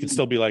mind, he can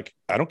still be like,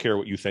 I don't care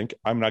what you think.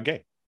 I'm not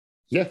gay.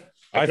 Yeah.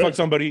 I could. fuck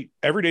somebody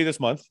every day this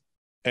month,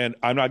 and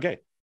I'm not gay.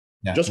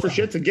 Yeah. Just for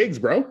shits and gigs,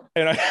 bro.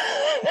 And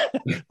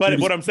but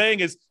what I'm saying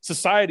is,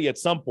 society at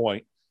some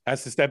point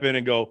has to step in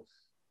and go.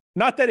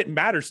 Not that it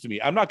matters to me.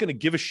 I'm not going to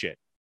give a shit.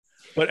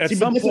 But at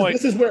some point,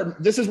 this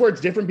is where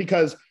it's different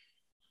because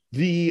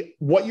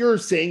what you're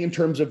saying in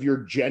terms of your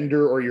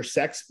gender or your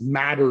sex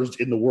matters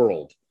in the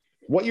world.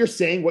 What you're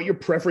saying, what your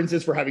preference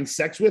is for having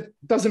sex with,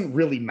 doesn't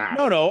really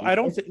matter. no, I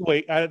don't think.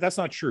 Wait, that's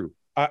not true.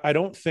 I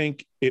don't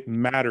think it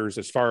matters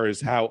as far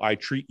as how I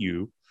treat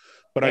you.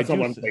 But That's I not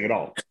do. what I'm saying at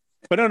all.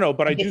 But no.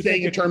 But I I'm do just saying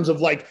think in terms of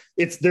like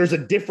there's a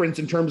difference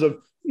in terms of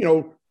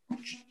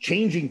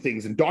changing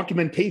things and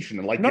documentation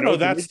and like no,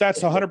 that's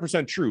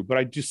 100% true. But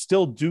I just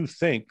still do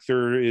think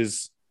there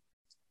is.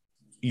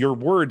 Your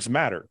words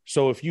matter.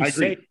 So if you I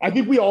agree. say, I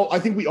think we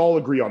all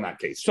agree on that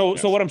case. so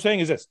what I'm saying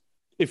is this: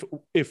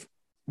 if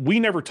we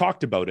never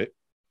talked about it,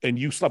 and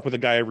you slept with a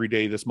guy every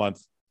day this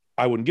month,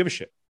 I wouldn't give a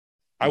shit.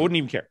 I wouldn't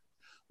even care.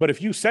 But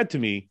if you said to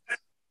me,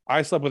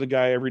 I slept with a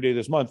guy every day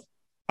this month,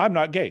 I'm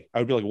not gay. I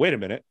would be like, wait a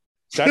minute,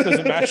 that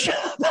doesn't match.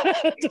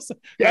 that doesn't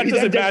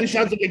definitely match.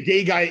 sounds like a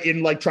gay guy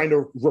in like trying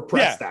to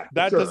repress Yeah, that.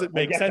 that doesn't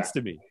make sense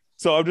to me.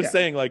 So I'm just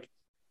saying, like,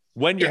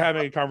 when you're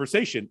having a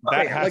conversation,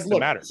 that has to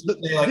matter.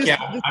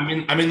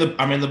 I'm in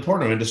the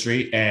porno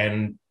industry,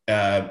 and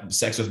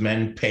sex with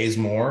men pays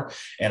more,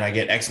 and I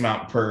get X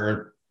amount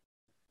per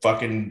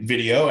fucking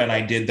video, and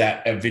I did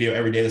that video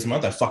every day this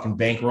month. I fucking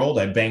bankrolled.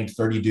 I banged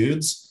 30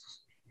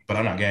 dudes, but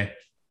I'm not gay.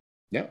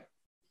 Yeah.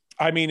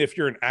 I mean, if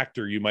you're an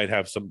actor, you might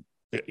have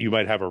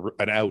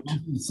an out.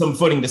 Some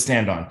footing to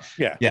stand on.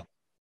 Yeah.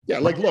 Yeah,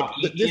 like look,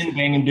 Ian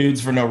banging dudes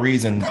for no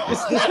reason.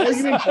 this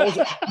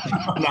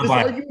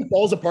argument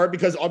falls apart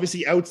because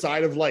obviously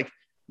outside of like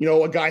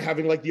a guy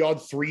having like the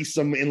odd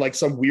threesome in like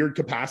some weird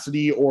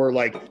capacity or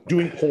like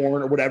doing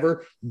porn or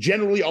whatever,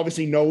 generally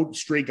obviously no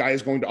straight guy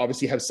is going to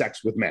obviously have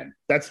sex with men.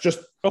 That's just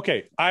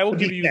okay. I will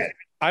give you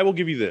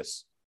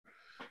this.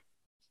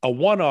 A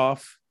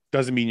one-off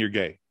doesn't mean you're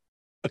gay.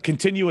 A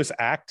continuous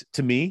act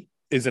to me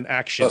is an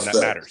action that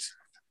matters.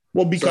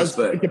 Well, because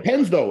it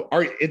depends, though.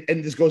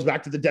 And this goes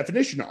back to the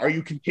definition. Are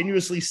you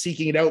continuously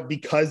seeking it out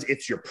because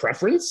it's your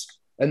preference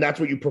and that's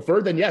what you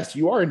prefer? Then yes,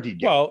 you are indeed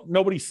gay. Well,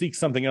 nobody seeks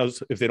something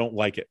else if they don't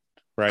like it,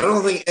 right? I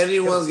don't think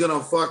anyone's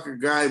gonna fuck a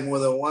guy more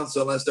than once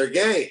unless they're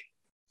gay.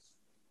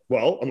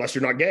 Well, unless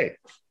you're not gay.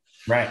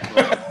 Right.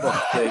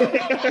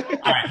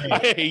 I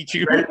hate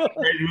you. Ready to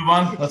move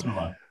on? Let's move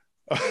on.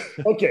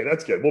 Okay,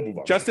 that's good. We'll move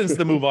on. Justin's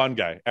the move on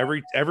guy.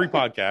 Every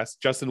podcast,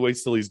 Justin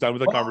waits till he's done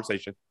with the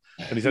conversation,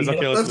 and he says,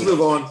 "Okay, let's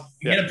move on."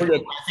 Yeah. I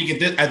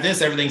think at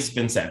this, everything's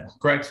been said.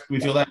 Correct? We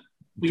feel that.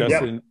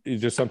 Justin,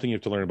 there's something you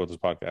have to learn about this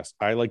podcast.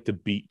 I like to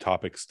beat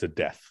topics to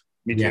death.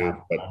 Me too. Yeah.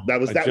 But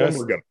one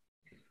we're good.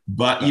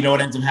 But you know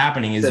what ends up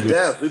happening is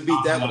we beat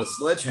that with a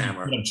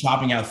sledgehammer. I'm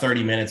chopping out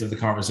 30 minutes of the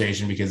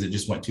conversation because it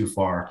just went too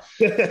far.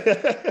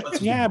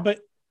 Yeah, but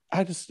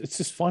it's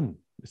just fun.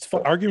 It's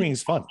fun. Arguing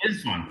is fun.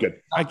 It's fun. Good.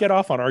 I get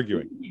off on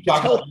arguing. We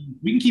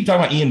can keep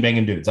talking about Ian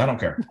banging dudes. I don't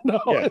care. No,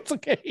 it's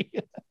okay.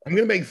 I'm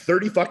gonna make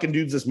 30 fucking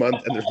dudes this month,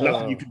 and there's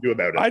nothing you can do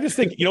about it. I just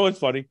think what's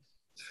funny.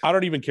 I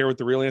don't even care what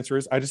the real answer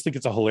is. I just think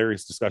it's a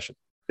hilarious discussion.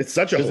 It's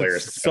such a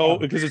hilarious.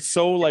 Because it's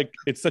so like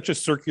it's such a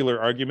circular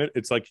argument.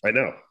 It's like I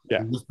know.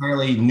 Yeah, it's a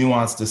fairly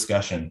nuanced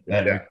discussion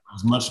that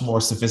has much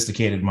more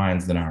sophisticated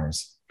minds than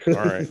ours. All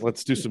right,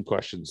 let's do some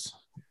questions.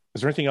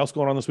 Is there anything else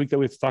going on this week that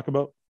we have to talk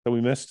about that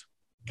we missed?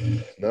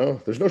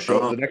 No, there's no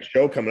show. The next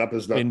show coming up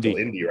is not until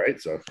Indy, right?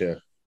 So yeah.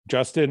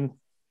 Justin,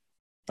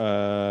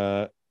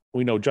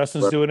 we know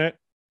Justin's doing it.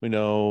 We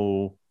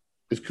know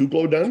is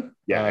Kuplo done?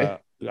 Yeah.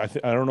 I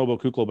don't know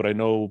about Kukla, but I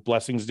know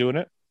Blessing's doing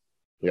it.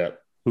 Yeah.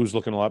 Who's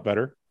looking a lot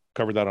better.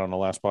 Covered that on the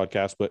last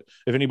podcast. But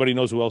if anybody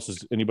knows who else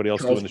is anybody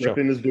else Charles doing the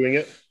Griffin show, is doing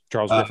it.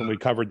 Charles Griffin, we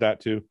covered that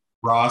too.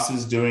 Ross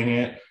is doing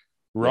it.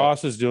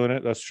 Ross is doing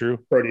it. That's true.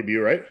 Pro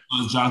debut, right?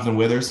 Jonathan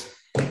Withers.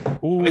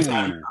 Ooh.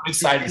 I'm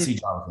excited to see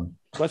Jonathan.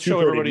 Let's show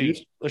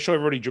everybody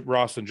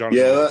Ross and Jonathan.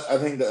 Yeah, I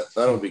think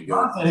that'll be good.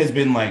 Jonathan has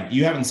been like,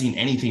 you haven't seen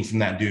anything from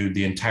that dude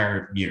the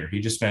entire year. He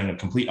just spent a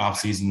complete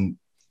offseason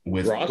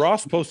with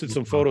Ross posted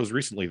some photos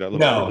recently that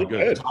look really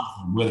good.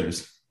 Jonathan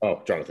Withers.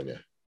 Oh, Jonathan, yeah.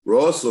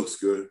 Ross looks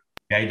good.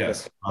 Yeah, he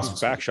does. His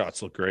back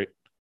shots look great.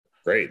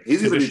 Great.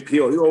 He's going to be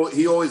peeled.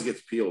 He always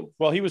gets peeled.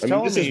 Well, he was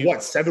telling me. This is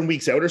what, 7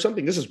 weeks out or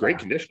something? This is great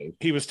conditioning.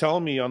 He was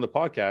telling me on the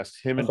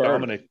podcast, him and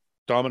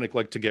Dominic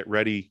like to get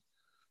ready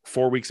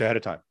 4 weeks ahead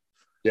of time.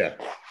 Yeah.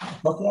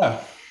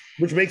 Yeah.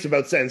 Which makes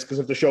about sense because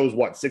if the show is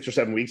what, 6 or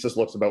 7 weeks, this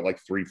looks about like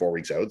 3-4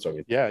 weeks out. So I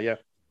mean, yeah.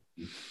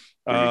 He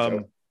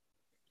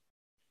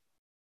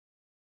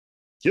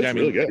looks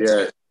really good.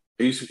 Yeah,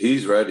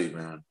 he's ready,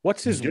 man.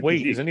 What's his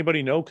weight? Does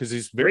anybody know? Because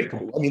he's very.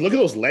 I mean, look at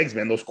those legs,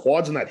 man. Those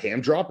quads and that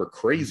ham drop are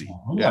crazy.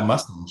 Yeah,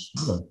 mustache.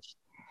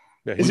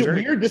 Yeah, is it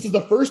weird? This is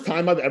the first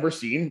time I've ever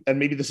seen, and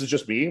maybe this is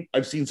just me.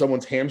 I've seen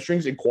someone's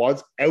hamstrings and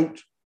quads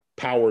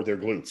outpower their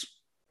glutes.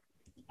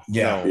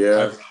 Yeah,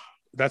 yeah.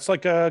 That's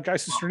like Guy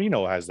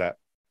Cisternino has that.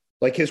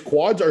 Like his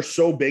quads are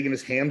so big and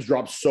his hams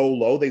drop so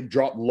low, they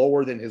drop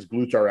lower than his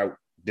glutes are out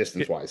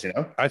distance wise. You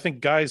know, I think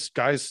guys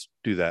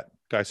do that.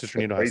 Guy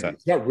Cisternino has that.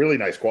 He's got really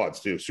nice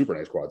quads too, super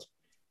nice quads.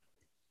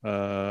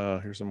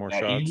 Here's some more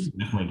shots.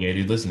 Definitely gay,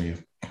 dude. Listen to you.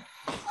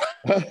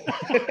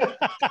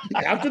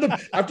 after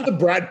the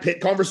Brad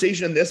Pitt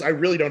conversation and this, I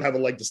really don't have a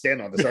leg to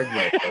stand on this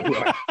argument.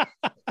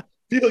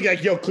 People are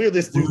like, yo, clear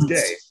this dude's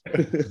gay.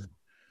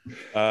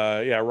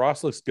 Yeah,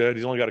 Ross looks good.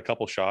 He's only got a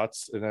couple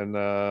shots, and then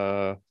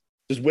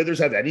does Withers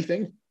have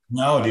anything?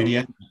 No, dude.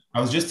 Yeah,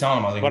 I was just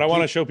telling him. But I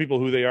want to show people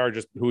who they are,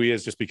 just who he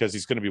is, just because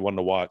he's going to be one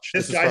to watch.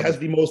 This guy has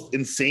the most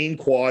insane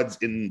quads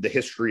in the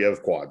history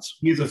of quads.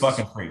 He's a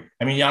fucking freak.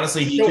 I mean,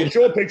 honestly,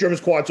 show a picture of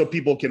his quad so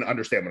people can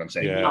understand what I'm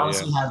saying. He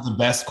honestly has the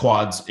best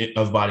quads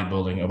of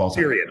bodybuilding of all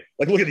time. Period.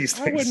 Like, look at these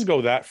things. I wouldn't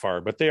go that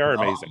far, but they are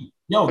amazing.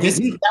 No,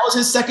 that was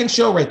his second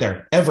show right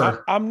there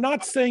ever. I'm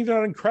not saying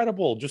they're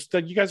incredible. Just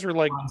that you guys are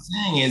like. What I'm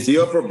saying is the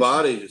upper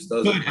body just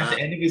doesn't. At the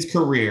end of his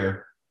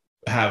career,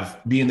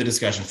 be in the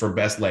discussion for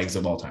best legs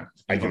of all time.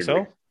 I can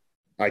agree.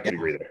 I can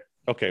agree there.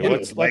 Okay,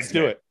 let's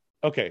do it.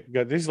 Okay, we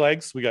got these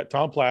legs. We got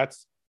Tom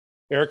Platz,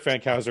 Eric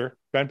Fankhauser,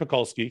 Ben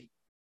Pekulski,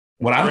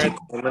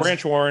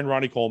 Branch Warren,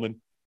 Ronnie Coleman.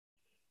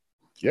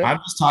 Yeah, I'm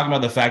just talking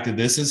about the fact that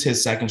this is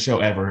his second show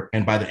ever,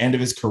 and by the end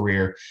of his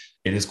career,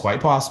 it is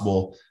quite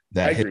possible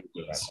that.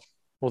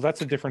 Well,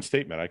 that's a different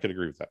statement. I could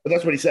agree with that. But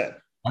that's what he said.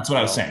 That's what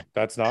I was saying.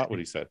 That's not what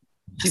he said.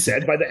 He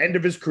said by the end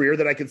of his career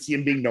that I could see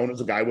him being known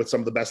as a guy with some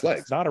of the best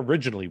legs. It's not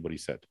originally what he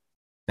said.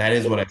 That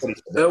is what I said.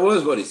 That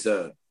was what he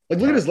said. Like,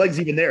 look at his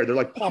legs even there. They're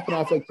like popping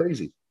off like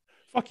crazy.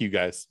 Fuck you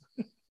guys.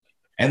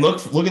 And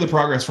look at the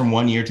progress from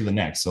 1 year to the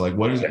next. So like,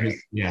 what is it?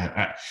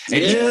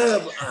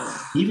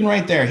 Even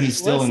right there, he's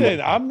still.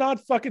 Listen, I'm not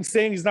fucking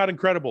saying he's not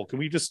incredible. Can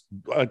we just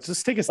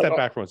take a step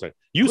back for one second?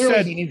 You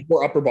said he needs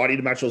more upper body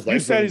to match those legs.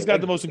 You said he's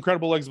got the most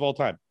incredible legs of all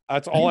time.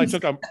 That's all I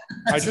took. I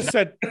just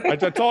said.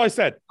 That's all I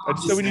said. I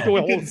just said we need to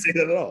wait. Didn't say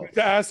that at all.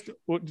 To ask.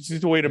 Just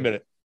need to wait a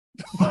minute.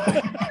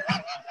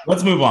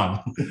 Let's move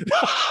on.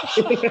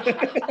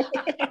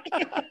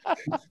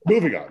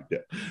 Moving on. Yeah.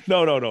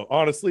 No.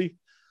 Honestly,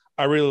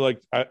 I really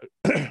like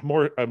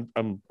more. I'm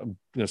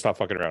gonna stop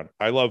fucking around.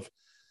 I love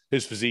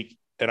his physique,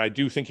 and I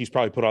do think he's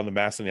probably put on the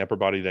mass in the upper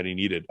body that he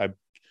needed. I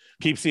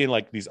keep seeing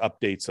like these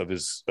updates of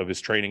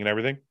his training and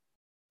everything.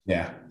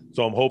 Yeah.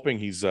 So I'm hoping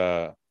he's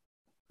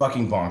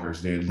fucking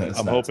bonkers, dude.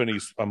 I'm hoping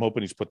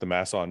he's put the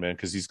mass on, man,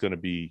 because he's gonna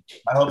be.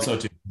 I hope so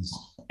too.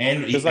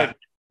 And because like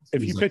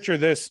if you picture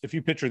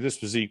this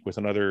physique with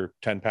another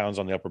 10 pounds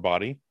on the upper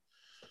body,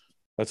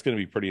 that's gonna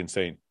be pretty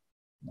insane.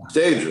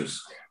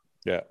 Dangerous.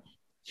 Yeah.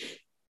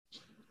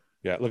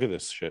 Yeah, look at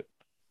this shit.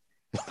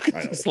 Look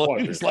at his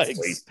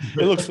legs.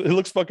 It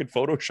looks fucking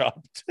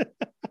photoshopped.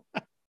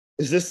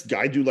 Is this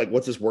guy do like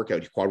what's this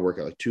workout? Quad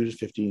workout like 2 to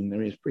 15? I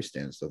mean, it's pretty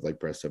standard stuff like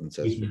press 7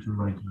 sets. He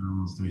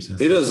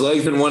does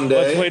legs in one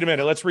day. Wait a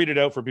minute. Let's read it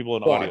out for people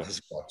in audio.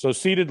 So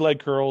seated leg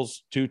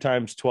curls 2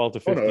 times 12 to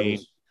 15.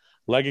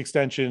 Leg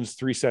extensions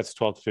 3 sets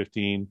 12 to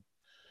 15.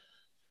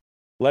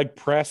 Leg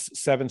press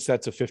 7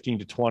 sets of 15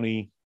 to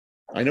 20.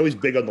 I know he's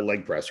big on the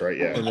leg press, right?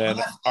 Yeah. And then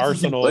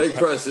Arsenal leg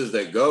press is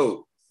the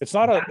GOAT. It's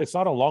not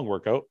a long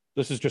workout.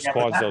 This is just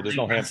quads though. There's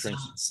no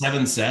hamstrings.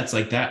 7 sets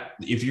like that.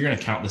 If you're going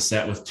to count the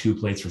set with 2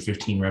 plates for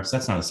 15 reps,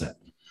 that's not a set.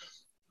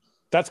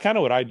 That's kind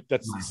of what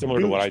that's similar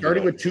to what I do.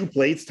 Starting with 2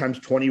 plates times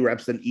 20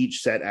 reps, then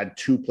each set add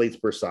 2 plates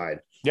per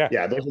side. Yeah.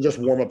 Yeah. Those are just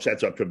warm up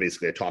sets up to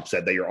basically a top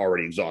set that you're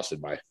already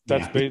exhausted by.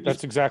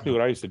 That's exactly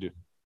what I used to do.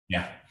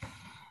 Yeah.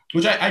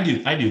 Which I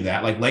do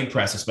that. Like leg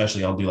press,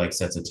 especially, I'll do like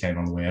sets of 10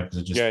 on the way up.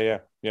 It just, yeah.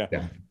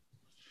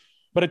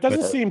 But it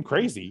doesn't seem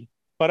crazy.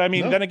 But I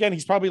mean, then again,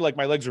 he's probably like,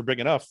 my legs are big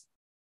enough.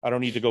 I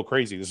don't need to go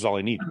crazy. This is all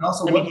I need. And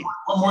also, what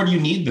more do you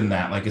need than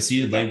that? Like a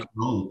seated leg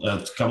curl,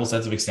 a couple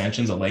sets of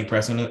extensions, a leg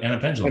press, and a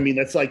pendulum. I mean,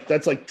 that's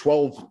like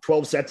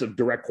 12 sets of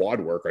direct quad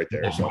work right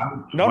there. So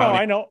No,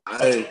 I know.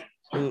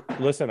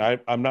 Listen,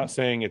 I'm not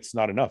saying it's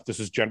not enough. This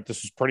is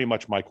pretty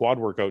much my quad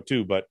workout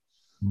too, but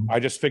I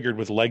just figured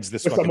with legs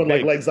this with someone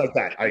like legs like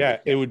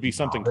that, it would be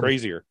something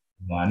crazier.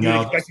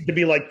 You'd expect it to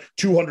be like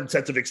 200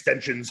 sets of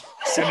extensions,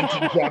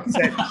 17 drop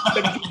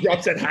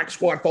set hack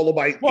squat followed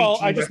by. Well,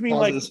 I just mean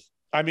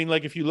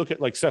like if you look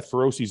at like Seth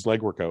Feroci's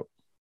leg workout,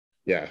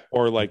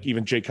 or like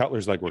even Jay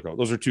Cutler's leg workout,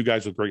 those are two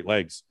guys with great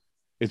legs.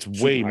 It's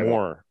way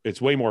more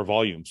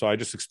volume. So I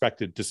just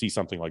expected to see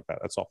something like that.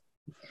 That's all.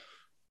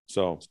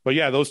 So, but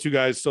yeah, those two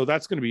guys. So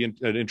that's going to be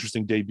an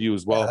interesting debut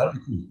as well.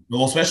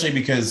 Well, especially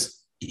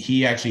because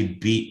he actually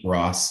beat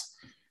Ross.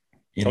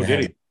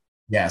 Did he?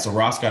 Yeah. So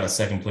Ross got a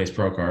second place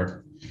pro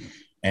card,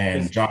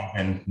 and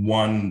Jonathan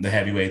won the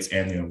heavyweights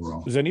and the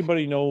overall. Does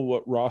anybody know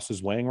what Ross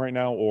is weighing right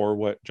now, or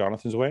what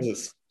Jonathan's weighing?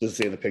 Does it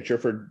say in the picture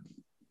for?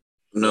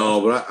 No,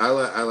 but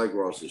I like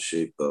Ross's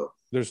shape though.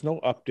 There's no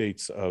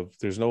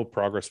there's no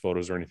progress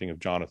photos or anything of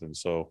Jonathan.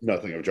 So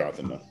nothing of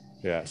Jonathan. No.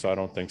 Yeah. So I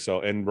don't think so.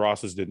 And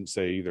Ross's didn't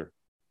say either.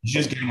 You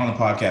just get him on the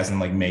podcast and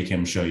like make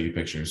him show you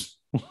pictures.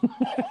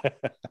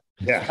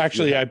 Yeah.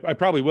 Actually, I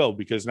probably will,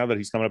 because now that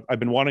he's coming up, I've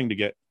been wanting to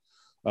get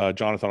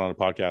Jonathan on a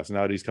podcast.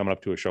 Now that he's coming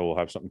up to a show, we'll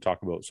have something to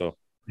talk about. So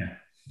yeah,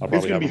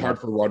 it's going to be hard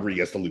for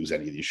Rodriguez to lose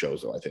any of these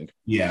shows, though, I think.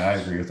 Yeah, I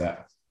agree with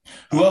that.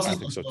 Who else? I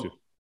think so too.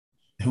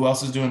 Who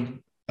else is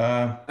doing?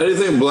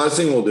 Anything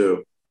Blessing will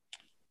do.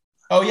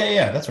 Oh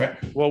yeah, that's right.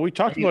 Well, we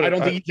talked about it. I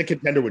don't think he's a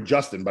contender with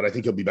Justin, but I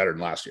think he'll be better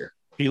than last year.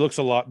 He looks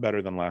a lot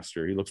better than last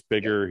year. He looks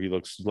bigger.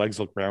 Legs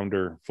look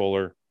rounder,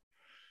 fuller.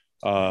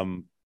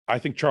 I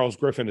think Charles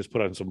Griffin has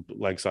put on some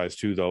leg size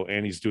too, though,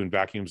 and he's doing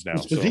vacuums now.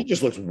 He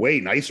just looks way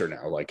nicer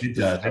now. Like it's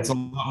a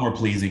lot more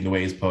pleasing the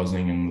way he's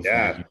posing.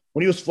 And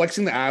when he was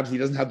flexing the abs, he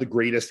doesn't have the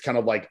greatest kind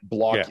of like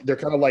block. Yeah. They're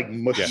kind of like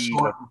mushy,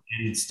 short,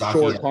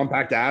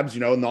 compact abs.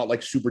 Not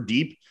like super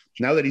deep.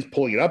 Now that he's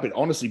pulling it up, it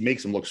honestly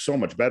makes him look so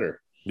much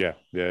better. Yeah.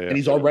 And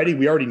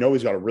we already know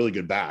he's got a really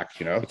good back.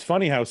 It's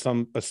funny how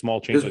a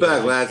small change. His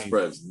back lat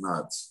spread's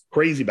nuts.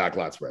 Crazy back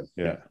lat spread.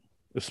 Yeah.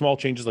 The small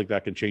changes like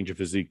that can change a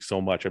physique so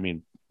much. I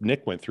mean,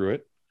 Nick went through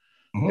it.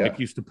 Mm-hmm. Nick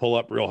used to pull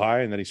up real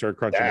high and then he started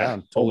crunching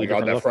down. Totally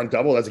that front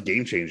double, that's a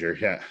game changer.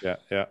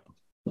 Yeah.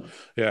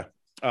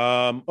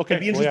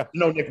 Okay.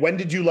 No, Nick, when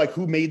did you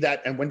who made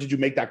that and when did you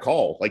make that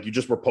call? Like you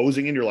just were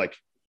posing and you're like,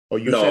 oh,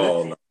 you said it?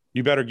 No.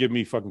 You better give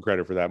me fucking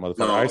credit for that, motherfucker.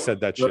 No, I said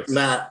that shit.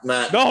 Matt.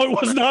 No,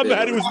 it was not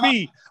Matt. It was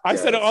me. I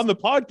said it on the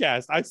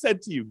podcast. I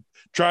said to you,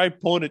 try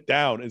pulling it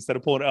down instead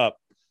of pulling it up.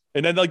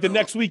 And then the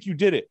next week you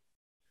did it.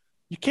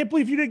 You can't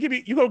believe you didn't give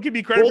me. You don't give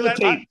me credit for that.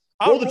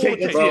 Roll the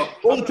tape.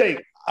 Roll the tape.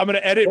 I'm gonna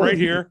edit right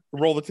here.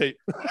 Roll the tape.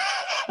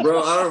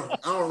 Bro, I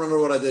don't remember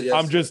what I did yesterday.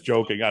 I'm just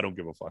joking. I don't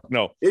give a fuck.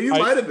 No. Yeah, you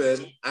might have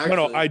been. Actually.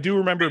 No, I do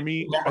remember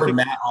me. I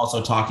remember Matt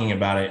also talking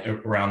about it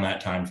around that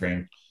time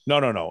frame.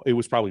 No. It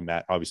was probably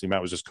Matt. Obviously,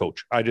 Matt was just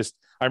coach. I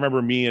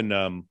remember me and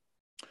I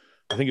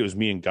think it was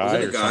me and Guy.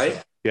 Was it a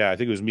Guy? Yeah, I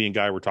think it was me and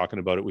Guy were talking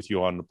about it with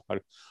you on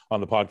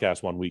the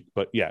podcast one week.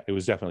 But yeah, it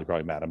was definitely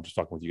probably Matt. I'm just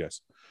talking with you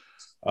guys.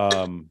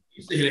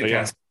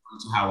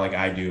 How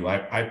I do.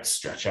 I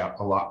stretch out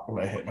a lot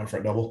when I hit my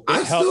front double.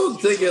 I still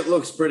think it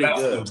looks pretty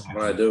good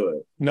when I do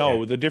it.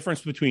 No, the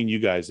difference between you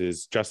guys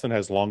is Justin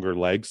has longer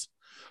legs,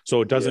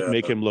 so it doesn't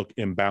make him look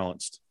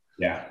imbalanced.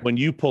 Yeah. When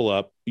you pull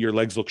up, your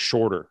legs look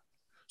shorter,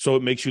 so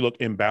it makes you look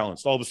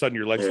imbalanced. All of a sudden,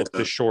 your legs look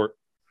this short,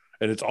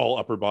 and it's all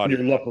upper body.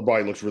 Your upper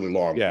body looks really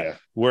long. Yeah.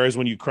 Whereas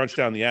when you crunch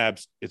down the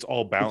abs, it's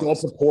all balanced.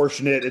 It's all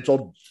proportionate. It's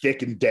all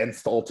thick and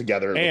dense all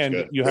together.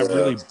 And you have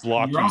really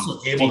blocky,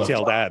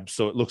 detailed abs,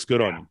 so it looks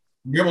good on you.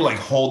 You're able to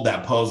hold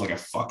that pose like a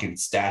fucking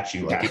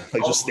statue.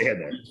 Just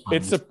stand there.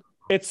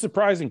 It's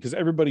surprising because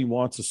everybody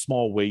wants a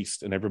small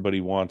waist and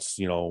everybody wants,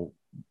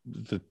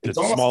 the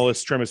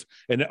smallest, trimmest.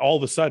 And all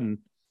of a sudden,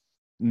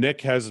 Nick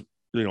has,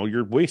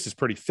 your waist is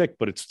pretty thick,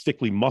 but it's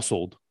thickly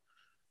muscled.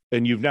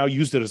 And you've now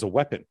used it as a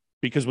weapon.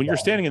 Because when you're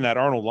standing in that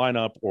Arnold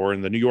lineup or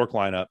in the New York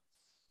lineup,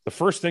 the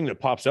first thing that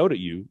pops out at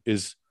you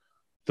is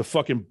the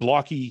fucking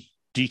blocky,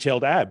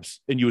 detailed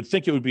abs. And you would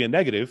think it would be a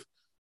negative,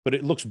 but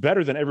it looks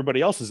better than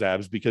everybody else's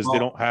abs because they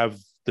don't have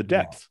the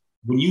depth.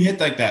 When you hit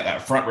like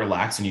that front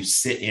relax and you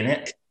sit in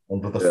it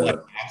and with the flex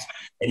abs,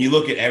 and you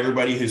look at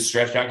everybody who's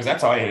stretched out, because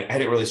that's how I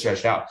had it really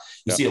stretched out.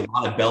 You see a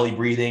lot of belly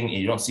breathing and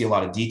you don't see a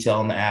lot of detail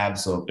in the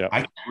abs. So I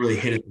can't really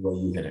hit it the way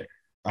you hit it.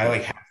 I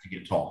have to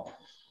get tall.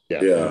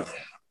 Yeah.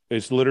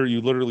 It's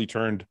you literally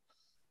turned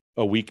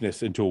a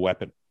weakness into a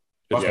weapon.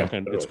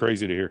 It's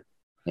crazy to hear.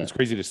 Yeah. It's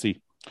crazy to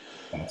see.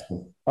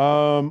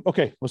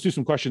 Okay, let's do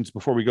some questions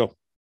before we go.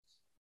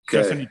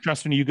 Okay.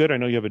 Justin, are you good? I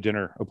know you have a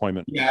dinner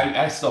appointment.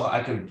 Yeah,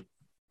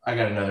 I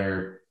got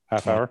another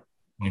half hour,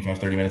 25,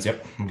 30 minutes.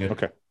 Yep, I'm good.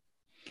 Okay.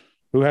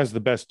 Who has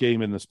the best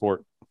game in the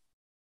sport?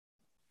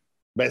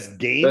 Best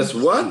game? Best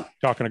what?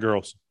 Talking to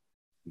girls.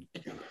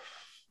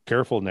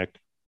 Careful, Nick.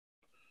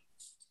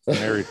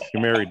 You're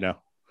married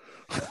now.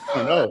 I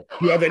don't know.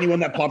 Do you have anyone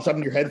that pops up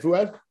in your head,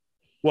 Fuad?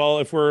 Well,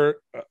 if we're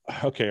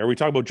okay, are we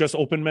talking about just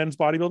open men's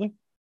bodybuilding?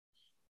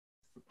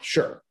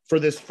 Sure. For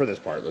this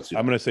part, let's see.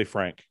 I'm going to say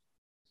Frank.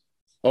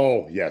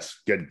 Oh yes,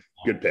 good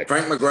pick.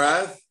 Frank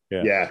McGrath.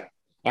 Yeah.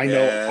 I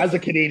know. As a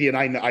Canadian,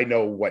 I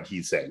know what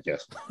he's saying.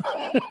 Yes.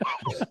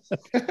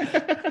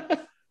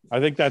 I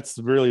think that's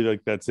really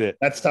like that's it.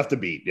 That's tough to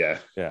beat. Yeah.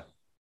 Yeah.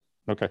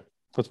 Okay.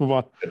 Let's move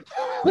on.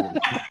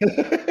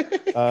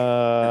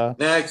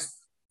 Next.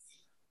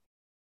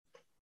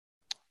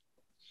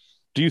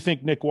 Do you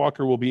think Nick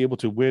Walker will be able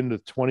to win the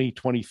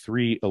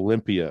 2023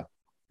 Olympia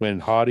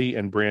when Hottie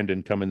and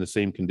Brandon come in the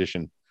same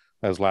condition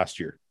as last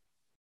year?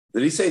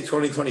 Did he say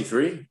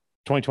 2023?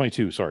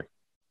 2022, sorry.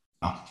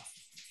 Oh.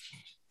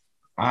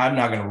 I'm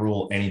not going to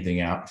rule anything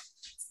out.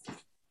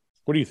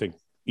 What do you think,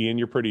 Ian?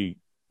 You're pretty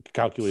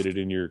calculated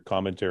in your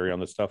commentary on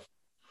this stuff.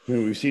 I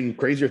mean, we've seen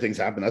crazier things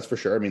happen, that's for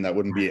sure. I mean, that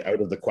wouldn't be out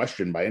of the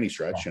question by any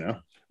stretch, you know?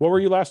 What were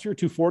you last year?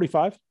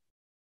 245?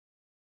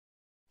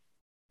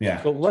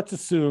 Yeah. So let's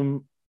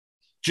assume,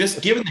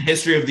 just given the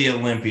history of the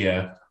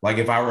Olympia, like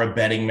if I were a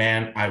betting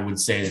man, I would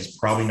say it's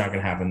probably not going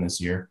to happen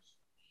this year.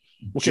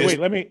 Okay, wait,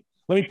 let me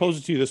pose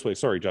it to you this way.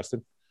 Sorry,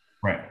 Justin.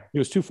 Right. It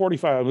was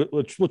 245.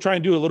 We'll try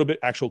and do a little bit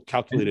actual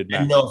calculated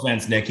math. No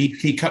offense, Nick.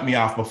 He cut me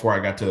off before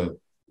I got to.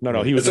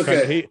 No, he was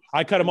okay.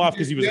 I cut him off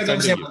because he was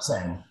offending you.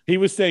 Saying. He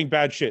was saying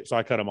bad shit, so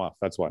I cut him off.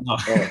 That's why. No.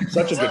 Oh,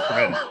 such a good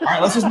friend. All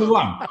right, let's just move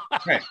on.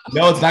 Right.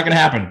 No, it's not going to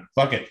happen.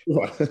 Fuck it.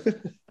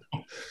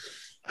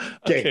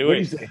 Okay, wait. What do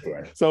you say?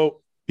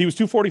 So he was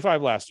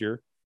 245 last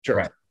year. Sure.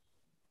 Right.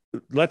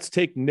 Let's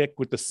take Nick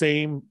with the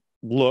same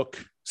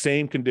look,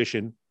 same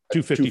condition,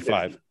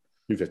 255.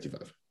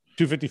 255.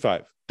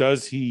 255.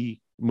 Does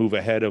he move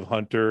ahead of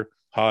Hunter,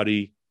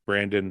 Hottie,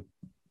 Brandon,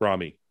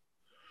 Rami?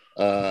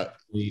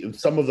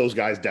 Some of those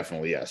guys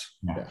definitely, yes.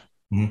 Yeah.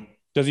 Mm-hmm.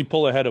 Does he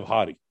pull ahead of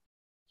Hottie?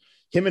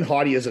 Him and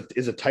Hottie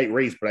is a tight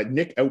race, but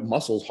Nick out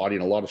muscles Hottie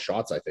in a lot of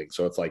shots, I think.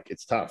 So it's like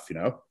it's tough, you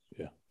know.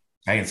 Yeah.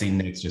 I can see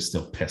Nick's just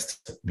still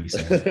pissed at me.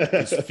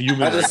 He's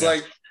fuming.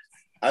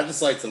 I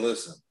just like to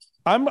listen.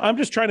 I'm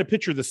just trying to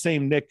picture the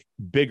same Nick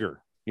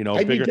bigger. You know,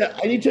 I bigger.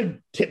 need to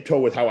tiptoe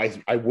with how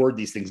I word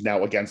these things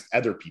now against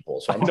other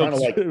people. So I'm trying to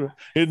like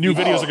new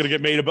videos are going to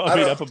get made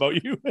up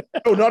about you.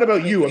 No, not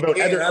about you. About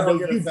I other. don't About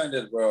get you.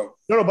 offended, bro.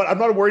 No, but I'm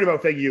not worried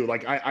about saying you.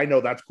 Like I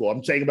know that's cool.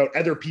 I'm saying about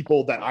other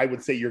people that I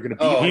would say you're going to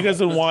be. Oh. He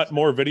doesn't want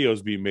more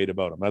videos being made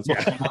about him. That's why.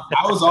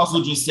 I was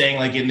also just saying,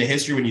 like in the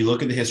history, when you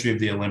look at the history of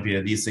the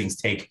Olympia, these things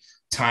take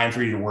time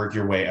for you to work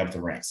your way up the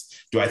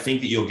ranks. Do I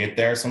think that you'll get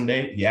there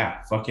someday?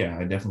 Yeah, fuck yeah,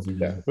 I definitely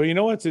do. But you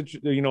know what's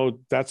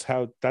that's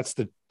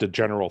the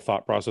general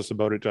thought process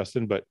about it,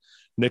 Justin. But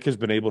Nick has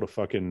been able to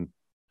fucking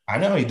I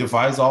know he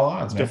defies all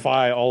odds, man.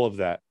 defy all of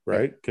that,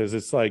 right? Because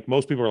it's like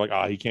most people are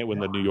like, he can't win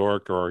the New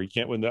York or he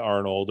can't win the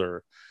Arnold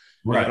or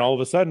Right. and all of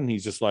a sudden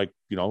he's just like,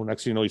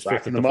 next thing you know, he's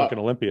fifth at the fucking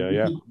Olympia.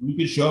 Yeah. We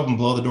could show up and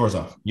blow the doors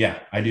off. Yeah,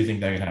 I do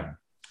think that could happen.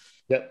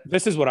 Yep.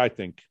 This is what I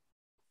think.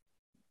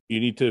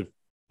 You need to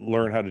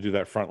learn how to do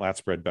that front lat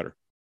spread better.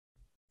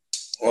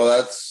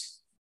 Well,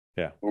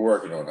 we're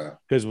working on that.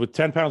 Because with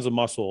 10 pounds of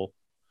muscle,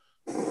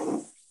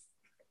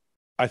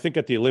 I think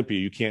at the Olympia,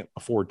 you can't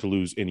afford to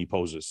lose any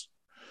poses.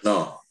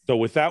 No. So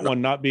with that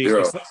one not being,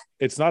 Zero.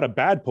 it's not a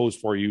bad pose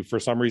for you. For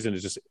some reason,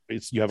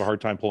 you have a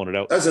hard time pulling it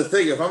out. That's the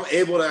thing. If I'm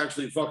able to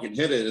actually fucking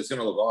hit it, it's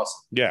gonna look awesome.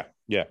 Yeah.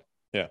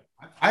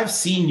 I've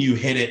seen you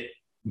hit it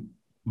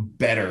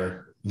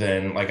better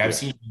than like I've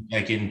seen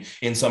like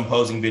in some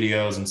posing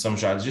videos and some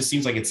shots. It just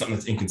seems like it's something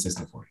that's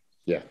inconsistent for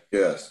you. Yeah.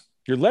 Yes.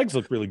 Your legs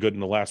look really good in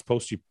the last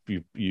post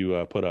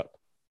you put up.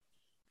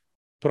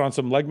 Put on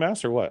some leg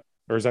mass or what?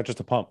 Or is that just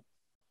a pump?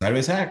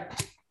 Sideways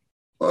hack.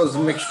 Well, it's a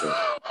mixture.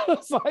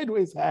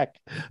 Sideways hack.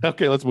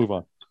 Okay, let's move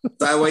on.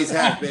 Sideways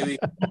hack, baby.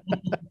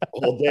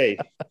 All day.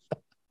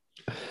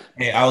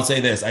 Hey, I will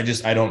say this.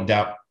 I don't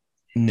doubt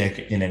Nick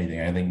in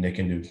anything. I think Nick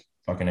can do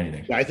fucking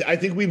anything. I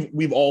think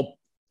we've all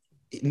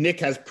Nick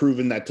has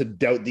proven that to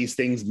doubt these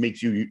things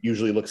makes you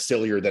usually look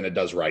sillier than it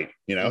does right.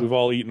 You know, We've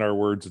all eaten our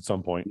words at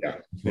some point.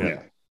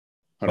 Yeah.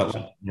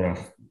 But,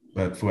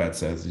 but Fouad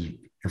says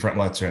your front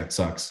lat spread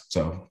sucks.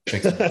 So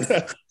fix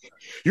it.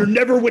 You're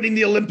never winning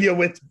the Olympia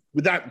with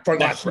that front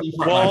lat spread.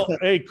 Well,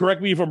 hey,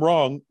 correct me if I'm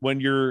wrong. When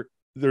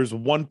there's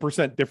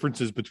 1%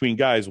 differences between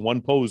guys,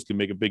 one pose can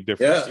make a big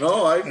difference. Yeah,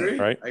 no, I agree.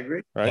 Right? I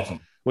agree. Right.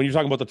 Definitely. When you're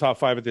talking about the top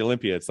 5 at the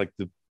Olympia, it's like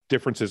the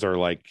differences are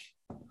like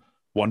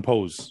one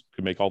pose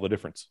could make all the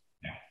difference.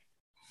 Yeah.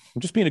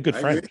 I'm just being a good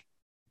I friend. agree.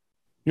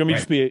 You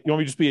want me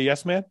to just be a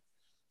yes man?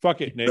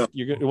 Fuck it, Nick. No.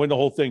 You're gonna win the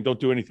whole thing. Don't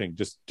do anything.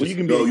 Just Well, you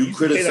can No, you can say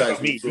criticize that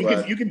about me for You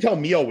that. you can tell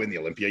me I'll win the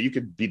Olympia. You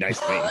could be nice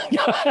to me.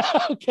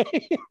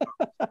 okay.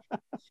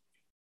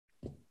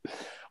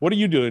 What are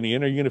you doing,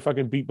 Ian? Are you gonna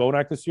fucking beat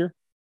Bonac this year?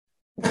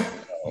 I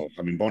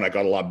mean, Bonac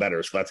got a lot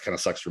better, so that's kind of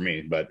sucks for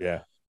me. But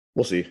Yeah.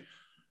 we'll see.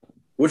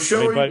 What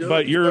show are you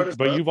doing?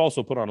 but you've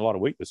also put on a lot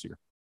of weight this year.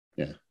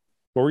 Yeah.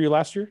 What were you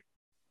last year?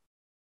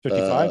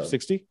 55,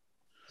 60?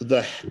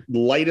 The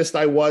lightest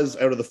I was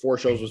out of the 4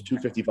 shows was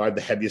 255.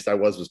 The heaviest I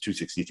was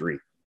 263.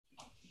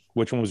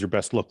 Which one was your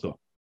best look though?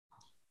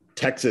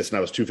 Texas, and I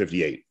was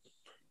 258.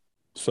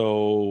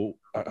 So,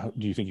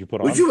 do you think you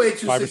put on Would you weigh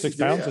 5 or 6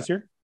 pounds this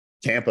year?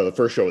 Tampa, the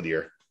first show of the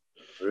year.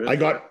 Really? I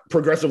got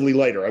progressively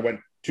lighter. I went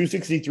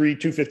 263,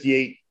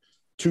 258,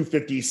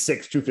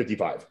 256,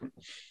 255.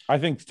 I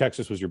think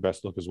Texas was your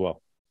best look as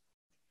well.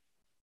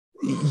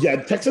 Yeah,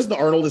 Texas and the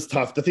Arnold is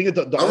tough. The thing is,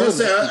 I was gonna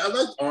say I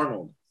like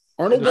Arnold.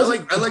 Arnold I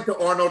like the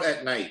Arnold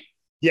at night.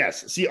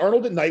 Yes. See,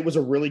 Arnold at night was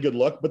a really good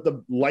look, but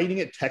the lighting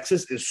at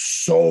Texas is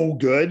so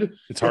good.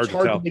 It's hard to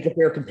tell. make a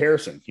fair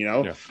comparison, you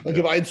know? Yeah. Like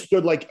if I had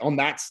stood like on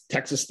that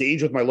Texas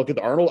stage with my look at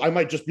the Arnold, I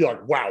might just be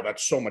like, wow,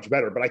 that's so much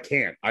better, but I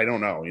can't. I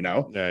don't know, you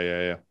know?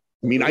 Yeah.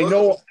 I mean, I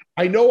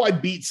know I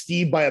beat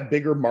Steve by a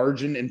bigger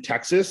margin in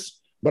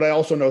Texas, but I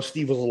also know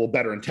Steve was a little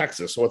better in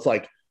Texas. So it's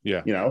like,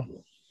 Yeah. you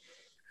know.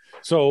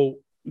 So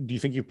do you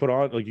think you put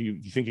on, like,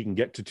 you think you can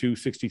get to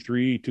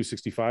 263,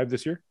 265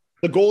 this year?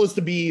 The goal is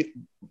to be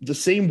the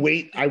same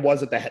weight I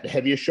was at the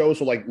heaviest show,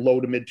 so like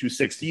low to mid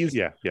 260s.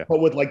 Yeah.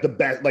 But with like the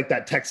best, like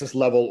that Texas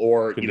level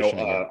or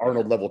Conditioning,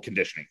 Arnold level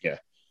conditioning. Yeah.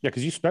 Yeah,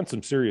 because you spent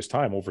some serious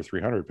time over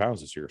 300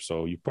 pounds this year,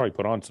 so you probably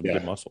put on some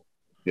good muscle.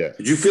 Yeah.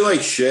 Did you feel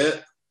like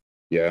shit?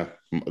 Yeah.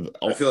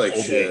 I feel like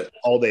shit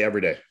all day, every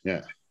day.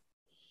 Yeah.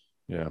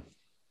 Yeah.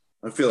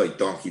 I feel like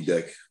donkey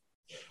dick.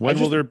 When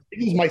will there?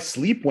 My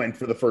sleep went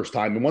for the first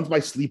time, and once my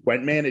sleep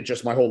went, man, it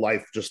just my whole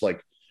life just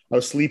like. I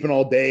was sleeping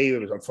all day.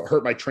 It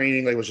hurt my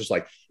training. Like, it was just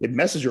like, it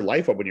messes your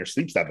life up when your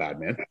sleep's that bad,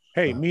 man.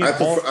 Hey,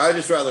 I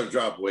just rather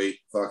drop weight.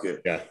 Fuck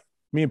it. Yeah.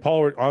 Me and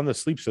Paul were on the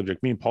sleep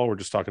subject. Me and Paul were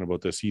just talking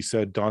about this. He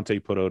said Dante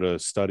put out a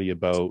study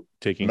about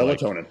taking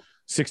melatonin.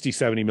 60,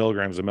 70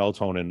 milligrams of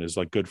melatonin is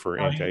like good for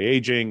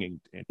anti-aging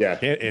and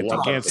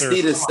anti-cancer.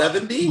 60 to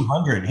 70?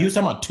 200. He was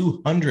talking about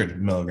 200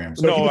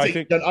 milligrams. No, I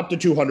think done up to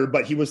 200,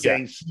 but he was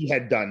saying he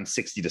had done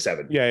 60 to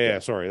 70. Yeah.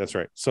 Sorry, that's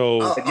right.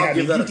 So I'll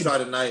give that a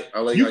shot at night.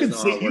 I'll let you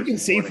guys can know you can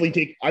safely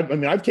take. I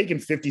mean, I've taken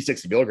 50,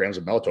 60 milligrams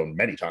of melatonin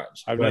many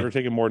times. I've never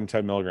taken more than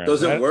 10 milligrams.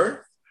 Does it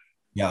work?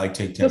 Yeah, like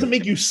take 10. It doesn't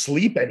make you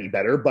sleep any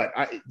better, but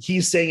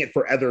he's saying it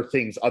for other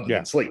things other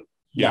than sleep.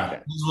 Yeah,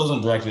 this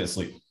wasn't directed at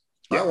sleep.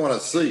 I want to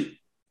sleep.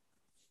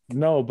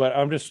 No, but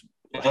I'm just.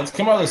 Let's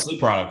come out with a sleep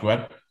product,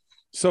 Wed.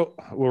 So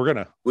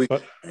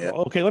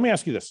okay, let me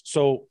ask you this.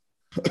 So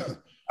I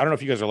don't know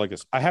if you guys are like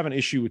this. I have an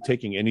issue with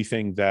taking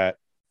anything that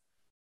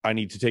I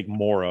need to take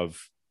more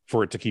of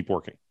for it to keep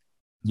working.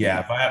 Yeah,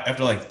 if I have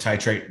to like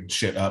titrate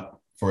shit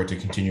up for it to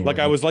continue. Like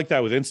working. I was like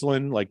that with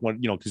insulin, like when,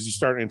 because you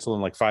start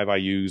insulin like 5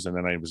 IUs and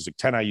then I was like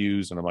 10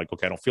 IUs and I'm like,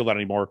 okay, I don't feel that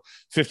anymore.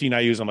 15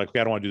 IUs. I'm like, okay,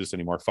 I don't want to do this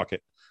anymore. Fuck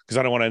it. Because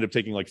I don't want to end up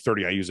taking like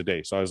 30 IUs a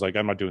day. So I was like,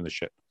 I'm not doing this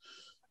shit.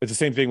 It's the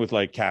same thing with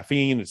like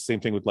caffeine. It's the same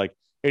thing with like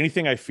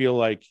anything I feel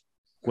like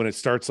when it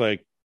starts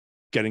like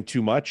getting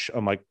too much,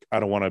 I'm like,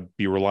 I don't want to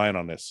be reliant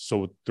on this.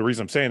 So the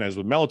reason I'm saying that is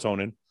with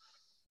melatonin,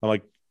 I'm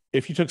like,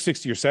 if you took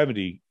 60 or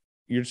 70,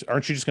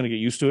 aren't you just going to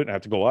get used to it and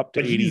have to go up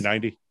to 80,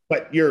 90?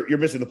 But you're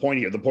missing the point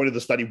here. The point of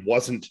the study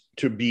wasn't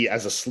to be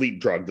as a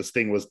sleep drug. This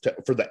thing was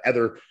for the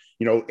other,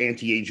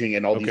 anti-aging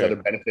and all these other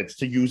benefits.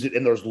 To use it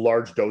in those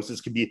large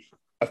doses can be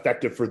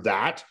effective for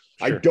that.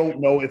 Sure. I don't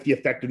know if the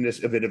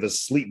effectiveness of it as a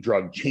sleep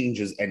drug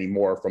changes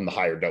anymore from the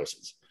higher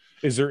doses.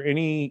 Is it?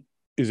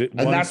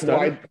 And that's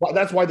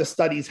why the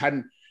studies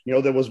hadn't.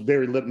 There was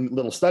very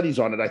little studies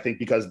on it. I think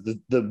because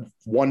the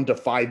 1 to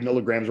 5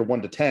 milligrams or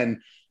 1 to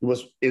 10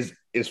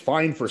 is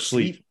fine for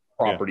sleep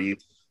properties.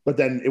 Yeah. But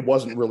then it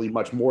wasn't really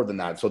much more than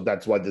that. So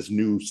that's why this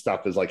new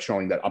stuff is like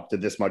showing that up to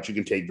this much you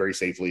can take very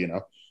safely,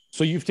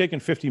 So you've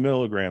taken 50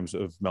 milligrams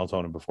of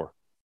melatonin before?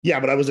 Yeah,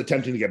 but I was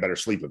attempting to get better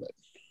sleep with it.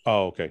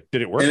 Oh, okay.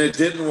 Did it work? And it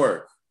didn't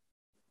work.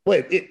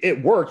 Well,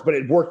 it worked, but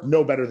it worked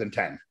no better than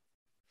 10.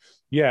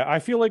 Yeah, I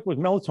feel like with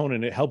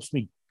melatonin, it helps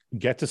me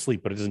get to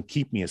sleep, but it doesn't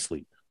keep me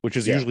asleep, which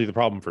is usually the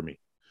problem for me.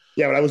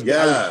 Yeah, but I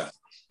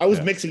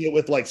was mixing it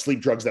with like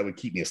sleep drugs that would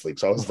keep me asleep.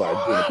 So I was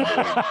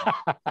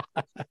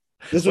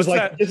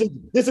like,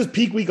 this is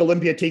peak week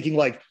Olympia taking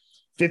like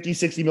 50,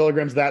 60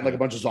 milligrams of that and like a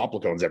bunch of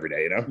Zopiclones every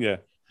day, Yeah.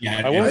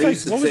 Yeah. What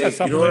was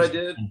that you know what I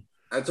did?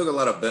 I took a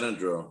lot of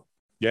Benadryl.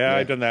 Yeah,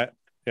 I done that.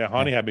 Yeah,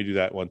 Hani had me do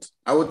that once.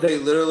 I would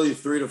take literally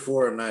 3 to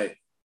 4 a night.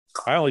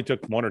 I only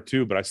took 1 or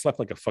 2, but I slept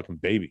like a fucking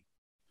baby.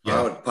 Yeah.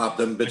 I would pop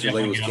them bitches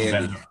like it was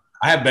candy.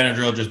 I have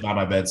Benadryl just by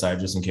my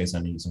bedside just in case I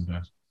need it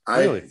sometimes.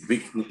 I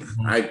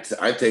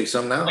take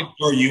some now. Like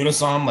for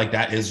Unisom, like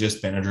that is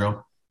just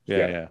Benadryl.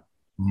 Yeah.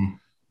 Mm-hmm.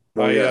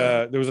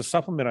 There was a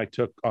supplement I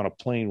took on a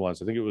plane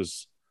once. I think it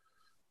was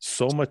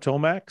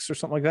Somatomax or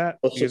something like that.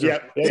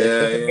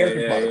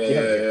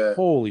 Yeah.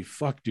 Holy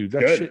fuck, dude.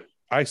 That shit.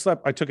 I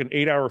took an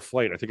 8-hour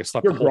flight. I think I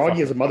slept. You're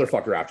groggy as a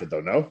motherfucker after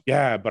though, no?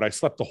 Yeah, but I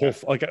slept the whole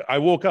I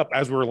woke up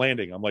as we were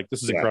landing. I'm like,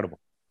 this is incredible.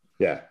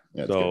 Yeah.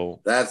 So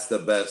that's the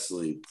best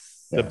sleep.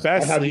 The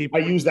best sleep. I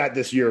used that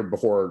this year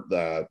before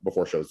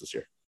shows this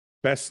year.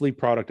 Best sleep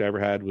product I ever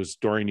had was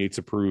Dorian Yates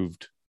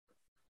approved.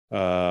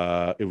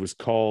 It was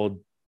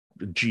called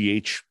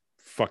GH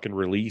fucking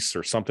release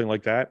or something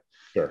like that.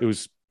 Sure. It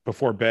was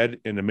before bed,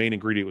 and the main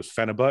ingredient was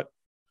Phenibut.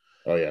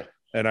 Oh yeah.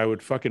 And I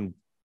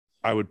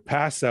would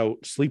pass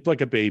out, sleep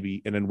like a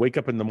baby, and then wake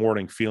up in the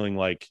morning feeling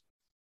like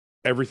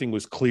everything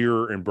was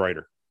clearer and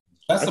brighter.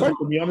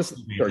 To be honest,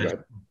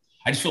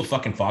 I just feel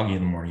fucking foggy in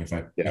the morning if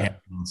I Yeah.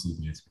 sleep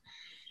aids.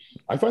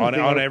 I find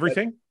on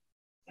everything.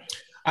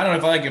 I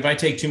don't know if I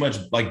take too much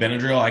like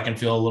Benadryl, I can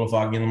feel a little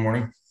foggy in the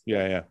morning.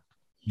 Yeah.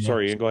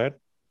 Sorry, Ian, go ahead.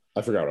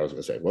 I forgot what I was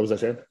going to say. What was I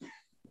saying?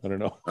 I don't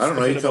know. I don't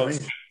know. You tell me.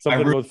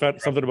 Something about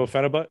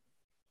Phenibut.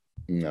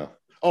 No.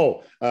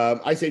 Oh,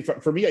 I say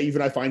for me,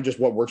 I find just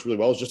what works really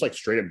well is just like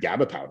straight up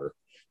GABA powder.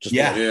 Just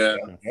Yeah.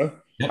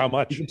 How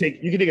much? You can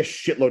take a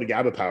shitload of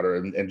GABA powder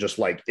and just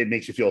like it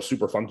makes you feel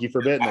super funky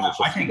for a bit. And then it's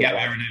just I take GABA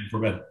every day for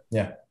bed.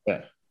 Yeah.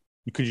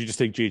 Could you just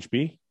take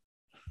GHB?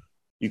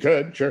 You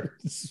could, sure.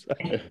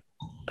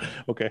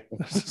 Okay.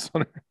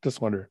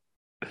 Just wonder.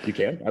 You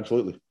can,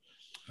 absolutely.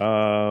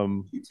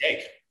 You take.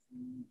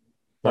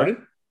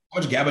 Pardon? How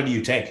much GABA do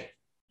you take?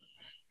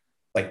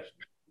 Like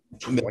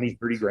 20,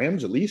 30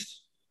 grams at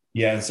least.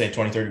 Yeah, I'd say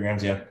 20, 30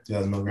 grams. Yeah,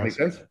 2,000 milligrams.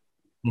 Makes sense.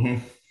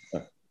 Mm-hmm.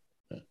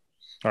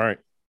 All right.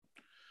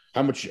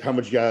 How much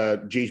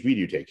GHB do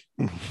you take?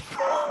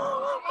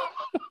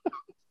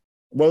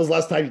 What was the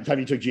last time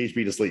you took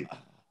GHB to sleep?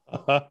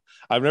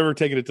 I've never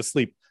taken it to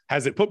sleep.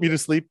 Has it put me to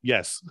sleep?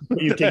 Yes.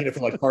 You've taken it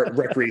for like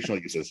recreational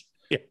uses.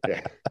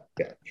 Yeah.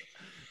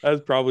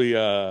 That's probably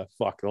the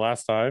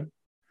last time.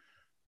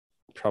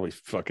 Probably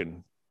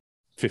fucking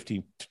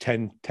 10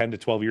 to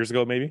 12 years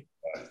ago, maybe.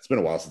 It's been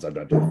a while since I've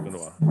done it. It's been a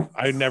while.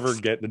 I never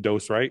get the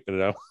dose right. I don't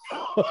know.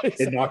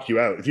 It knocks you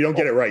out. If you don't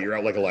get it right, you're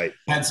out like a light.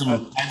 Had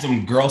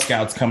some Girl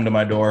Scouts come to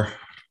my door.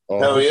 Oh,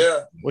 Hell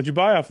yeah. What'd you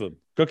buy off them?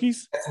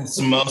 Cookies?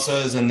 Some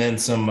samosas and then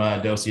some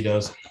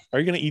do-si-dos. Are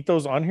you going to eat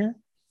those on here?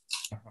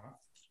 I'm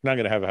not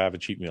going to have a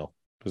cheat meal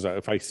because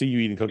if I see you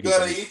eating You cookies,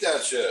 gotta eat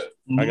that shit.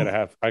 I gotta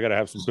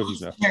have some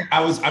cookies now.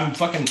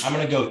 I'm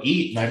gonna go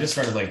eat, and I just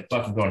started like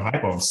fucking going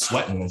hypo and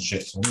sweating and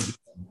shit.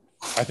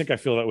 I think I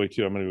feel that way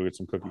too. I'm gonna go get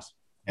some cookies.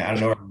 Yeah, I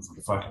don't know.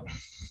 Fucking.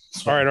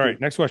 All right.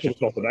 Next question.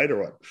 call it a night or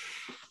what?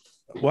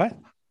 What?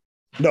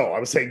 No, I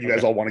was saying you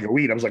guys all want to go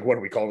eat. I was like, what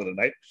do we call it a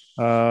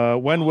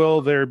night? When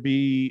will there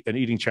be an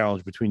eating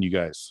challenge between you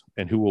guys,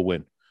 and who will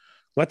win?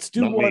 Let's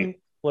do Not one. me.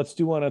 Let's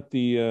do one at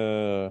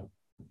the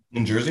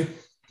In Jersey?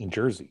 in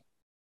Jersey.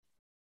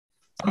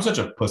 I'm such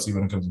a pussy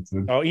when it comes to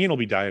food. Oh, Ian will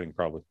be dieting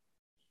probably.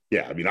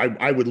 Yeah, I mean,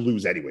 I would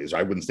lose anyways.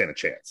 I wouldn't stand a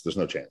chance. There's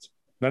no chance.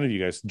 None of you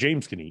guys.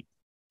 James can eat.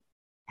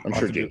 I'm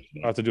sure James.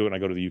 I'll have to do it when I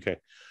go to the UK.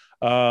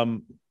 I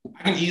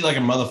can eat like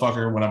a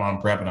motherfucker when I'm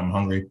on prep and I'm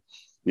hungry.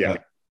 Yeah.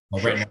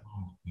 Like Sure. right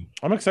now.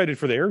 I'm excited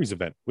for the Aries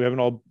event. We haven't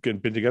all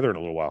been together in a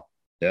little while.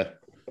 Yeah.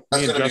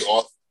 That's and gonna be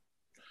awesome.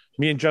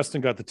 Me and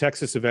Justin got the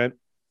Texas event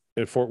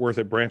at Fort Worth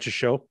at Branch's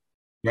show.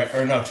 Right,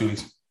 or no, 2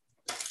 weeks.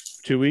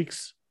 2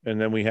 weeks. And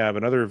then we have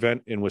another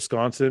event in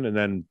Wisconsin. And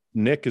then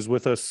Nick is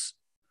with us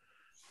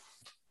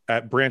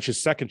at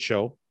Branch's second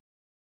show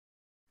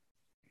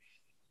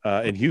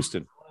in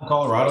Houston.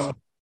 Colorado.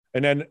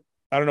 And then,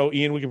 I don't know,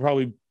 Ian, we can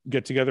probably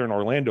get together in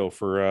Orlando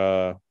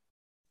for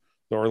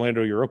the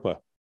Orlando Europa.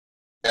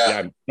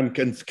 Yeah, I'm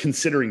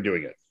considering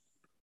doing it.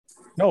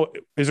 No,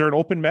 is there an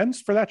open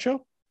men's for that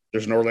show?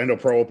 There's an Orlando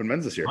Pro Open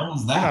Men's this year. When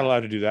was I'm not that? allowed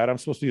to do that. I'm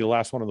supposed to be the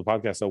last one on the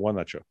podcast that won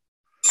that show.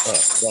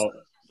 Oh, well,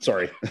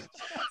 sorry.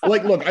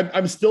 Like, look,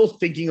 I'm still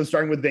thinking of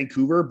starting with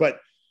Vancouver,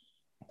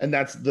 and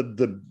that's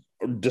the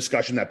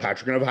discussion that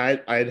Patrick and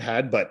I had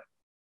had, but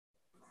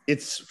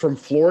it's from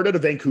Florida to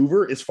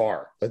Vancouver is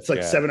far. It's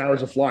like 7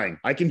 hours of flying.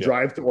 I can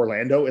drive to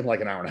Orlando in like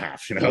an hour and a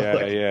half, you know?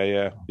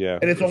 Yeah.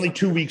 And it's only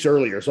 2 weeks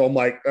earlier. So I'm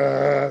like,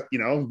 but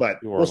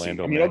we'll see.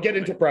 Orlando, I mean, man. I'll get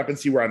into prep and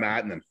see where I'm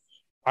at. And then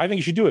I think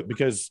you should do it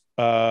because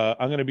I'm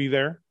going to be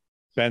there.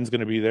 Ben's going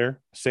to be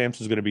there.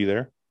 Samson's going to be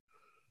there.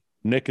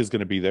 Nick is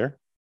going to be there.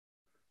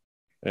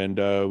 And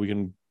we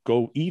can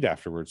go eat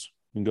afterwards.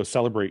 We can go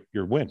celebrate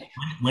your win.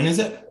 When is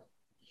it?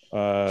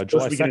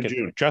 July weekend in 2nd.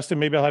 June. Justin,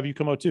 maybe I'll have you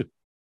come out too.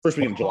 first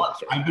week in July.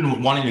 Sorry. I've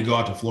been wanting to go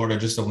out to Florida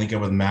just to link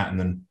up with Matt and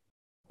then.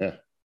 Yeah.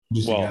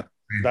 Just to Well, get-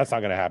 that's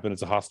not going to happen.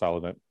 It's a hostile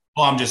event.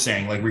 well, I'm just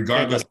saying, like,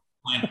 regardless.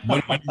 when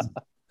is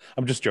it?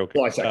 I'm just joking.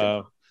 July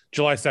 2nd.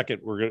 July 2nd.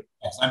 We're going to.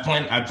 Yes,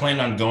 I plan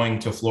on going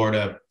to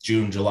Florida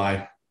June,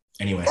 July.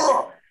 Anyway,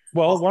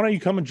 Well, why don't you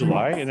come in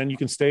July and then you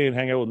can stay and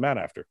hang out with Matt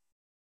after?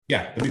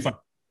 yeah, it'd be fun.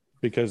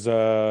 Because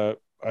I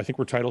think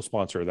we're title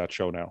sponsor of that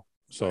show now.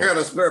 So I got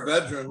a spare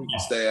bedroom you can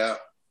stay at.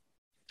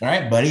 All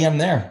right, buddy, I'm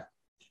there.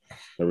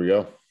 There we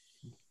go.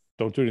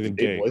 don't do anything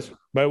Hey, gay. boys.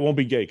 But it won't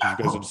be gay because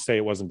you guys will just say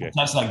it wasn't gay.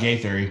 That's not gay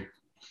theory.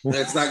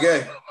 It's not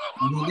gay.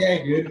 You're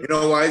gay, dude. You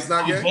know why it's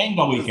not You gay? banged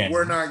all 'Cause weekend.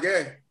 we're not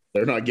gay.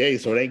 They're not gay,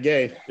 so it ain't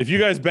gay. If you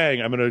guys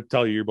bang, I'm going to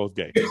tell you're both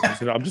gay.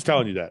 I'm just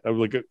telling you that. I'm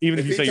like, even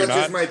if If you say he you're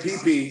touches not, my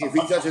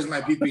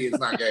pee-pee, it's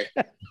not gay.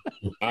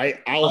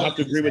 I'll have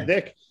to agree with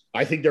Nick.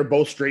 I think they're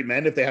both straight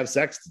men. If they have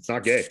sex, it's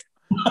not gay.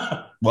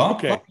 Well,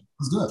 okay,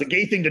 it's good. It's a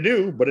gay thing to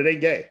do, but it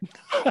ain't gay.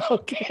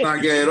 okay, It's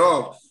not gay at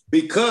all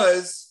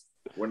because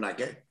we're not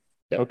gay.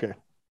 okay,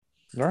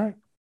 all right.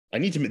 I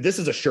need to. This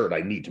is a shirt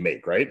I need to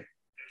make, right?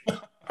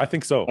 I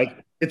think so.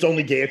 Like it's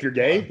only gay if you're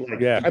gay. Like,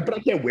 Yeah. but I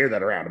can't wear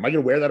that around. Am I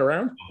going to wear that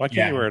around? Why can't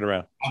Yeah. you wear it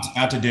around?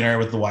 Out to dinner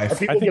with the Are wife.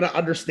 people think- going to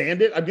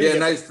understand it? I'm gonna Yeah, get,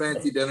 nice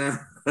fancy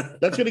dinner.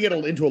 That's going to get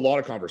into a lot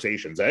of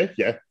conversations, eh?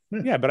 Yeah.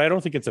 Yeah, but I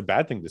don't think it's a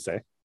bad thing to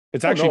say.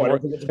 It's Oh, actually no, I more.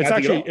 don't think it's a It's bad thing at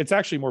actually all. it's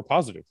actually more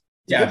positive.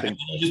 Yeah, and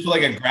you just put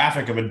like a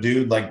graphic of a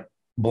dude like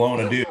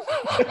blowing a dude.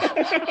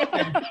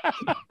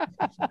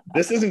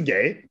 This isn't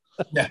gay.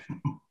 Yeah.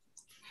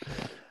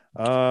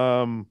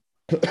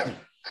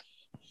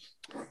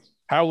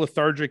 How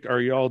lethargic are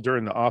y'all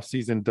during the off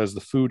season? Does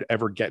the food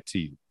ever get to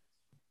you?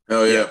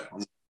 Oh yeah,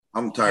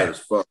 I'm tired as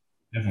fuck.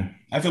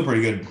 I feel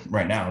pretty good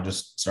right now.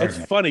 Just starting.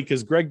 It's funny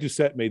because Greg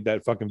Doucette made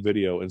that fucking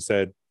video and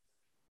said,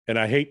 and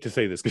I hate to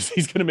say this because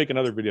he's going to make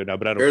another video now,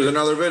 but I don't. Here's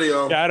another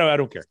video. Yeah, I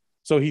don't care.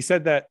 So he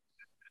said that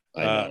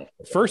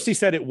first he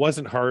said it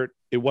wasn't hard.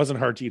 It wasn't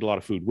hard to eat a lot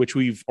of food, which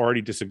we've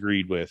already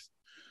disagreed with.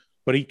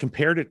 But he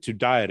compared it to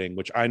dieting,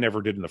 which I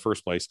never did in the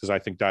first place because I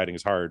think dieting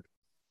is hard.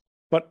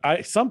 But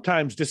I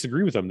sometimes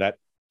disagree with him that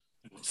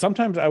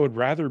sometimes I would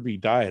rather be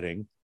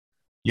dieting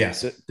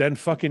than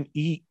fucking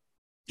eat.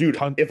 Dude,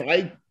 if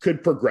I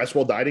could progress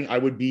while dieting, I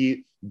would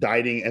be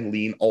dieting and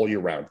lean all year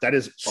round. That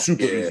is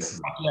super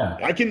easy. Yeah.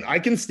 I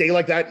can stay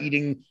like that,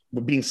 eating,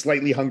 being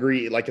slightly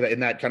hungry, like in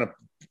that kind of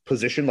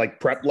position, like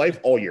prep life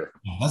all year.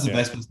 That's the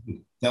best.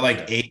 That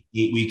like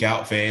 8-week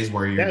out phase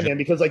where you're man,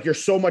 because like you're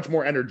so much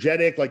more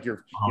energetic. Like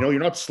you're you're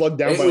not slugged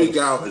down. 8 week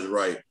out is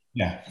right.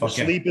 Yeah,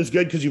 sleep is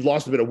good because you've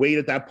lost a bit of weight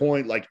at that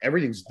point. Like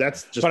everything's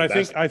that's just. But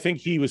I think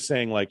he was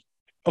saying like,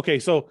 okay,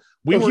 so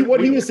he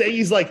was saying,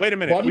 he's like, wait a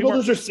minute,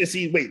 bodybuilders are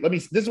sissies. Wait,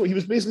 this is what he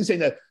was basically saying,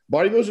 that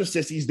bodybuilders are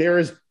sissies. There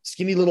is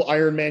skinny little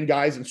Ironman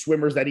guys and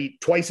swimmers that eat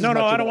twice as much.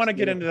 No, I don't want to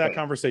get into that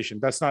conversation.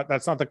 That's not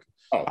the.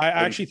 I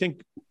actually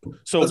think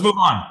so. Let's move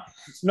on.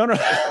 No.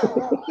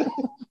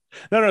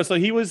 No. So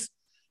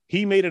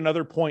he made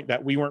another point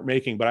that we weren't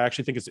making, but I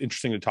actually think it's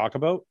interesting to talk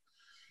about.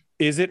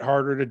 Is it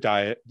harder to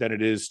diet than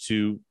it is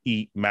to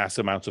eat mass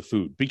amounts of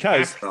food?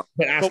 Because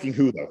but asking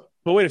who though?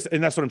 But wait a second,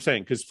 and that's what I'm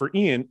saying. Because for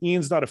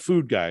Ian's not a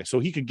food guy, so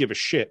he could give a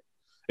shit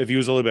if he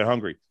was a little bit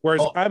hungry.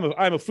 Whereas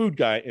I'm a food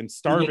guy and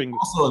starving. I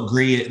also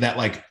agree that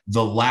like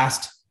the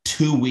last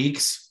 2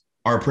 weeks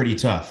are pretty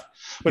tough.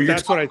 But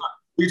that's what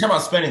you're talking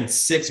about spending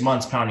 6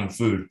 months pounding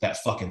food that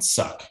fucking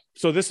suck.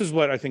 So this is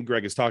what I think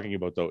Greg is talking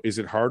about, though. Is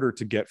it harder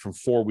to get from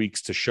 4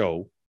 weeks to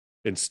show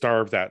and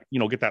starve that,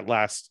 get that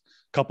last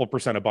couple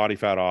 % of body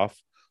fat off?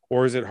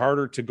 Or is it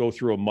harder to go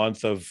through a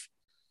month of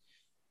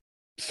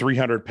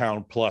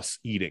 300-pound plus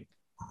eating?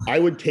 I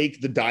would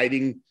take the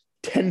dieting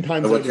 10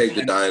 times. I would take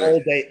the dieting all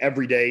day,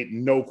 every day,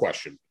 no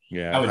question.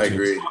 Yeah, I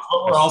agree.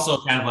 But we're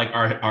also kind of like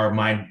our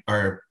mind,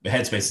 our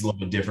headspace is a little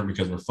bit different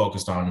because we're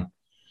focused on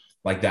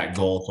like that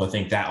goal. So I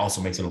think that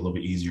also makes it a little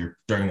bit easier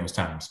during those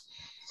times.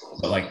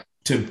 But like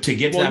to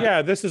get to that.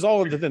 Yeah, this is all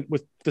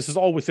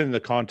within the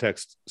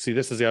context. See,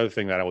 this is the other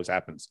thing that always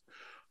happens.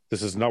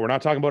 We're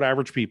not talking about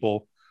average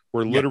people.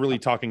 We're literally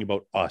talking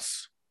about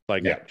us.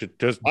 Like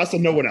just us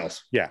and no one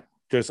else. Yeah,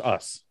 just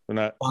us. We're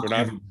not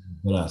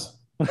us.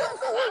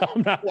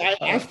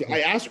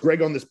 I asked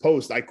Greg on this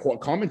post, I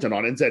commented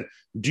on it and said,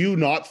 do you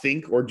not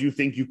think, or do you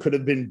think you could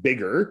have been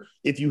bigger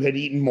if you had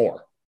eaten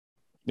more?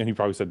 And he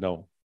probably said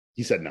no.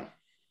 He said no.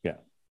 Yeah.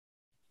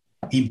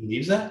 He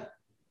believes that?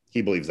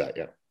 He believes that,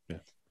 yeah.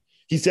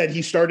 He said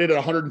he started at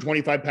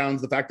 125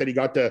 pounds. The fact that he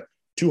got to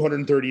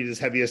 230 at his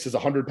heaviest is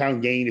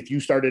 100-pound gain. If you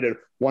started at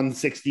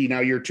 160, now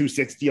you're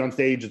 260 on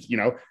stage. It's,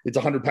 it's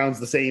 100 pounds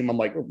the same. I'm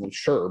like, well,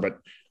 sure, but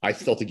I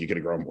still think you could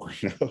have grown more,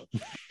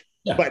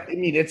 Yeah. But I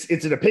mean, it's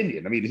an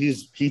opinion. I mean,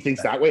 he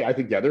thinks that way. I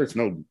think the other. It's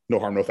no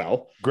harm, no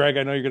foul. Greg,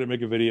 I know you're going to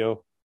make a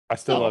video. I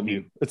still love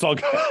you. It's all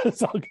good.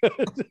 It's all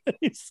good.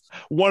 He's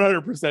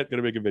 100% going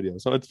to make a video,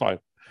 so it's fine.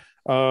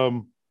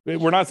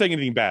 We're not saying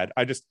anything bad.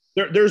 I just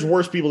there's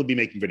worse people to be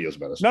making videos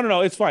about us. No,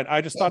 it's fine.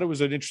 I just thought it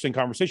was an interesting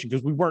conversation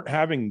because we weren't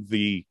having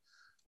the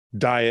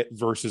diet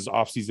versus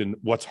off-season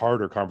what's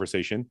harder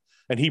conversation,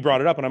 and he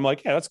brought it up, and I'm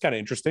like, yeah, that's kind of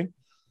interesting.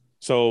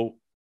 So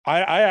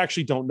I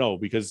actually don't know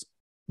because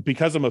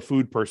I'm a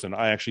food person.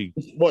 I actually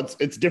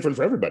it's different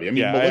for everybody. I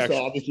mean,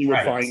 Melissa obviously would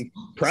find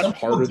prep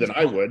harder than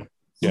I would.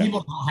 Some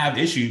people don't have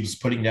issues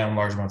putting down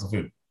large amounts of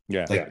food.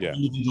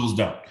 Individuals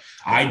don't.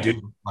 I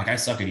do. Like I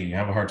suck at eating. I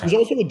have a hard time. There's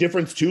also a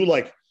difference too.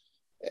 Like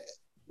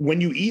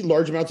when you eat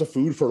large amounts of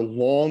food for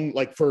long,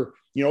 like for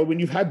when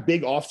you've had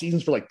big off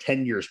seasons for like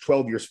 10 years,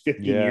 12 years,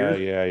 15 years,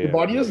 your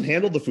body doesn't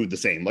handle the food the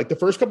same. Like the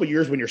first couple of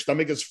years when your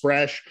stomach is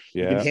fresh,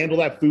 you can handle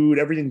that food,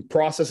 everything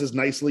processes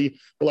nicely.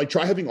 But like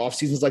try having off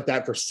seasons like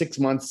that for 6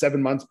 months,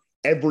 7 months,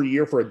 every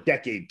year for a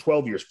decade,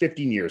 12 years,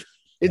 15 years.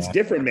 It's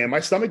different, man. My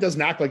stomach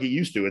doesn't act like it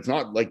used to. It's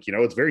not like,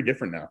 it's very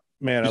different now.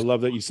 Man, I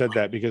love that you said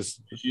that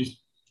because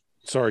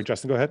sorry,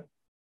 Justin, go ahead.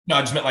 No,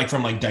 I just meant like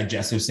from like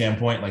digestive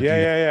standpoint. Like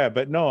yeah.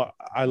 But no,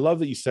 I love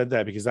that you said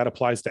that because that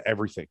applies to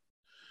everything.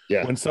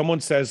 Yeah. When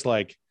someone says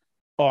like,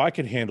 oh, I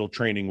can handle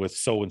training with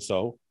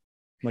so-and-so.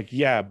 I'm like,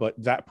 yeah, but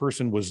that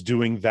person was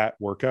doing that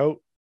workout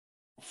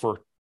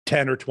for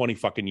 10 or 20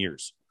 fucking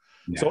years.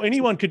 Yeah. So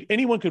anyone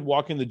could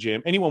walk in the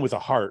gym, anyone with a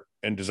heart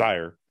and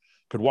desire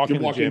could walk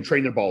in the gym,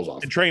 train their balls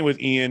off, and train with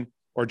Ian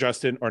or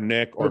Justin or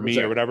Nick or 100%.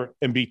 Me or whatever,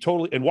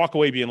 and walk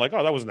away being like,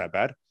 oh, that wasn't that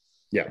bad.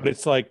 Yeah. But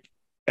it's like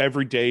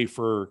every day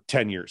for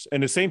 10 years.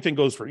 And the same thing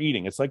goes for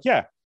eating. It's like,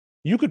 yeah,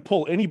 you could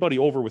pull anybody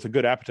over with a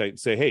good appetite and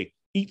say, hey,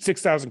 eat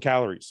 6,000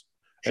 calories.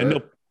 Sure. And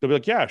they'll be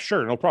like, yeah,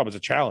 sure. No problem. It's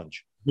a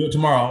challenge. Do it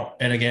tomorrow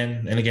and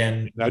again and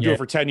again. Now do it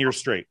for 10 years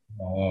straight.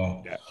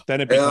 Yeah.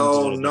 Then it becomes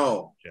a little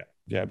different.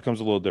 Yeah, it becomes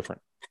a little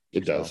different.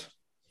 It does.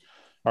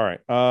 All right.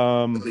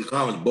 These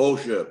comments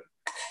bullshit.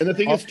 And the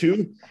thing is,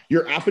 too,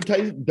 your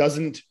appetite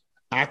doesn't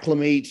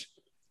acclimate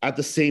at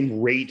the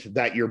same rate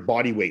that your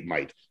body weight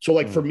might. So,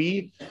 like for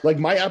me, like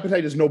my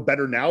appetite is no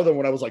better now than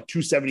when I was like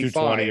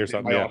 275 or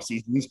something, in my off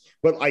seasons,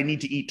 but I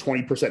need to eat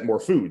 20% more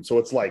food. So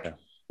it's like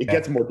it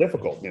gets more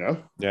difficult, you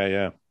know?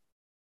 Yeah.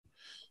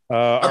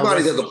 My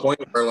body's at the point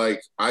where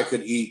like I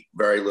could eat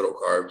very little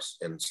carbs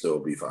and still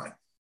be fine.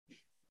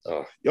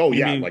 You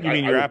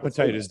mean your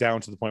appetite is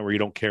down to the point where you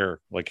don't care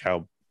like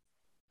how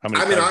many?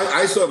 I mean,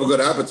 I still have a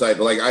good appetite,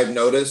 but like I've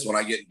noticed when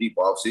I get deep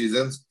off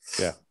seasons,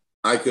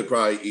 I could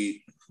probably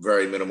eat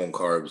very minimum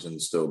carbs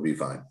and still be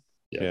fine.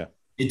 Yeah.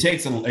 It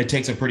takes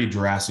a pretty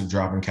drastic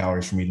drop in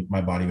calories for me,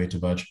 my body weight to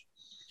budge.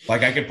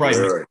 Like I could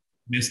probably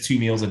miss 2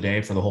 meals a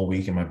day for the whole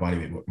week and my body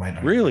weight might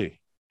not.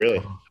 Really?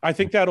 I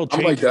think that'll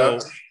change. Like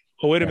that.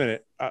 Oh, wait a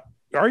minute.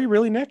 Are you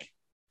really, Nick?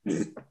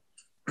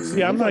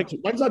 Yeah, I'm like,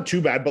 mine's not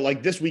too bad, but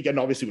like this weekend,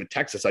 obviously with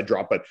Texas, I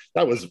dropped, but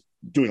that was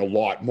doing a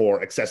lot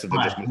more excessive than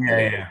just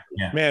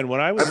man. When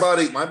I was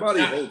my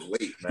body holds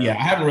weight, man. Yeah,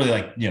 I haven't really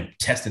like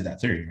tested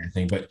that theory or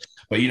anything, but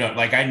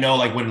like I know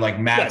like when like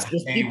Matt's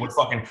hey, we're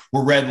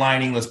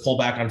redlining, let's pull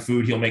back on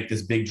food. He'll make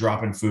this big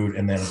drop in food,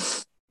 and then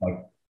like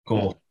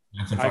cool.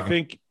 I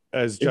think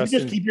as if Justin, you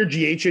just keep your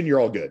GH in,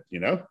 you're all good, you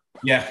know.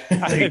 Yeah,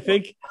 I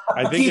think keep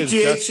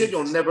GH in,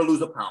 you'll never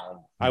lose a pound.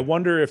 I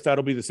wonder if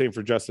that'll be the same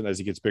for Justin as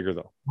he gets bigger,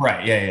 though.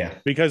 Right? Yeah.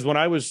 Because when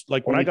I was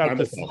like, when I got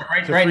this,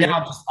 right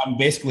now, I'm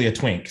basically a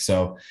twink.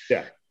 So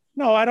yeah.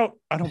 No, I don't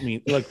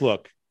mean like.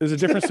 Look, there's a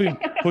difference between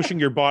pushing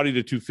your body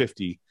to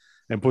 250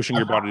 and pushing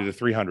your body to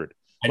 300.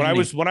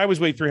 When I was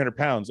weighed 300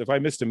 pounds, if I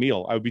missed a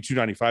meal, I would be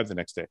 295 the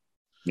next day.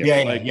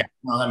 Yeah.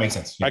 No, that makes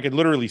sense. Yeah. I could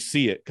literally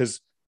see it because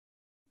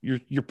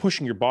you're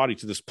pushing your body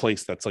to this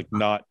place that's like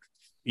not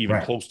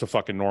even close to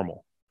fucking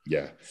normal.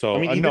 Yeah. So I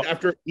mean,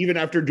 even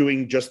after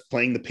doing just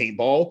playing the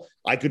paintball,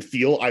 I could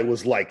feel I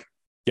was like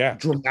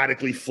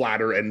dramatically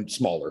flatter and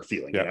smaller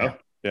feeling. Yeah.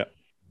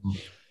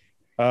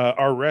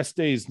 Are rest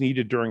days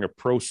needed during a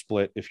pro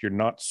split if you're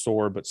not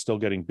sore but still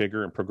getting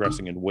bigger and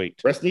progressing in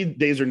weight? Rest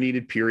days are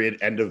needed, period.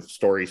 End of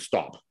story.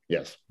 Stop.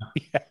 Yes.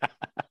 Yeah,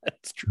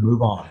 that's true.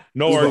 Move on.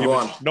 No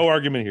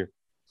argument here.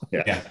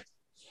 Yeah.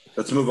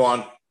 Let's move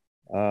on.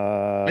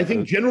 I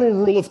think general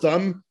rule of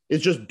thumb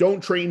is just don't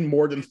train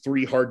more than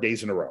 3 hard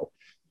days in a row.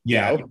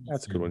 Yeah,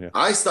 that's a good one. Yeah,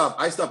 I stop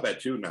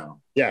at 2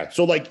 now. Yeah,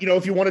 so like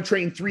if you want to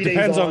train 3 days,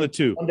 depends on the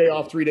 2. 1 day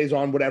off, 3 days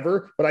on,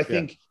 whatever. But I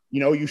think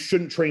you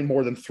shouldn't train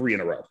more than 3 in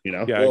a row.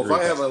 Yeah. Well, if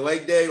I have a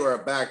leg day or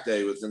a back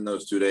day within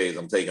those 2 days,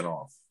 I'm taking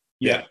off.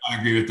 Yeah, I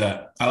agree with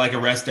that. I like a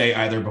rest day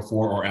either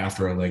before or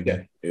after a leg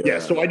day. Yeah,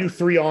 so I do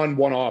 3 on,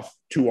 1 off,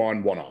 2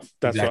 on, 1 off.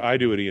 That's what I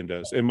do. What Ian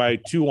does. And my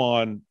 2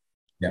 on,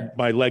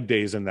 my leg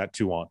days in that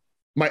 2 on.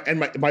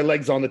 My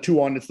legs on the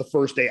 2 on. It's the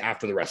first day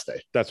after the rest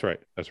day. That's right.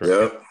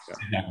 Yep.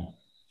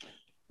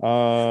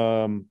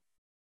 Ian's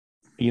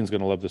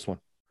gonna love this one.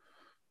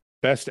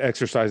 Best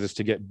exercises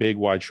to get big,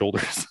 wide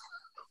shoulders.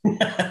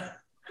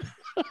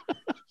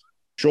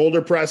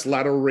 Shoulder press,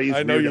 lateral raise.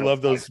 I know you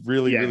love those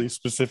really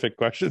specific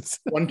questions.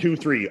 1, 2,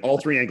 3, all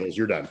 3 angles.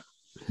 You're done.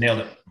 Nailed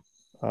it.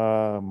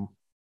 But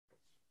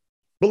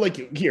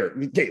like here,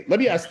 okay, let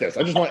me ask this.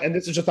 I just want, and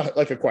this is just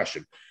like a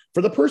question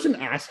for the person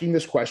asking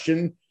this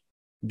question.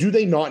 Do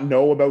they not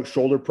know about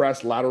shoulder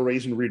press, lateral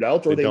raise, and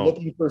readouts? Or are they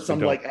looking for some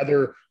like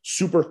other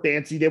super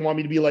fancy? They want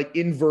me to be like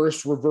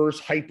inverse, reverse,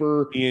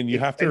 hyper. Ian, you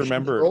have to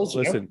remember,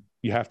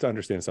 you have to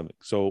understand something.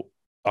 So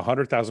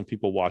 100,000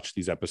 people watch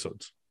these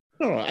episodes.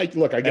 No, I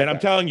get and I'm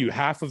telling you,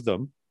 half of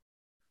them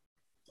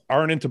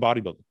aren't into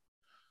bodybuilding.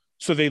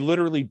 So they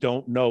literally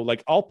don't know.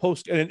 Like I'll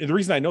post, and the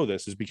reason I know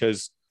this is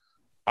because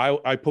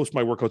I post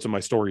my workouts in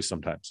my stories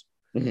sometimes.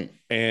 Mm-hmm.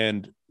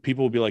 And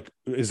people will be like,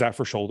 is that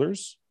for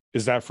shoulders?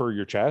 Is that for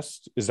your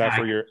chest? Is that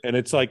for your, and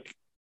it's like,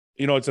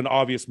 it's an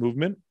obvious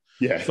movement.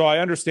 Yeah. So I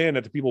understand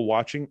that the people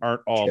watching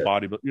aren't all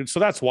bodybuilders. So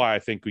that's why I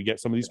think we get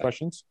some of these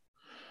questions.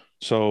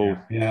 So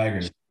yeah, I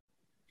agree.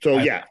 So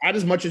add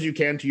as much as you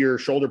can to your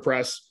shoulder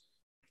press.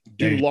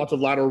 Do lots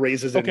of lateral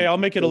raises. Okay, I'll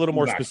make it a little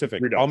more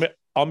specific.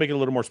 I'll make it a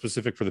little more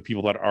specific for the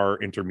people that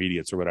are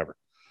intermediates or whatever.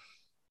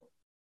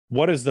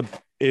 What is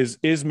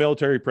is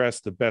military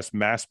press the best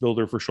mass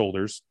builder for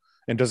shoulders?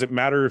 And does it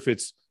matter if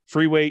it's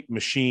free weight,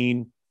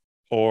 machine,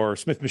 or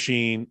Smith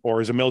machine,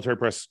 or is a military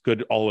press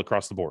good all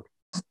across the board?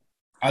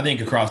 I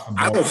think across the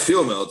board. I don't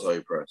feel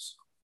military press.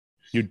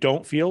 You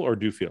don't feel or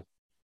do feel?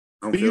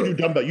 But you do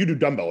dumbbell. You do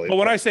dumbbell. But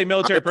when I say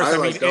military press, I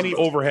mean any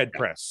overhead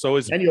press. So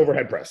is any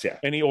overhead press? Yeah,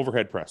 any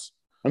overhead press.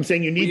 I'm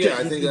saying you need to.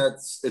 I think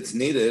it's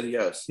needed.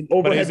 Yes,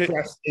 overhead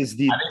press is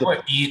the.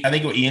 I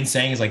think what Ian's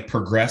saying is like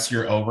progress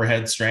your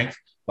overhead strength.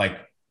 Like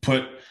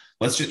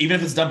let's just even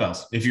if it's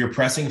dumbbells. If you're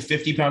pressing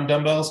 50-pound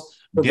dumbbells,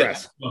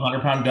 progress get a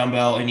 100-pound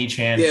dumbbell in each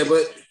hand. Yeah,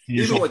 but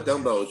even with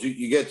dumbbells,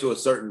 you get to a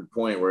certain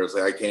point where it's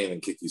like I can't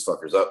even kick these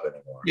fuckers up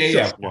anymore.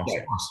 Yeah. Of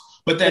course.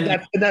 But then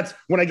and that's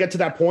when I get to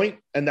that point,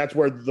 and that's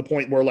where the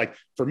point where, like,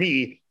 for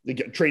me,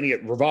 training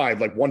at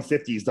Revive, like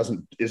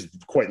 150s is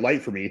quite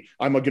light for me.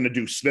 I'm going to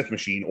do Smith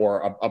machine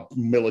or a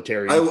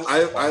military.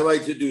 I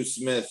like to do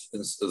Smith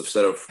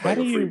instead of like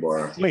a free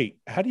bar. Wait,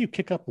 how do you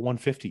kick up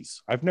 150s?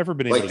 I've never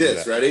been able like to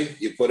this. do that. Ready?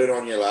 You put it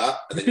on your lap,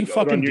 and You then can you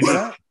fucking do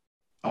that.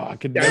 Oh, I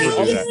could never do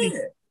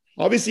that.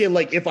 Obviously,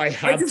 like, if I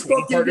have just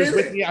 20 fucking partners did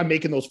with it. me, I'm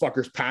making those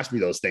fuckers pass me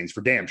those things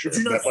for damn sure.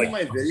 Did you not But, see like,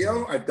 my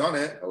video? I've done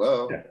it.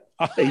 Hello. Yeah.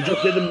 Hey, you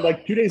just did them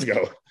like 2 days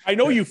ago. I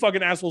know you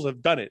fucking assholes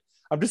have done it.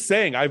 I'm just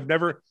saying, I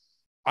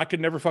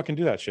could never fucking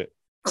do that shit.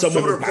 I've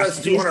shoulder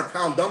pressed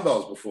 200-pound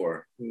dumbbells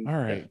before. All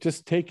right,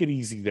 just take it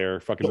easy there,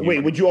 fucking.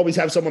 Wait, would you always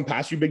have someone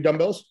pass you big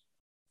dumbbells?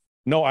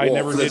 No, I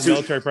never did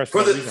military press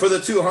for the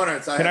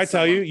 200s. Can I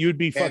tell you, you'd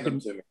be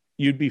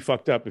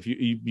fucked up if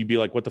you'd be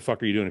like, what the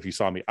fuck are you doing if you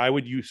saw me? I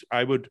would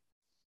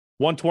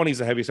 120 is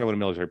the heaviest I would in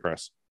military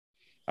press.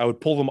 I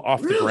would pull them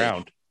off the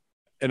ground,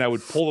 and I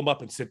would pull them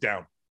up and sit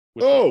down.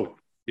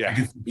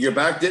 Yeah. Your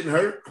back didn't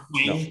hurt?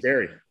 No,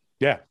 scary.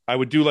 Yeah, I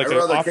would do like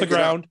off the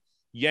ground,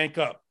 yank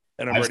up,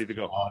 and I'm ready to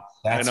go.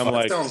 And I'm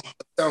like, that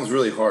sounds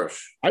really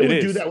harsh. I would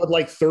do that with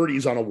like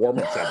 30s on a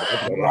warm-up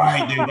set.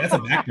 Right, dude, that's a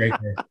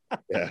backbreaker.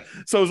 Yeah.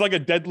 So it was like a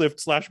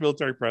deadlift /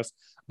 military press,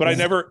 but I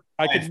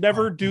could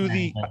never do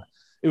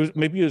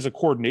maybe it was a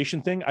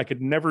coordination thing. I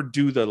could never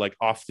do the like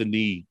off the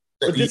knee.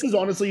 But this is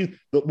honestly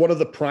one of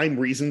the prime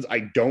reasons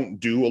I don't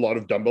do a lot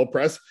of dumbbell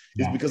press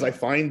is because I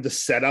find the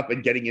setup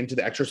and getting into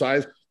the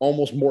exercise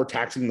almost more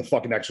taxing than the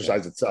fucking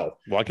exercise itself.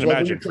 Well, I can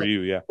imagine for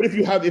you, yeah. But if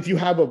you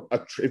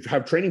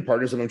have training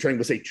partners and I'm training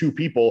with, say, 2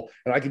 people,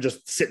 and I can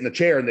just sit in the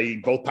chair and they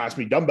both pass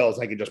me dumbbells,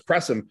 and I can just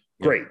press them,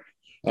 great.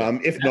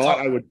 If not,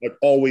 I would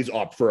always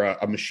opt for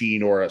a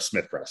machine or a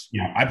Smith press.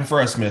 Yeah, I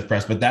prefer a Smith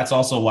press, but that's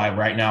also why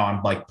right now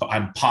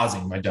I'm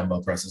pausing my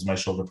dumbbell presses, my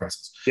shoulder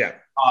presses. Yeah,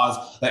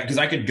 pause that because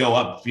I could go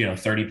up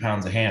 30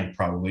 pounds a hand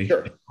probably.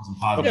 Sure.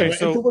 Okay,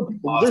 so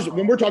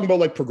when we're talking about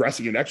like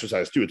progressing in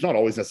exercise too, it's not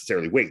always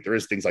necessarily weight. There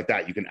is things like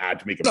that you can add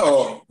to make it.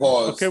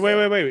 Okay,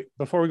 wait.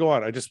 Before we go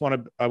on, I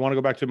want to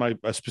go back to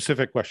a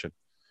specific question.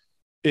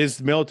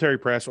 Is military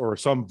press or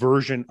some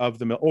version of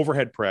the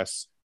overhead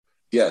press?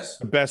 Yes.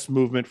 The best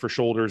movement for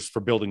shoulders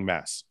for building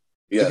mass.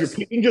 Yes. If you're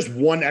picking just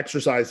one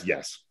exercise,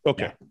 yes.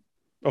 Okay.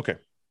 Yeah. Okay.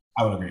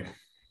 I would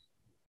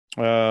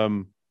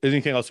agree.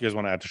 Anything else you guys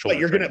want to add to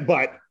shoulder?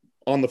 But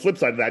on the flip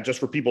side of that, just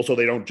for people so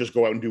they don't just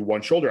go out and do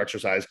one shoulder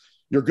exercise,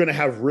 you're going to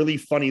have really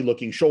funny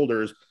looking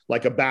shoulders,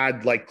 like a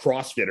bad like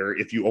CrossFitter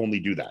if you only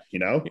do that,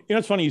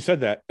 It's funny you said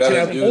that. You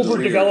have an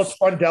overdeveloped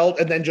front delt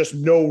and then just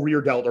no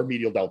rear delt or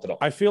medial delt at all.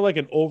 I feel like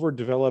an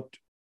overdeveloped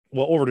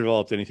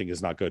anything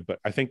is not good, but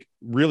I think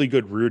really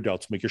good rear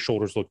delts make your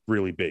shoulders look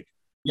really big.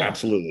 Yeah,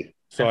 absolutely.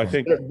 So I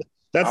think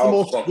that's the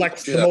most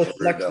flex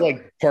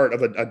like part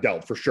of a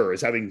delt for sure,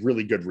 is having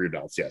really good rear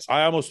delts. Yes.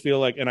 I almost feel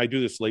like, and I do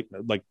this late,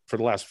 like for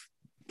the last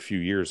few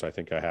years, I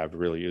think I have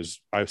really is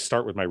I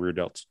start with my rear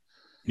delts.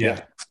 Yeah.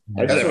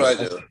 That's what I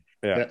do.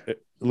 Yeah.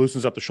 It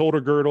loosens up the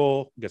shoulder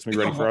girdle, gets me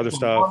ready for other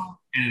stuff.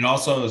 And it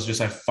also is just,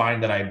 I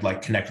find that I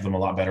like connect with them a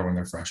lot better when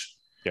they're fresh.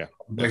 Yeah.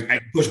 I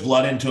push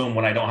blood into them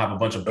when I don't have a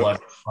bunch of blood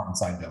on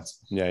side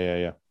belts.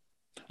 Yeah.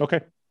 Okay.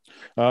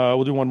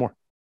 We'll do one more.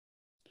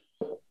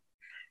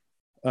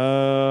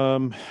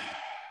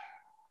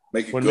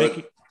 Make it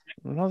good.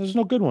 No, there's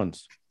no good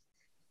ones.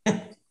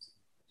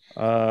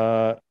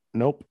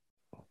 Nope.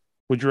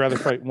 Would you rather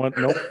fight one?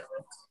 Nope.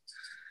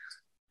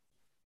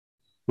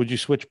 Would you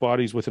switch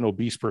bodies with an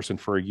obese person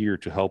for a year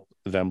to help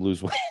them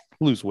lose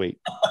weight?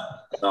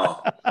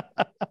 No.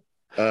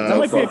 That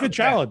might be a good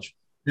challenge.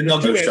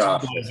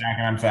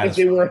 If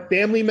they were a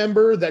family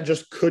member that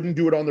just couldn't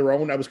do it on their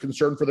own, I was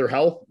concerned for their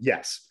health.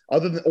 Yes.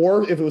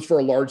 Or if it was for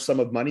a large sum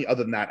of money,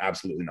 other than that,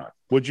 absolutely not.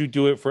 Would you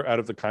do it out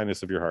of the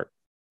kindness of your heart?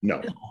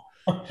 No.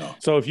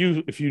 So if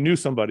you knew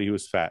somebody who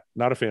was fat,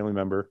 not a family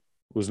member,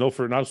 was no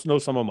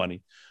sum of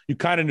money, you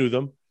kind of knew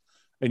them,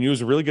 and you was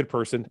a really good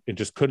person and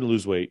just couldn't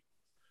lose weight,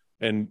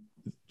 and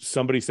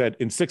somebody said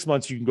in 6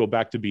 months you can go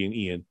back to being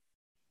Ian,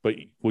 but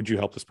would you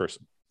help this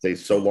person? Say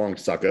so long,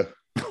 sucker.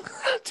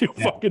 Too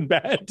fucking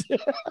bad.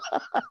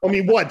 I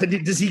mean, what?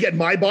 Does he get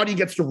my body? He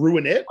gets to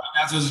ruin it?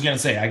 That's what I was going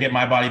to say. I get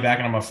my body back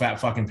and I'm a fat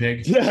fucking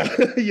pig. Yeah.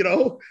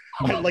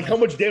 Like how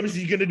much damage is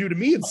he going to do to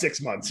me in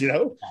 6 months,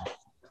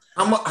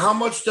 How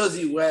much does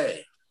he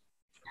weigh?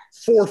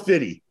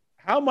 450.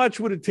 How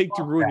much would it take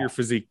to ruin your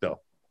physique, though?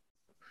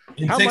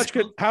 How much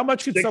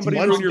could somebody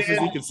ruin your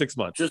physique in 6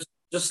 months?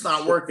 Just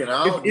not working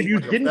out. If you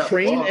didn't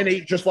train and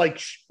ate just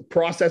like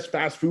processed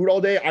fast food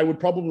all day, I would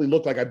probably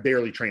look like I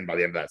barely trained by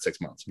the end of that 6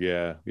 months.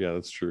 Yeah,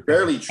 that's true.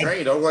 Barely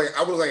trained. I was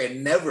like I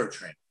never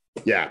trained.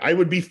 Yeah, I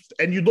would be,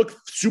 and you'd look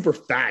super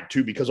fat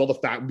too because all the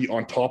fat would be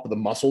on top of the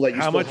muscle that you.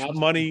 How much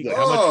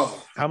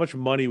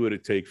money would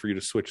it take for you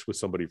to switch with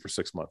somebody for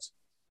 6 months?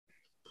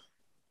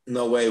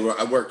 No way.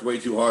 I worked way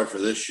too hard for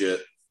this shit.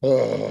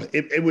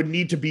 It would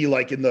need to be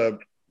like in the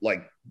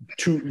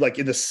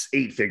in the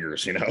 8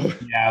 figures, Yeah,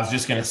 I was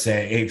just gonna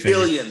say 8 figures.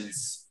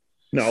 Billions.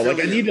 No, like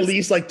I need at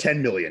least like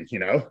 10 million, you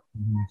know?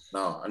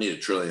 No, I need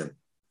 $1 trillion.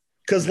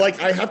 Because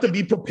like I have to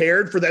be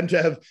prepared for them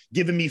to have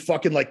given me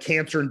fucking like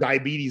cancer and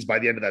diabetes by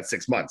the end of that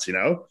 6 months, you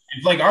know?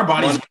 It's like our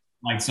bodies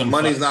like some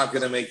money's not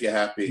going to make you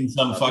happy. In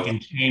some fucking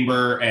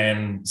chamber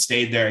and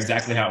stayed there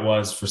exactly how it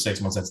was for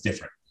 6 months. That's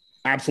different.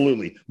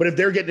 Absolutely. But if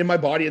they're getting in my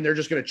body and they're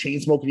just going to chain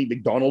smoke and eat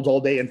McDonald's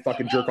all day and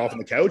fucking jerk off on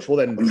the couch, well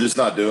then I'm just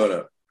not doing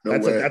it. No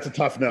that's a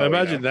tough no.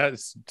 Imagine that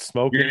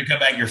smoking. You're gonna come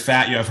back. You're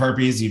fat. You have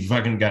herpes. You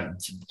fucking got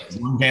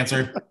lung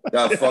cancer.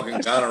 Got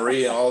fucking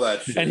gonorrhea and all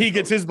that shit. And he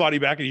gets his body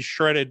back and he's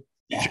shredded.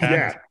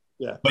 Yeah.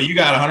 But you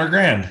got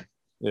 $100,000.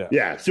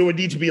 Yeah. So it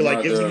needs to be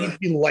like it needs to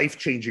be life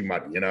changing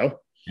money, you know?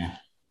 Yeah.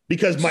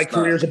 Because my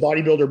career as a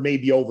bodybuilder may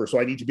be over, so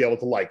I need to be able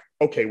to like,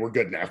 okay, we're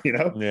good now, you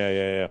know?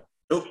 Yeah.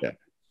 Nope. Yeah.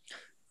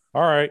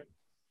 All right.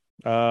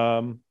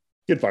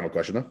 Good final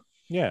question though.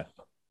 Yeah.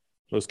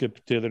 Let's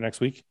get to the next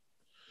week.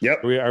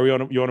 Yep. You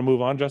want to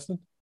move on, Justin?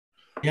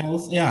 Yeah.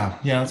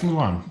 Let's move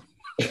on.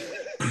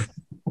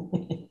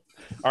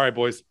 All right,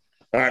 boys.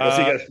 All right. We'll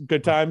see you guys.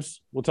 Good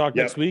times. We'll talk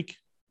next week.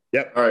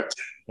 Yep. All right.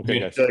 Okay,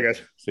 guys. See you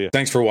guys. See ya.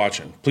 Thanks for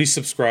watching. Please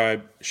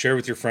subscribe, share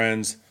with your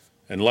friends,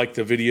 and like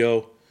the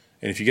video.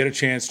 And if you get a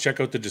chance, check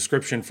out the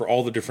description for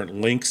all the different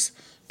links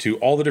to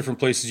all the different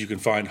places you can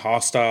find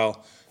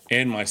Hostile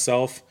and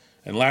myself.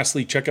 And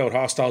lastly, check out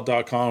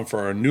hostile.com for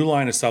our new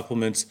line of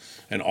supplements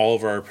and all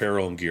of our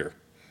apparel and gear.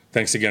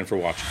 Thanks again for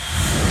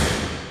watching.